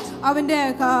nailed. അവന്റെ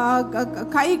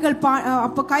കൈകൾ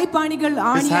കൈപ്പാണികൾ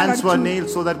ആണിയാൽ. His hands were nailed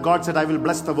so that God said, I will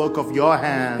bless the work of your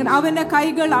hands. അവന്റെ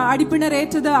കൈകൾ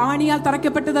അടിപ്പിണരേറ്റത് ആണിയാൽ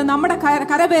തറയ്ക്കപ്പെട്ടത് നമ്മുടെ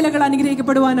കരവേലകൾ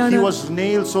അനുഗ്രഹിക്കപ്പെടുവാനാണ്. He was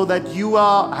nailed so that your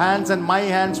hands and my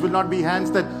hands will not be hands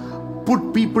that put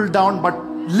people down but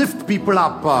lift people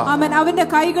up. ആമേൻ. അവന്റെ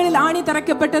കൈകളിൽ ആണി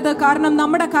തറയ്ക്കപ്പെട്ടത് കാരണം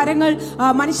നമ്മുടെ കരങ്ങൾ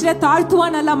മനുഷ്യരെ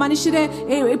താഴ്ത്തുവാനല്ല, മനുഷ്യരെ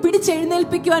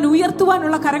പിടിച്ചെഴുന്നേൽപ്പിക്കുവാൻ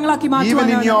ഉയർത്തുവാനുള്ള കരങ്ങളാക്കി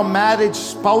മാറ്റുവാനാണ്. Even in your marriage,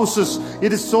 spouses,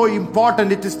 it is so important.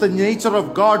 It is the nature of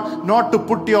God not to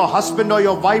put your husband or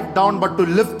your wife down but to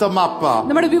lift them up.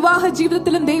 നമ്മുടെ വിവാഹ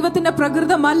ജീവിതത്തിലും ദൈവത്തിന്റെ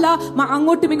പ്രകൃതമല്ല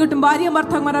അങ്ങോട്ടും ഇങ്ങോട്ടും ഭാര്യ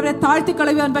ഭർത്താക്കന്മാർ അവരെ താഴ്ത്തി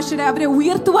കളയുവാൻ, പക്ഷേ അവരെ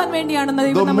ഉയർത്തുവാൻ വേണ്ടിയാണെന്ന്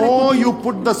ദൈവം നമ്മളെ. The more you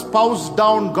put the spouse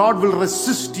down, God will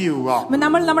resist you.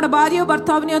 നമ്മൾ നമ്മുടെ ഭാര്യ ഭർത്താവിനെ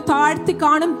താഴ്ത്തി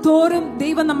കാണും തോറും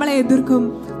ദൈവം നമ്മളെ എതിർക്കും.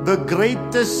 The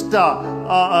greatest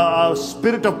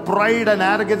spirit of pride and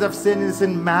arrogance of sin is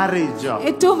in marriage.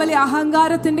 ഏറ്റവും വലിയ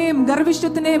അഹങ്കാരത്തിന്റെയും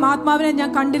ഗർവിഷ്ഠത്തിന്റെയും ആത്മാവിനെ ഞാൻ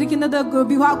കണ്ടിരിക്കുന്നത്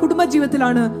കുടുംബ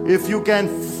ജീവിതത്തിലാണ്. If you can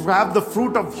have the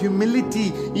fruit of humility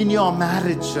in your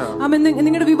marriage,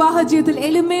 നിങ്ങളുടെ വിവാഹ ജീവിതത്തിൽ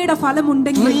എളിമയുടെ ഫലം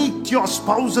ഉണ്ടെങ്കിൽ, treat your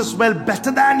spouses well,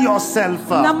 better than yourself.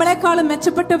 നമ്മളെക്കാളും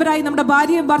മെച്ചപ്പെട്ടവരായി നമ്മുടെ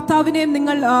ഭാര്യയും ഭർത്താവിനെയും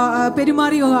നിങ്ങൾ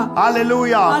പെരുമാറിയുക.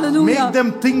 Hallelujah. Make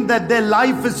them think that their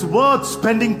life is worth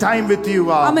spending time with you.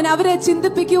 അവരെ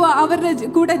ചിന്തിപ്പിക്കുക അവരുടെ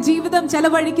കൂടെ ജീവിതം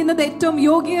ചെലവഴിക്കുന്നത് ഏറ്റവും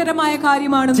യോഗ്യകരമായ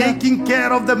കാര്യമാണ്. Taking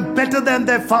care of them better than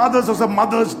their fathers or their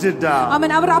mothers did.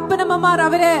 ആമേൻ. അവർ അപ്പനമ്മമാർ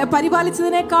അവരെ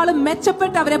പരിപാലിച്ചതിനേക്കാളും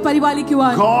മെച്ചപ്പെട്ട് അവരെ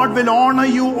പരിപാലിക്കുവാൻ. God will honor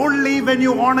you only when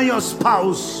you honor your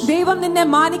spouse. ദൈവം നിന്നെ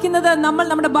മാനിക്കുന്നത് നമ്മൾ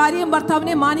നമ്മുടെ ഭാര്യയും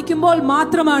ഭർത്താവിനെ മാനിക്കുമ്പോൾ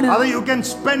മാത്രമാണ്. Other you can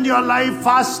spend your life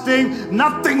fasting,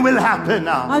 nothing will happen.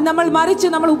 നമ്മൾ മറിച്ച്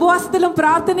നമ്മൾ ഉപവാസത്തിലും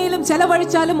പ്രാർത്ഥനയിലും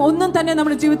ചെലവഴിച്ചാലും ഒന്നും തന്നെ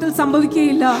നമ്മുടെ ജീവിതത്തിൽ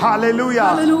സംഭവിക്കുകയില്ല. Hallelujah.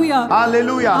 Hallelujah.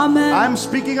 Hallelujah. Amen. I am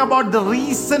speaking about the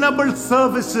reasonable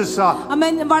services.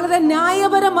 ആമേൻ. വളരെ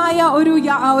ന്യായപരമായ ഒരു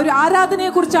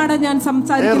ആരാധനയെക്കുറിച്ചാണ് ഞാൻ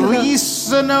സംസാരിക്കുന്നത്. A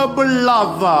reasonable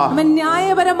love. ആമേൻ.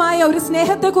 ന്യായപരമായ ഒരു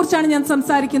സ്നേഹത്തെക്കുറിച്ചാണ് ഞാൻ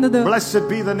സംസാരിക്കുന്നത്. Blessed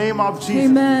be the name of Jesus.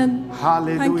 Amen.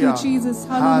 Hallelujah. Thank you, Jesus.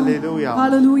 Hallelujah.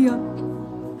 Hallelujah.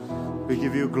 We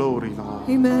give you glory, Lord.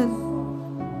 Amen.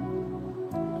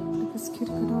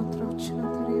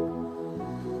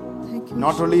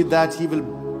 Not only that, He will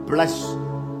bless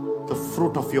the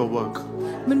fruit of your work.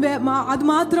 അത്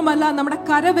മാത്രമല്ല നമ്മുടെ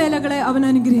കരവേലകളെ അവൻ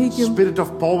അനുഗ്രഹിക്കും. Spirit of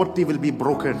poverty will be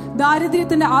broken.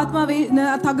 ദാരിദ്ര്യത്തിന്റെ ആത്മാവ്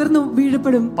തകർന്നു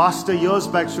വീഴപ്പെടും. Pastor years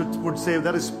back would say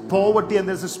there is poverty and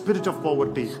there is a spirit of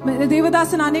poverty.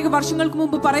 Devadasan അനേക വർഷങ്ങൾക്ക്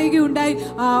മുമ്പ് പറയുകയുണ്ടായി,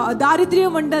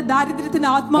 ദാരിദ്ര്യമുണ്ട്, ദാരിദ്ര്യത്തിന്റെ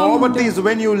ആത്മാവുണ്ട്. Poverty is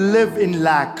when you live in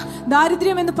lack.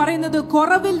 ദാരിദ്ര്യം എന്ന് പറയുന്നത്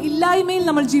കുറവിൽ ഇല്ലായ്മയിൽ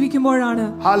നമ്മൾ ജീവിക്കുമ്പോഴാണ്.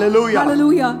 Hallelujah.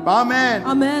 Hallelujah. Amen.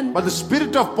 Amen. But the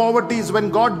spirit of poverty is when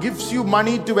God gives you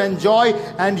money to enjoy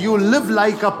and you live like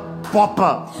a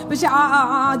pauper. പക്ഷെ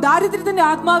ദാരിദ്ര്യത്തിന്റെ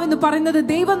ആത്മാവ് എന്ന് പറയുന്നത്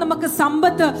ദൈവം നമുക്ക്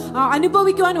സമ്പത്ത്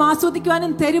അനുഭവിക്കുവാനും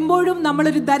ആസ്വദിക്കുവാനും തരുമ്പോഴും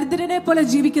നമ്മളൊരു ദരിദ്രനെ പോലെ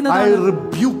ജീവിക്കുന്നതാണ്. I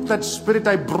rebuke that spirit.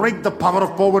 I break the power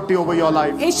of poverty over your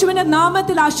life. യേശുവിന്റെ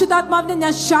നാമത്തിൽ അശുദ്ധാത്മാവിനെ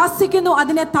ഞാൻ ശാസിക്കുന്നു,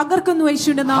 അതിനെ തകർക്കുന്നു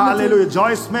യേശുവിന്റെ നാമത്തിൽ. Hallelujah.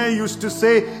 Joyce May used to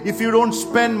say, if you don't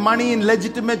spend money in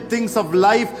legitimate things of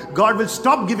life, God will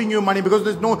stop giving you money because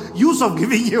there's no use of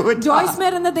giving you it. Joyce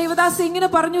Mar എന്ന ദേവദാസി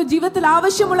ഇങ്ങനെ പറഞ്ഞു, ജീവിതത്തിൽ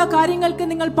ആവശ്യമുള്ള കാര്യങ്ങൾക്ക്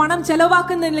നിങ്ങൾ പണം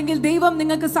ചെലവാക്കുന്നില്ലെങ്കിൽ ദൈവം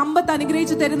നിങ്ങൾക്ക് സമ്പത്ത്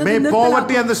അനുഗ്രഹിച്ചു തരുന്നത്. May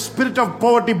poverty and the spirit of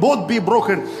poverty both be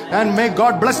broken, and may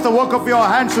God bless the work of your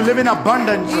hands to live in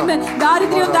abundance. Amen.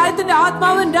 ദാരിദ്ര്യവും ദാരിദ്ര്യത്തിന്റെ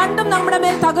ആത്മാവും രണ്ടും നമ്മുടെ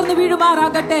മേൽ തകർന്നു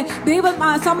വീഴുമാറാകട്ടെ. ദൈവം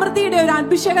സമൃദ്ധിയുടെ ഒരു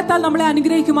അഭിഷേകത്താൽ നമ്മളെ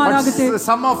അനുഗ്രഹിക്കുമാറാകട്ടെ.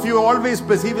 Some of you always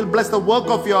bless. He will bless the work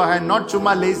of your hand, not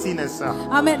chuma laziness.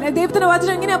 ആമേൻ. ദൈവത്തിന്റെ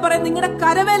വചനം എങ്ങനെയാ പറയുന്നത്? നിങ്ങളുടെ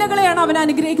കരവേലകളെയാണ് അവൻ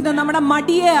അനുഗ്രഹിക്കുന്നത്, നമ്മുടെ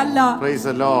മടിയെ അല്ല. Praise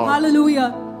the Lord. Hallelujah.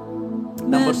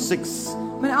 Number 6.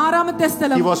 ആറാമത്തെ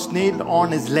സ്ഥലം. He was nailed on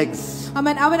his legs.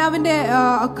 അവൻ അവന്റെ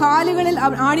കാലുകളിൽ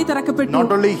ആണി തറക്കപ്പെട്ടു. Not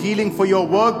only healing for your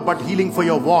work but healing for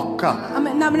your walk.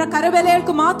 നമ്മുടെ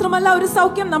കരവേലകൾക്ക് മാത്രമല്ല ഒരു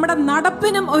സൗഖ്യം, നമ്മുടെ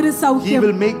നടപ്പിനും ഒരു സൗഖ്യം. He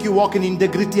will make you walk in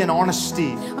integrity and honesty.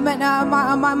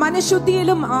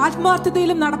 മനഃശുദ്ധിയിലും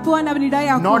ആത്മാർത്ഥതയിലും നടക്കുവാൻ അവൻ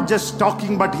ഇടയാക്കും. Not just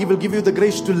talking but he will give you the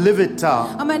grace to live it.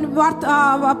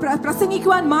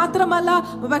 പ്രസംഗിക്കുവാൻ മാത്രമല്ല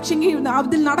പക്ഷേ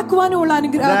അതിൽ നടക്കുവാനുള്ള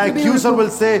അനുഗ്രഹം. The accuser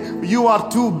will say you are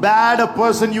too bad a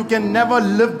person, you can never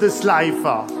live this life.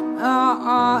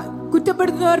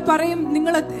 കുറ്റപ്പെടുത്തുന്നവർ പറയും,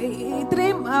 നിങ്ങൾ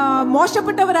ഇത്രയും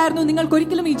മോശപ്പെട്ടവരായിരുന്നു, നിങ്ങൾക്ക്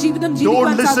ഒരിക്കലും ഈ ജീവിതം ജീവിക്കാൻ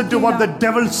സാധിക്കില്ല. Don't listen to what the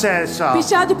devil says.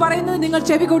 പിശാച് പറയുന്നത് നിങ്ങൾ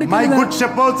ചെവി കൊടുക്കരുത്. My good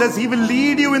shepherd says he will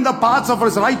lead you in the paths of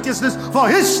his righteousness for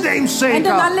his name's sake.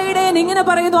 എന്റെ നല്ല ഇടയൻ ഇങ്ങനെ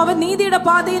പറയുന്നു, അവൻ നീതിയുടെ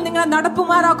പാതയിൽ നിങ്ങളെ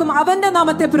നടപ്പുമാറാക്കും അവന്റെ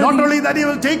നാമത്തെ പ്രതി. Not only that, he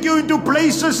will take you into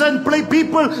places and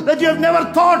people that you have never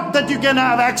thought that you can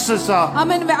have access.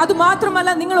 ആമേൻ. അത് മാത്രമല്ല,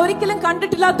 നിങ്ങൾ ഒരിക്കലും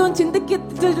കണ്ടിട്ടില്ലാത്തതും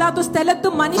ചിന്തിച്ചിട്ടില്ലാത്ത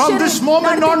സ്ഥലത്തും മനുഷ്യരെ from this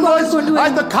moment onwards,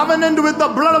 as the covenant with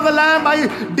the blood of the lamb, I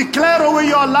declare over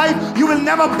your life, you will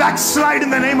never backslide in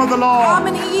the name of the Lord.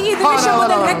 ആമേൻ. ഈ നിമിഷം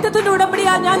മുതൽ രക്തത്തിന്റെ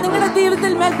ഉടമ്പടിയാൽ ഞാൻ നിങ്ങളുടെ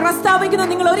ജീവിതത്തിൽ മേൽ പ്രസ്താവിക്കുന്നു,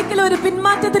 നിങ്ങൾ ഒരിക്കലും ഒരു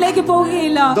പിന്മാറ്റത്തിലേക്ക്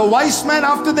പോവുകയില്ല. The wise men,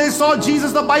 after they saw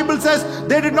Jesus, the Bible says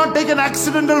they did not take an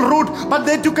accidental route but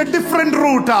they took a different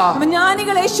route.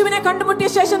 ജ്ഞാനികൾ യേശുവിനെ കണ്ടുമുട്ടിയ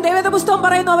ശേഷം വേദപുസ്തകം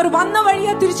പറയുന്നു, അവർ വന്ന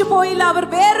വഴിയെ തിരിച്ചു പോയില്ല, അവർ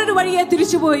വേറൊരു വഴിയെ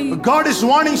തിരിച്ചുപോയി. God is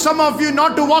warning some of you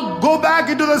not to go back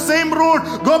into the same route,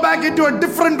 go back into a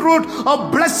different route of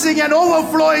blessing and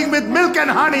overflowing with milk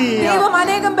and honey. ദൈവം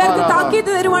അനേകം പേർക്ക് താക്കീത്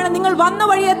തരുവാണ്, നിങ്ങൾ വന്ന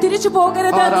വഴിയെ തിരിച്ചു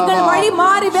പോകരുത്, നിങ്ങൾ വഴി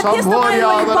മാറി വ്യത്യസ്തമായ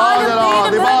ഒരു പാലും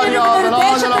തേനും നിറഞ്ഞിരിക്കുന്ന ഒരു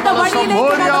ദേശത്തിന്റെ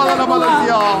വഴിയിലേക്ക്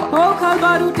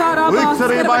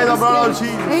Victory by the blood of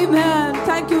Jesus. Amen.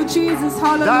 Thank you Jesus.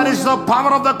 Hallelujah. That is the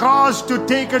power of the cross to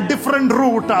take a different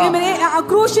route. Amen.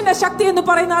 ക്രൂശിന്റെ ശക്തി എന്ന്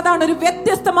പറയുന്നത് അതാണ്, ഒരു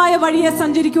വ്യത്യസ്തമായ വഴിയെ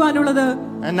സഞ്ചരിക്കുവാനുള്ളത്.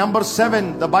 And number 7,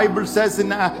 the Bible says in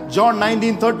John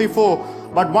 19:34,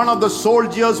 but one of the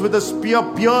soldiers with a spear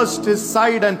pierced his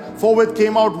side and forthwith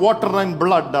came out water and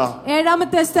blood.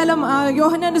 ഏഴാമത്തെ സ്ഥലം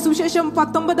യോഹന്നാന്റെ സുവിശേഷം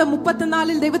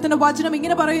 19:34 ദൈവത്തിന്റെ വചനം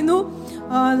ഇങ്ങനെ പറയുന്നു,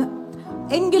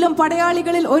 എങ്കിലും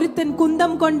പടയാളികളിൽ ഒരുത്തൻ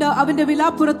കുന്തം കൊണ്ട് അവന്റെ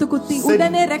വിലാപ്പുറത്ത് കുത്തി,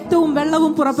 ഉടനെ രക്തവും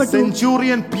വെള്ളവും പുറപ്പെട്ടു.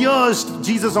 Centurion pierced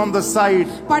Jesus on the side.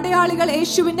 പടയാളികൾ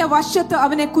യേശുവിന്റെ വശത്ത്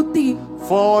അവനെ കുത്തി.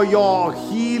 For your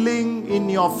healing in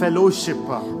your fellowship.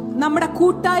 നമ്മുടെ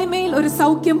കൂട്ടായ്മയിൽ ഒരു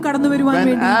സൗഖ്യം കടന്നു വരുവാൻ When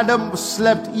വേണ്ടി. Adam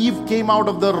slept, Eve came out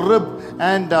of the rib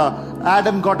and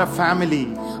Adam got a family.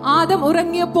 Adam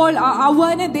ഉറങ്ങിയപ്പോൾ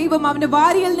അവനെ ദൈവം അവന്റെ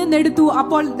വാരിയിൽ നിന്ന് എടുത്തു.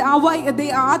 അപ്പോൾ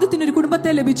ആദത്തിന് ഒരു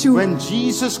കുടുംബത്തെ ലഭിച്ചു. When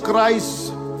Jesus Christ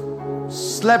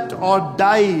slept or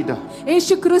died,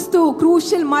 യേശു ക്രിസ്തു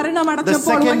ക്രൂശിൽ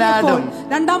മരണമടഞ്ഞപ്പോൾ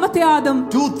രണ്ടാമത്തെ ആദം,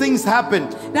 two things happened.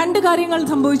 രണ്ട് കാര്യങ്ങൾ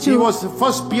സംഭവിച്ചു. He was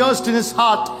first pierced in his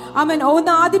heart, അവൻ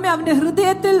ആദ്യമേ അവന്റെ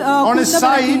ഹൃദയത്തിൽ on his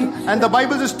side, and the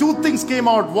Bible says two things came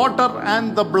out, water and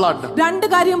the blood. രണ്ട്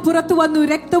കാര്യം പുറത്തു വന്നു,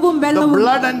 രക്തവും വെള്ളവും. The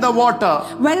blood and the water.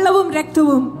 വെള്ളവും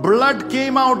രക്തവും. Blood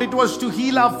came out, it was to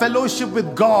heal our fellowship with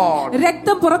God.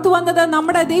 രക്തം പുറത്തു വന്നത്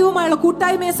നമ്മുടെ ദൈവവുമായുള്ള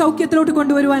കൂട്ടായ്മയെ സൗഖ്യത്തിലോട്ട്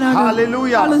കൊണ്ടുവരുവാനാണ്.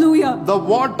 Hallelujah. Hallelujah. The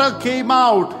water came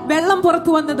out. വെള്ളം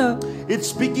പുറത്തു വന്നത്. It's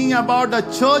speaking about a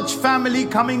church family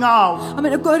coming out.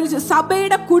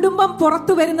 സഭയുടെ കുടുംബം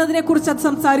പുറത്തു വരുന്നതിനെ കുറിച്ച് അത്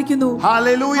സംസാരിക്കുന്നു.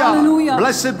 Hallelujah. Hallelujah.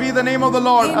 Blessed be the name of the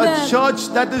Lord. Amen. A church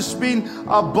that has been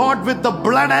bought with the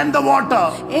blood and the water.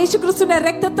 യേശുക്രിസ്തുവിന്റെ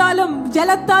രക്തത്താലും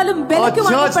ജലത്താലും വിലയ്ക്ക് A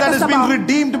church that വാങ്ങപ്പെട്ട has സഭ. been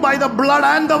redeemed by the blood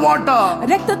and the water.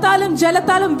 രക്തത്താലും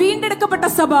ജലത്താലും വീണ്ടെടുക്കപ്പെട്ട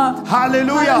സഭ.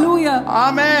 Hallelujah. Hallelujah.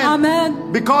 Amen. Amen.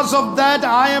 Because of that,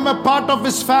 I am a part of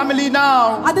his family now.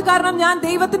 അത് കാരണം ഞാൻ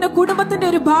ദൈവത്തിന്റെ കുടുംബത്തിന്റെ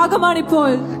ഒരു ഭാഗമാണ് ഇപ്പോൾ.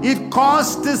 It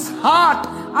cost his heart.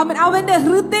 അവന്റെ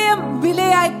ഹൃദയം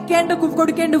വിലയായി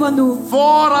കൊടുക്കേണ്ടി വന്നു.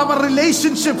 For our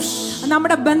relationships.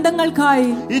 നമ്മുടെ ബന്ധങ്ങൾക്കായി.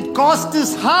 It cost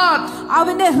his heart.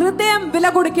 അവന്റെ ഹൃദയം വില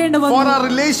കൊടുക്കേണ്ടി വന്നു. For our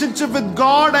relationship with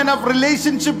God and our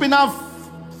relationship in our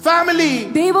family.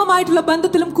 ദൈവമായിട്ടുള്ള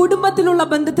ബന്ധത്തിലും കുടുംബത്തിലുള്ള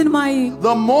ബന്ധത്തിലുമായി.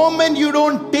 The moment you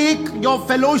don't take your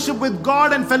fellowship with God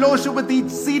and fellowship with each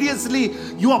seriously,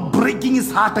 you are breaking his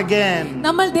heart again.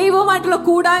 നമ്മൾ ദൈവമായിട്ടുള്ള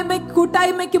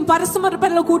കൂട്ടായ്മയ്ക്കും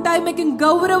പരസ്പരമുള്ള കൂട്ടായ്മയ്ക്കും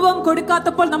ഗൗരവം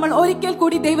കൊടുക്കാത്തപ്പോൾ നമ്മൾ ഒരിക്കൽ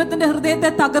കൂടി ദൈവത്തിന്റെ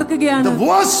ഹൃദയത്തെ തകർക്കുകയാണ്. The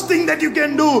worst thing that you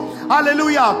can do,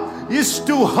 hallelujah, is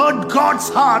to hurt God's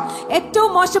heart. ഏറ്റവും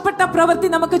മോശപ്പെട്ട പ്രവൃത്തി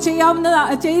നമുക്ക്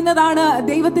ചെയ്യുന്നതാണ്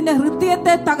ദൈവത്തിന്റെ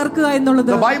ഹൃദയത്തെ തകർക്കുക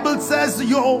എന്നുള്ളത്. The Bible says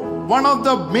one of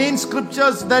the main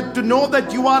scriptures that to know that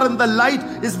you are in the light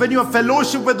is when you have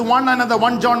fellowship with one another.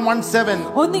 1 John 1:7.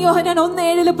 1 യോഹന്നാൻ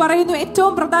 1:7 പറയുന്നു,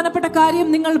 ഏറ്റവും പ്രധാനപ്പെട്ട കാര്യം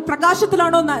നിങ്ങൾ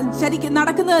പ്രകാശത്തിലാണോ ശരിക്കും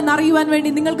നടക്കുന്നതെന്ന് അറിയുവാൻ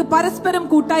വേണ്ടി നിങ്ങൾക്ക് പരസ്പരം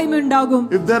കൂട്ടായ്മ ഉണ്ടാകും.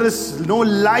 If there is no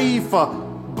life,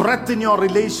 breath in your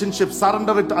relationship,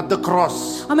 surrender it at the cross.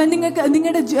 നിങ്ങൾക്ക്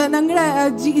നിങ്ങളുടെ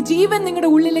ജീവൻ നിങ്ങളുടെ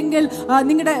ഉള്ളിലെങ്കിൽ,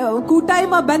 നിങ്ങളുടെ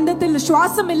കൂട്ടായ്മ ബന്ധത്തിൽ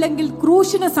ശ്വാസമില്ലെങ്കിൽ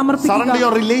ക്രൂശിനെ സമർപ്പിക്കുക. Surrender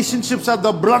your relationships at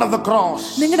the blood of the cross.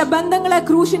 നിങ്ങളുടെ ബന്ധങ്ങളെ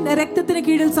ക്രൂശിന്റെ രക്തത്തിന്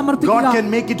കീഴിൽ സമർപ്പിക്കുക. God can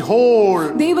make it whole.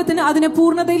 ദൈവത്തിന് അതിനെ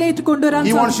പൂർണ്ണതയിലേക്ക് കൊണ്ടുവരാൻ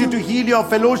He wants you to heal your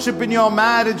fellowship in your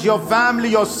marriage, your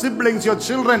family, your siblings, your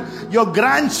children, your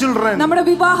grandchildren. നമ്മുടെ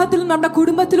വിവാഹത്തിലും നമ്മുടെ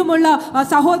കുടുംബത്തിലുമുള്ള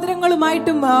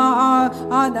സഹോദരങ്ങളുമായിട്ടും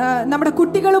നമ്മുടെ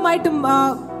കുട്ടികളുമായിട്ടും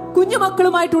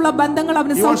കുഞ്ഞുമക്കളുമായിട്ടുള്ള ബന്ധങ്ങൾ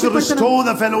അവന്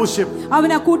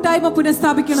അവൻ കൂട്ടായ്മ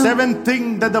പുനഃസ്ഥാപിക്കണം. Seventh thing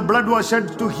that the blood was shed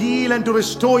to heal and to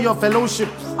restore your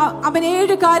fellowship. അവൻ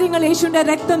 7 കാര്യങ്ങൾ യേശുവിന്റെ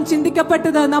രക്തം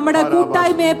ചിന്തിക്കപ്പെട്ടത് നമ്മുടെ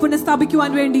കൂട്ടായ്മയെ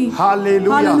പുനഃസ്ഥാപിക്കുവാൻ വേണ്ടി.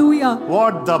 Hallelujah. Hallelujah.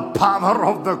 What the power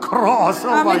of the cross.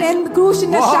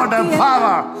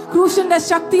 ക്രൂശിന്റെ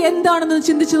ശക്തി എന്താണെന്ന്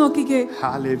ചിന്തിച്ചു നോക്കിക്കേ.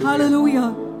 Hallelujah.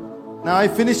 Now I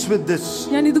finish with this.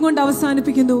 ഞാൻ ഇതുകൊണ്ട്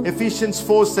അവസാനിപ്പിക്കുന്നു. Ephesians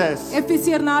 4 says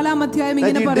എഫെസ്യർ 4-ാം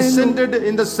ഇങ്ങനെ പറയുന്നു, He descended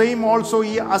in the same also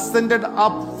he ascended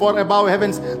up for above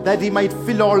heavens that he might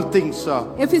fill all things.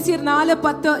 എഫെസ്യർ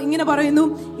 4:10 ഇങ്ങനെ പറയുന്നു,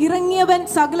 ഇറങ്ങിയവൻ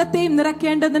സകലത്തെയും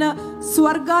നിറയ്ക്കേണ്ടതിന്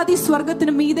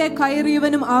സ്വർഗത്തിന് മീതെ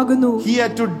കയറിയവനും ആകുന്നു. He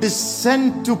had to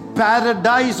descend to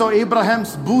paradise or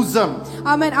Abraham's bosom.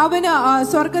 അവന്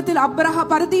സ്വർഗത്തിൽ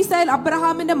പരദീസയിൽ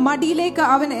അബ്രഹാമിന്റെ മടിയിലേക്ക്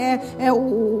അവൻ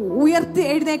ഉയർത്തി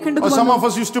എഴുന്നേൽക്കേണ്ടത്. Some of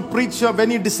us used to preach when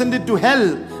he descended to hell.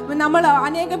 നമ്മൾ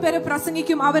അനേകം പേരെ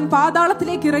പ്രസംഗിക്കും അവൻ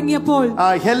പാതാളത്തിലേക്ക് ഇറങ്ങിയപ്പോൾ.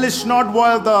 Hell is not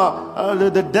where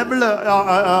the devil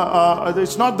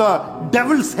it's not the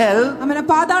devil's hell.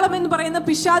 പാതാളം എന്ന് പറയുന്ന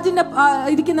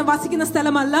പിശാചിന്റെ വസിക്കുന്ന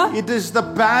സ്ഥലമല്ല. It is the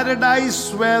paradise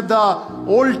where the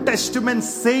Old Testament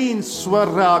saints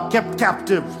were kept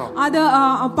captive. അത്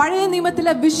പഴയ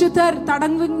നിയമത്തിലെ വിശുദ്ധർ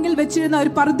തടങ്കിൽ വെച്ചിരുന്ന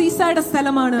ഒരു പർദീസയുടെ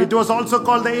സ്ഥലമാണ്. It was also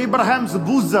called the Abraham's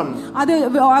bosom. അത്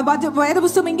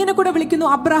വേദപുസ്തകം ഇങ്ങനെ കൂടെ വിളിക്കുന്നു,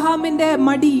 അബ്രഹാമിന്റെ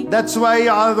മടി. That's why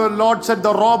the Lord said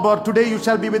the robber, today you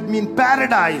shall be with me in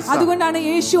paradise. അതുകൊണ്ടാണ്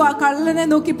യേശു ആ കള്ളനെ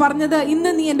നോക്കി പറഞ്ഞത്,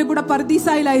 ഇന്ന് നീ എന്റെ കൂടെ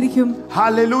പർദീസയിലായിരിക്കും.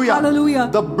 Hallelujah. Hallelujah.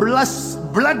 The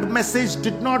blood message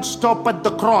did not stop at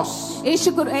the cross.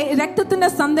 രക്തത്തിന്റെ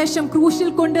സന്ദേശം ക്രൂശിൽ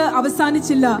കൊണ്ട്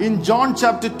അവസാനിച്ചില്ല. In John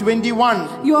chapter 21,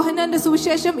 യോഹന്നാന്റെ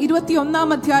സുവിശേഷം 21-ാം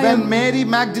അധ്യായം, when Mary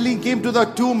Magdalene came to the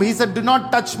tomb, he said, do not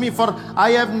touch me, for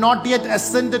I have not yet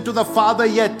ascended to the Father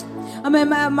yet.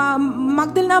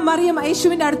 മഗ്ദലന മറിയം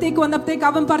യേശുവിന്റെ അടുത്തേക്ക് വന്നപ്പോഴേക്ക്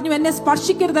അവൻ പറഞ്ഞു, എന്നെ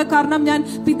സ്പർശിക്കരുത്, കാരണം ഞാൻ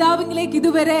പിതാവിലേക്ക്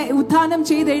ഇതുവരെ ഉത്ഥാനം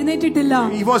ചെയ്ത് എഴുന്നേറ്റിട്ടില്ല.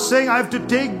 He was saying, I have to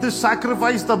take this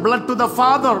sacrifice, the blood to the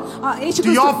Father,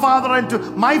 to your Father and to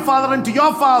my Father and to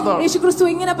your Father. യേശുക്രിസ്തു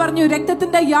ഇങ്ങനെ പറഞ്ഞു,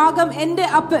 രക്തത്തിന്റെ യാഗം എന്റെ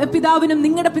പിതാവിനും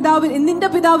നിന്റെ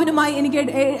പിതാവിനുമായി എനിക്ക്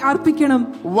അർപ്പിക്കണം.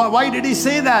 Why did he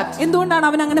say that? എന്തുകൊണ്ടാണ്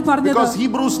അവൻ അങ്ങനെ പറഞ്ഞത്? Because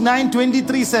Hebrews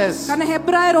 9:23 says, കാരണം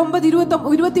ഹെബ്രായർ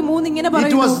 9:23 ഇങ്ങനെ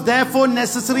പറയുന്നു, it was therefore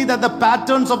necessary that the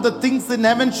patterns of the things in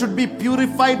heaven should be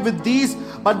purified with these,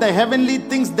 but the heavenly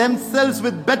things themselves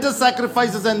with better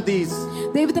sacrifices than these.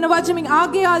 ദൈവത്തിന്റെ വചനം,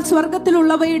 ആകയാൽ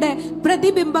സ്വർഗ്ഗത്തിലുള്ളവയുടെ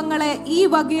പ്രതിബിംബങ്ങളെ ഈ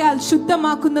വകയാൽ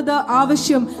ശുദ്ധമാക്കുന്നത്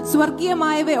ആവശ്യം,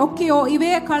 സ്വർഗീയമായവ ഒക്കെയോ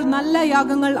ഇവയേക്കാൾ നല്ല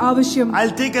യാഗങ്ങൾ ആവശ്യം.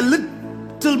 I'll take a little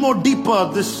more deeper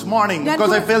this morning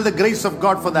because I feel the grace of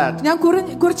God for that. ഞാൻ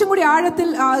കുറച്ചും കൂടി ആഴത്തിൽ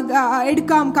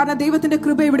എടുക്കാം, കാരണം ദൈവത്തിന്റെ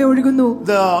കൃപ ഇവിടെ ഒഴുകുന്നു.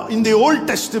 In the Old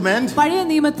Testament, പഴയ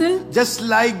നിയമത്തിൽ, just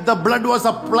like the blood was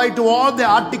applied to all the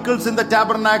articles in the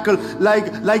tabernacle,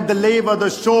 like the laver,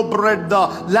 the showbread, the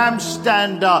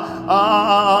lampstand,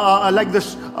 like the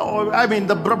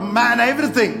the manna,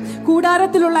 everything.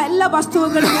 കൂടാരത്തിലുള്ള എല്ലാ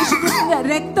വസ്തുക്കളും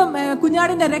രക്തം,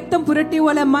 കുഞ്ഞാടിന്റെ രക്തം പുരട്ടിയ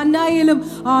പോലെ മന്നായിലും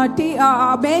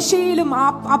മേശയിലും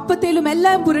അപ്പത്തിലും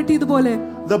എല്ലാം പുരട്ടിയതുപോലെ,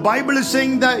 the Bible is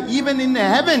saying that even in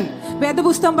heaven,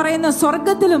 വേദപുസ്തകം പറയുന്ന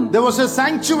സ്വർഗ്ഗത്തിലും there was a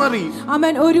sanctuary.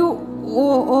 ആമേൻ, ഒരു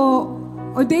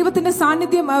ദൈവത്തിന്റെ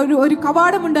സാന്നിധ്യം, ഒരു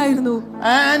കവാടമുണ്ടായിരുന്നു.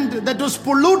 And that was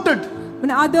polluted.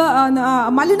 അത്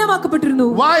മലിനമാക്കപ്പെട്ടിരുന്നു.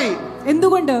 Why?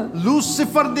 എന്തുകൊണ്ട്?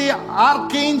 Lucifer the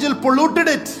archangel polluted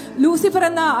it. Lucifer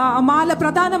എന്ന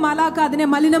പ്രധാന മാലാഖ അതിനെ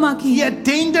മലിനമാക്കി. He had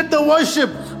tainted the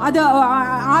worship. അത്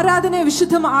ആരാധനയെ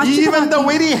വിശുദ്ധമാക്കി. Even the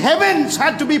very heavens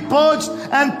had to be purged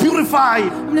and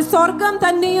purified. സ്വർഗ്ഗം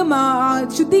തന്നെയും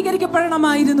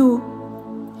ശുദ്ധീകരിക്കപ്പെടണമായിരുന്നു.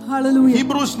 Hallelujah.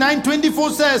 Hebrews 9:24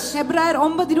 says, ഹെബ്രായർ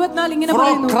 9:24 ഇങ്ങനെ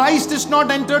പറയുന്നു, for Christ is not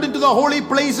entered into the holy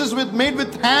places made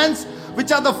with hands,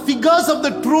 which are the figures of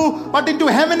the true, but into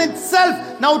heaven itself,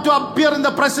 now to appear in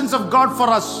the presence of God for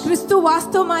us. ക്രിസ്തു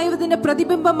വാസ്തവമായതിന്റെ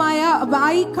പ്രതിബിംബമായ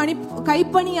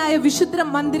കൈപ്പണിയായ വിശുദ്ധ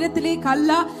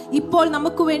മന്ദിരത്തിലേക്കല്ല, ഇപ്പോൾ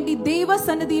നമുക്ക് വേണ്ടി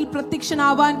ദൈവസന്നിധിയിൽ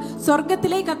പ്രത്യക്ഷനാവാൻ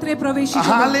സ്വർഗ്ഗത്തിലേക്ക് അത്രേ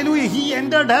പ്രവേശിച്ചു. Hallelujah. He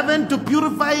entered heaven to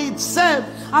purify itself.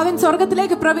 അവൻ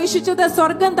സ്വർഗ്ഗത്തിലേക്ക് പ്രവേശിച്ചത്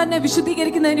സ്വർഗ്ഗം തന്നെ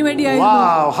വിശുദ്ധീകരിക്കുന്നതിന് വേണ്ടിയായിരുന്നു.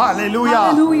 Wow, hallelujah.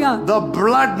 Hallelujah. The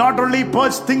blood not only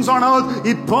purged things on earth,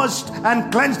 it purged and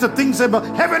cleansed the things in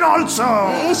heaven also.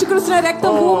 യേശുക്രിസ്തുവിന്റെ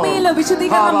രക്തം ഭൂമിയിൽ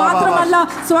വിശുദ്ധീകരണം മാത്രമല്ല,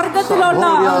 സ്വർഗ്ഗത്തിലുള്ള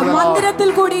മന്ദിരത്തിൽ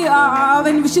കൂടി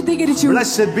അവൻ വിശുദ്ധീകരിച്ചു.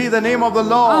 Blessed be the name of the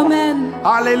Lord. Amen.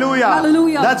 Hallelujah.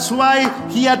 Hallelujah. That's why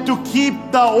he had to keep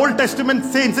the Old Testament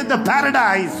saints in the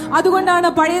paradise. അതുകൊണ്ടാണ്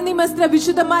പഴയ നിയമത്തിലെ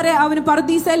വിശുദ്ധന്മാരെ അവന്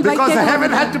പർദീസയിൽ വയ്ക്കാൻ. Because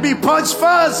heaven had to be purged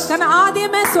first. കാരണം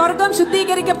ആദ്യമേ സ്വർഗ്ഗം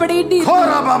ശുദ്ധീകരിക്കപ്പെടേണ്ടിയിരുന്നു.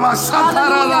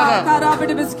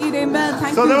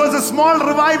 So there was a small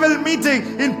revival meeting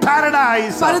in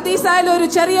paradise. പർദീസയിൽ ഒരു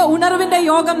ചെറിയ ഉണർവിന്റെ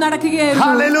യോഗം നടക്കുകയായിരുന്നു.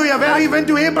 Hallelujah. Where he went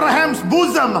to Abraham's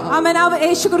bosom. ആമേൻ.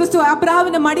 യേശുക്രിസ്തു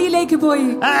അബ്രഹാമിന്റെ മടിയിലേക്ക് പോയി.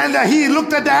 And he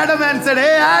looked at Adam and said,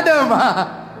 "Hey Adam."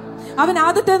 അവൻ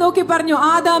ആദത്തെ നോക്കി പറഞ്ഞു,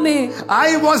 ആദാമേ, I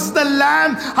was the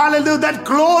lamb, hallelujah, that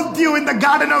clothed you in the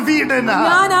garden of Eden.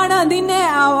 ഞാനാണ് നിന്നെ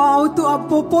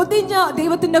പൊതിഞ്ഞ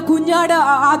ദൈവത്തിന്റെ കുഞ്ഞാട്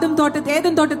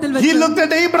ഏദൻ തോട്ടത്തിൽ വെച്ച്. He looked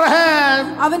at Abraham.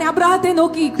 അവൻ അബ്രഹാത്തെ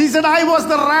നോക്കി. He said, I was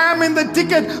the ram in the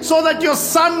thicket so that your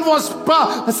son was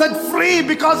set free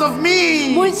because of me.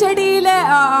 മുൾച്ചെടിയിലെ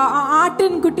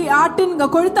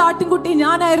കൊഴുത്ത ആട്ടിൻകുട്ടി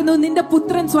ഞാനായിരുന്നു, നിന്റെ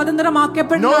പുത്രൻ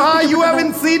സ്വതന്ത്രമാക്കപ്പെട്ടു. No, you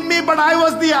haven't seen me, but I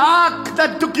was the ark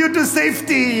that took you to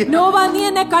safety. Nova, നീ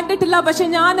എന്നെ കണ്ടിട്ടില്ല, പക്ഷെ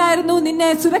ഞാനായിരുന്നു നിന്നെ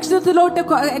സുരക്ഷിതത്തിലോട്ട്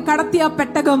കടത്തിയ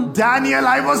പെട്ടകം. Daniel,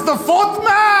 I was the fourth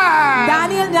man.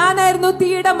 Daniel, ഞാനായിരുന്നു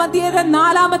തീയുടെ മധ്യേ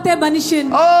നാലാമത്തെ മനുഷ്യൻ.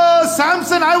 Oh,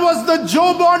 Samson, I was the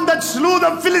jawbone that slew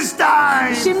the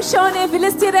Philistines. ശിംശോനെ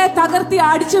ഫിലിസ്ത്യരെ തകർത്തി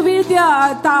അടിച്ചു വീഴ്ത്തിയ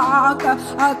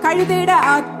കഴുതയുടെ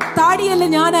താടിയല്ല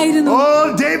ഞാനായിരുന്നു. Oh,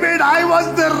 David, I was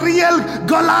the real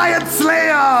Goliath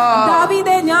slayer.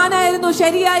 ദാവീദേ, ഞാനായിരുന്നു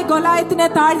ശരിയായി ഗോലിയാത്തിനെ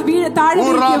താഴെ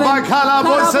വീഴ്ത്തിയവൻ.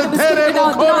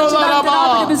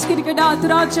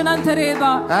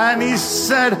 And he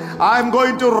said, I'm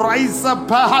going to rise up,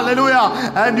 hallelujah,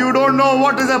 and you don't know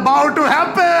what is about to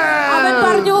happen. അവൻ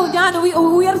പറഞ്ഞു,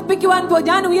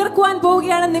 ഞാൻ ഉയർക്കുവാൻ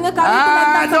പോവുകയാണ്, നിങ്ങൾക്ക്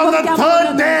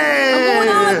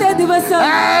മൂന്നാമത്തെ ദിവസം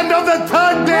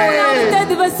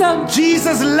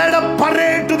Jesus led a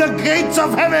parade to the gates of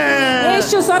heaven.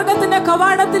 യേശു സ്വർഗ്ഗത്തിന്റെ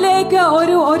കവാടത്തിലേക്ക്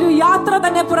ഒരു യാത്ര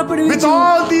തന്നെ പുറപ്പെടുവിച്ചു. With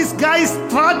all these guys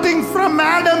starting from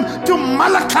Adam to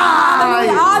Malachi.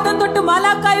 Adam തൊട്ട്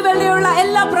മലാക്കായി വരെയുള്ള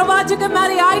എല്ലാ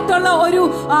പ്രവാചകന്മാരെ ആയിട്ടുള്ള ഒരു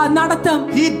നടത്തം.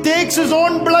 He takes his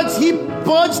own blood, he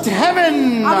purged heaven.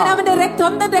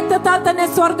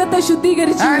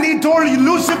 And he told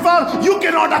Lucifer, you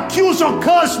cannot accuse or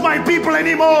curse my people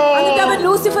anymore.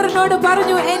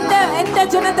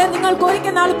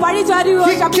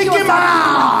 He kicked him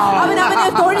out.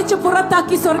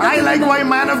 I like why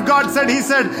man of God said, he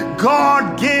said, God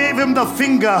gave him the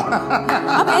finger.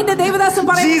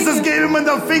 Jesus gave him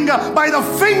the finger, by the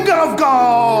finger of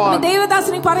God.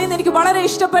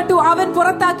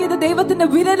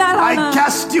 I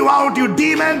cast you out, you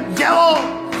demon, devil.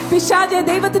 You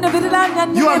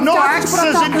have no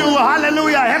access into,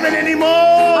 hallelujah, heaven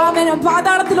anymore.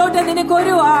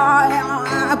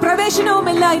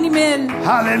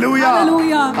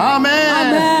 Hallelujah.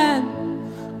 Amen.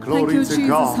 Glory to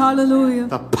God. Hallelujah.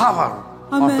 The power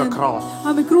of the cross.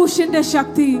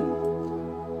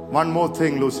 One more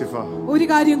thing, Lucifer.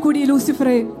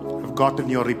 You've gotten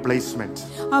your replacement.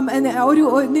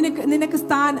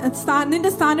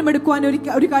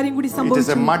 It is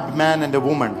a mud man and a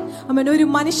woman. Now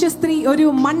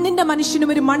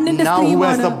who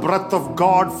has the breath of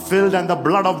God filled and the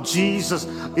blood of Jesus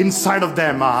inside of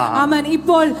them.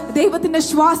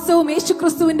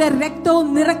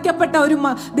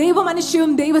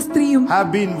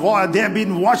 They have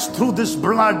been washed through this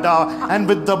blood and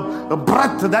with the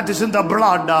breath that is in the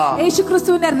blood.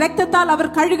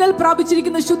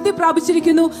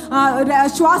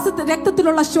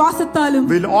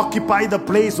 Will occupy the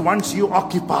place once you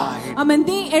occupy.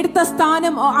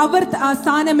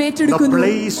 The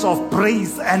place of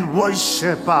praise and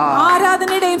worship.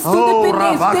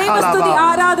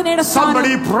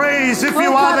 Somebody praise if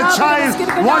you are the child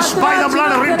washed by the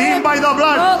blood, redeemed by the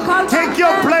blood. Take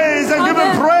your place and give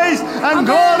him praise and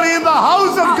glory in the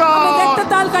house of God.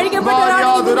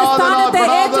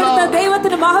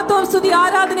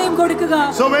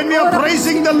 So when we are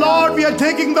praising the Lord, we are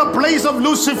taking the place of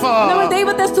Lucifer.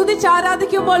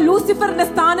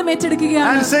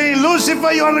 And saying,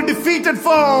 Lucifer, you are a defeated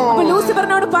foe.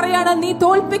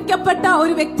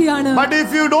 But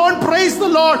if you don't praise the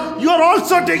Lord, you are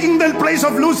also taking the place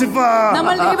of Lucifer.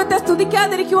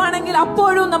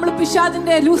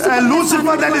 And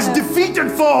Lucifer, that is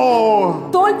defeated foe.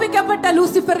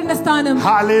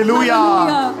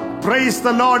 Hallelujah. Praise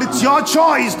the Lord. It's your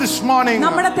choice this morning.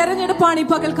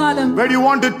 Where you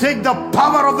want to take the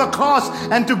power of the cross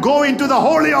and to go into the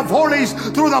Holy of Holies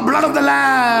through the blood of the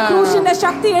Lamb.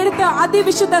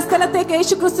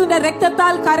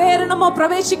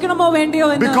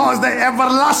 Because the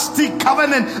everlasting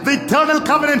covenant, the eternal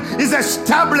covenant is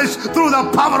established through the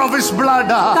power of His blood.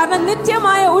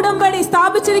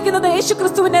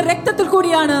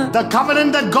 The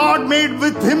covenant that God made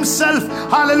with Himself,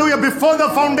 hallelujah, before the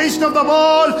foundation of the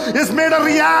world is made a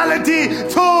reality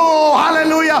through,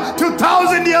 hallelujah,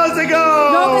 2,000 years ago.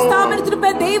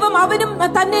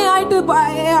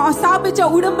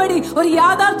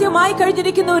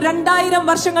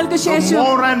 The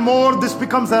more and more this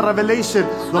becomes a revelation,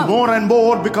 the more and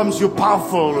more becomes you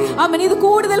powerful.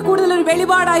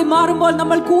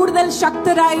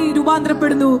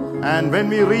 And when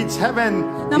we reach heaven,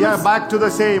 we are back to the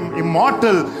same,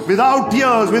 immortal, without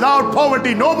tears, without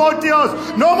poverty, no more tears,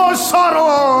 no more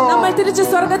sorrow.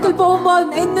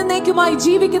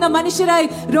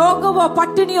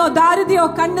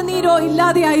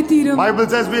 Bible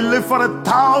says we live for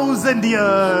 1,000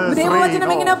 years.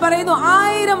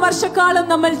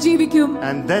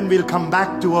 And then we'll come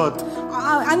back to earth.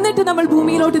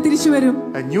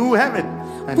 A new heaven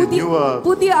and a new earth.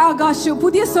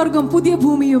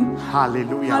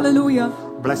 Hallelujah. Hallelujah.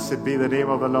 Blessed be the name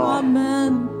of the Lord.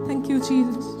 Amen. Thank you,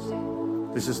 Jesus.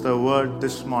 This is the word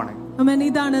this morning. The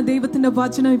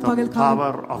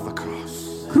power of the cross.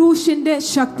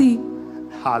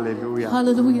 Hallelujah.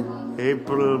 Hallelujah.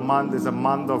 April month is a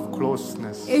month of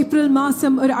closeness. April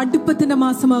masam oru aduppathinte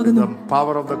maasamagunnu. The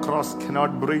power of the cross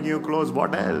cannot bring you close.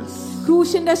 What else?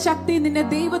 ക്രൂശിന്റെ ശക്തി നിന്നെ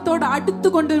ദൈവത്തോട് അടുത്ത്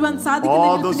കൊണ്ടുവരാൻ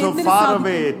സാധിക്കുന്നില്ല. All those who are far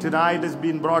away tonight has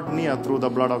been brought near through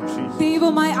the blood of Jesus.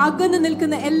 ദൈവമായി അകന്നു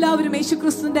നിൽക്കുന്ന എല്ലാവരും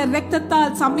യേശുക്രിസ്തുവിന്റെ രക്തത്താൽ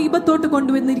സമീപത്തോട്ട്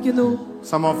കൊണ്ടുവന്നിരിക്കുന്നു.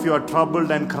 Some of you are troubled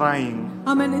and crying.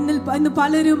 ആമേൻ. ഇന്ന്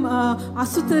പലരും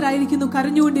അസ്വസ്ഥരായിരിക്കുന്നു,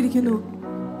 കരഞ്ഞുകൊണ്ടിരിക്കുന്നു.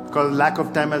 Because lack of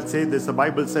time, I'll say this. The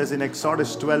Bible says in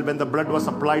Exodus 12, when the blood was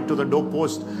applied to the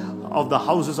doorpost of the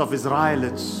houses of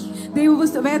Israelites.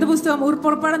 വേദപുസ്തകം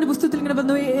പുറപ്പാടിന്റെ പുസ്തകത്തിൽ ഇങ്ങനെ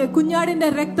വന്നു, കുഞ്ഞാടിന്റെ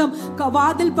രക്തം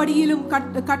വാതിൽ പടിയിലും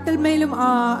കട്ടൽമേലും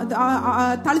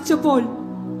തളിച്ചപ്പോൾ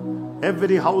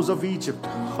every house of Egypt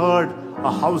heard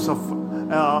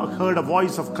a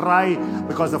voice of cry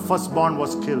because the firstborn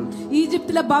was killed.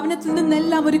 ഈജിപ്തിലെ ഭവനത്തിൽ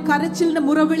നിന്നെല്ലാം ഒരു കരച്ചിലിന്റെ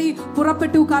മുറവിളി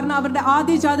പുറപ്പെട്ടു, കാരണം അവരുടെ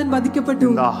ആദ്യജാതൻ വധിക്കപ്പെട്ടു.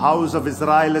 In the house of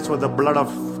Israelites was the blood of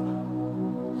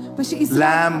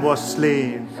Lamb was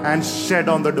slain and shed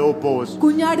on the doorpost.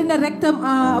 കുഞ്ഞാടിന്റെ രക്തം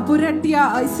പുരട്ടിയ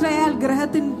Israel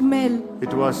ഗൃഹത്തിന്മേൽ.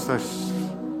 It was a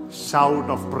shout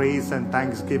of praise and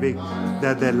thanksgiving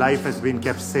that their life has been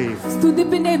kept safe.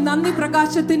 സ്തുതിപ്പിന്റെയും നന്ദി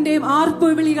പ്രകാശത്തിന്റെയും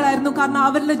ആർപ്പുവിളികളായിരുന്നു, കാരണം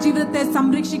അവരുടെ ജീവിതത്തെ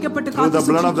സംരക്ഷിക്കപ്പെട്ടു. Through the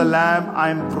blood of the Lamb, I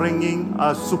am bringing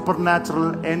a supernatural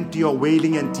end to your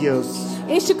wailing and tears.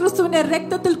 യേശുക്രിസ്തുവിന്റെ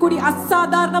രക്തത്തിൽ കൂടി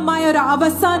അസാധാരണമായ ഒരു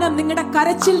അവസാനം നിങ്ങളുടെ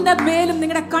കരച്ചിലിന്റെ മേലും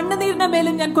നിങ്ങളുടെ കണ്ണുനീരിന്റെ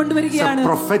മേലും ഞാൻ കൊണ്ടുവരികയാണ്.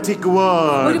 Prophetic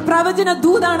word. ഒരു പ്രവചന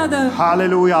ദൂതാണത്.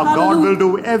 Hallelujah. God will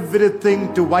do everything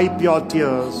to wipe your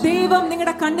tears. ദൈവം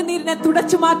നിങ്ങളുടെ കണ്ണുനീരിനെ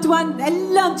തുടച്ചു മാറ്റുവാൻ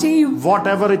എല്ലാം ചെയ്യും.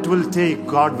 Whatever it will take,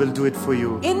 God will do it for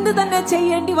you. എന്ത് തന്നെ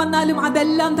ചെയ്യേണ്ടി വന്നാലും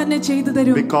അതെല്ലാം തന്നെ ചെയ്തു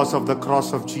തരും. Because of the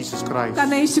cross of Jesus Christ.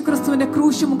 കാരണം യേശുക്രിസ്തുവിന്റെ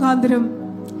ക്രൂശ് മുഖാന്തരം.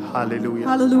 Hallelujah.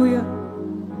 Hallelujah.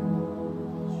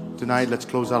 Tonight, let's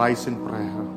close our eyes in prayer.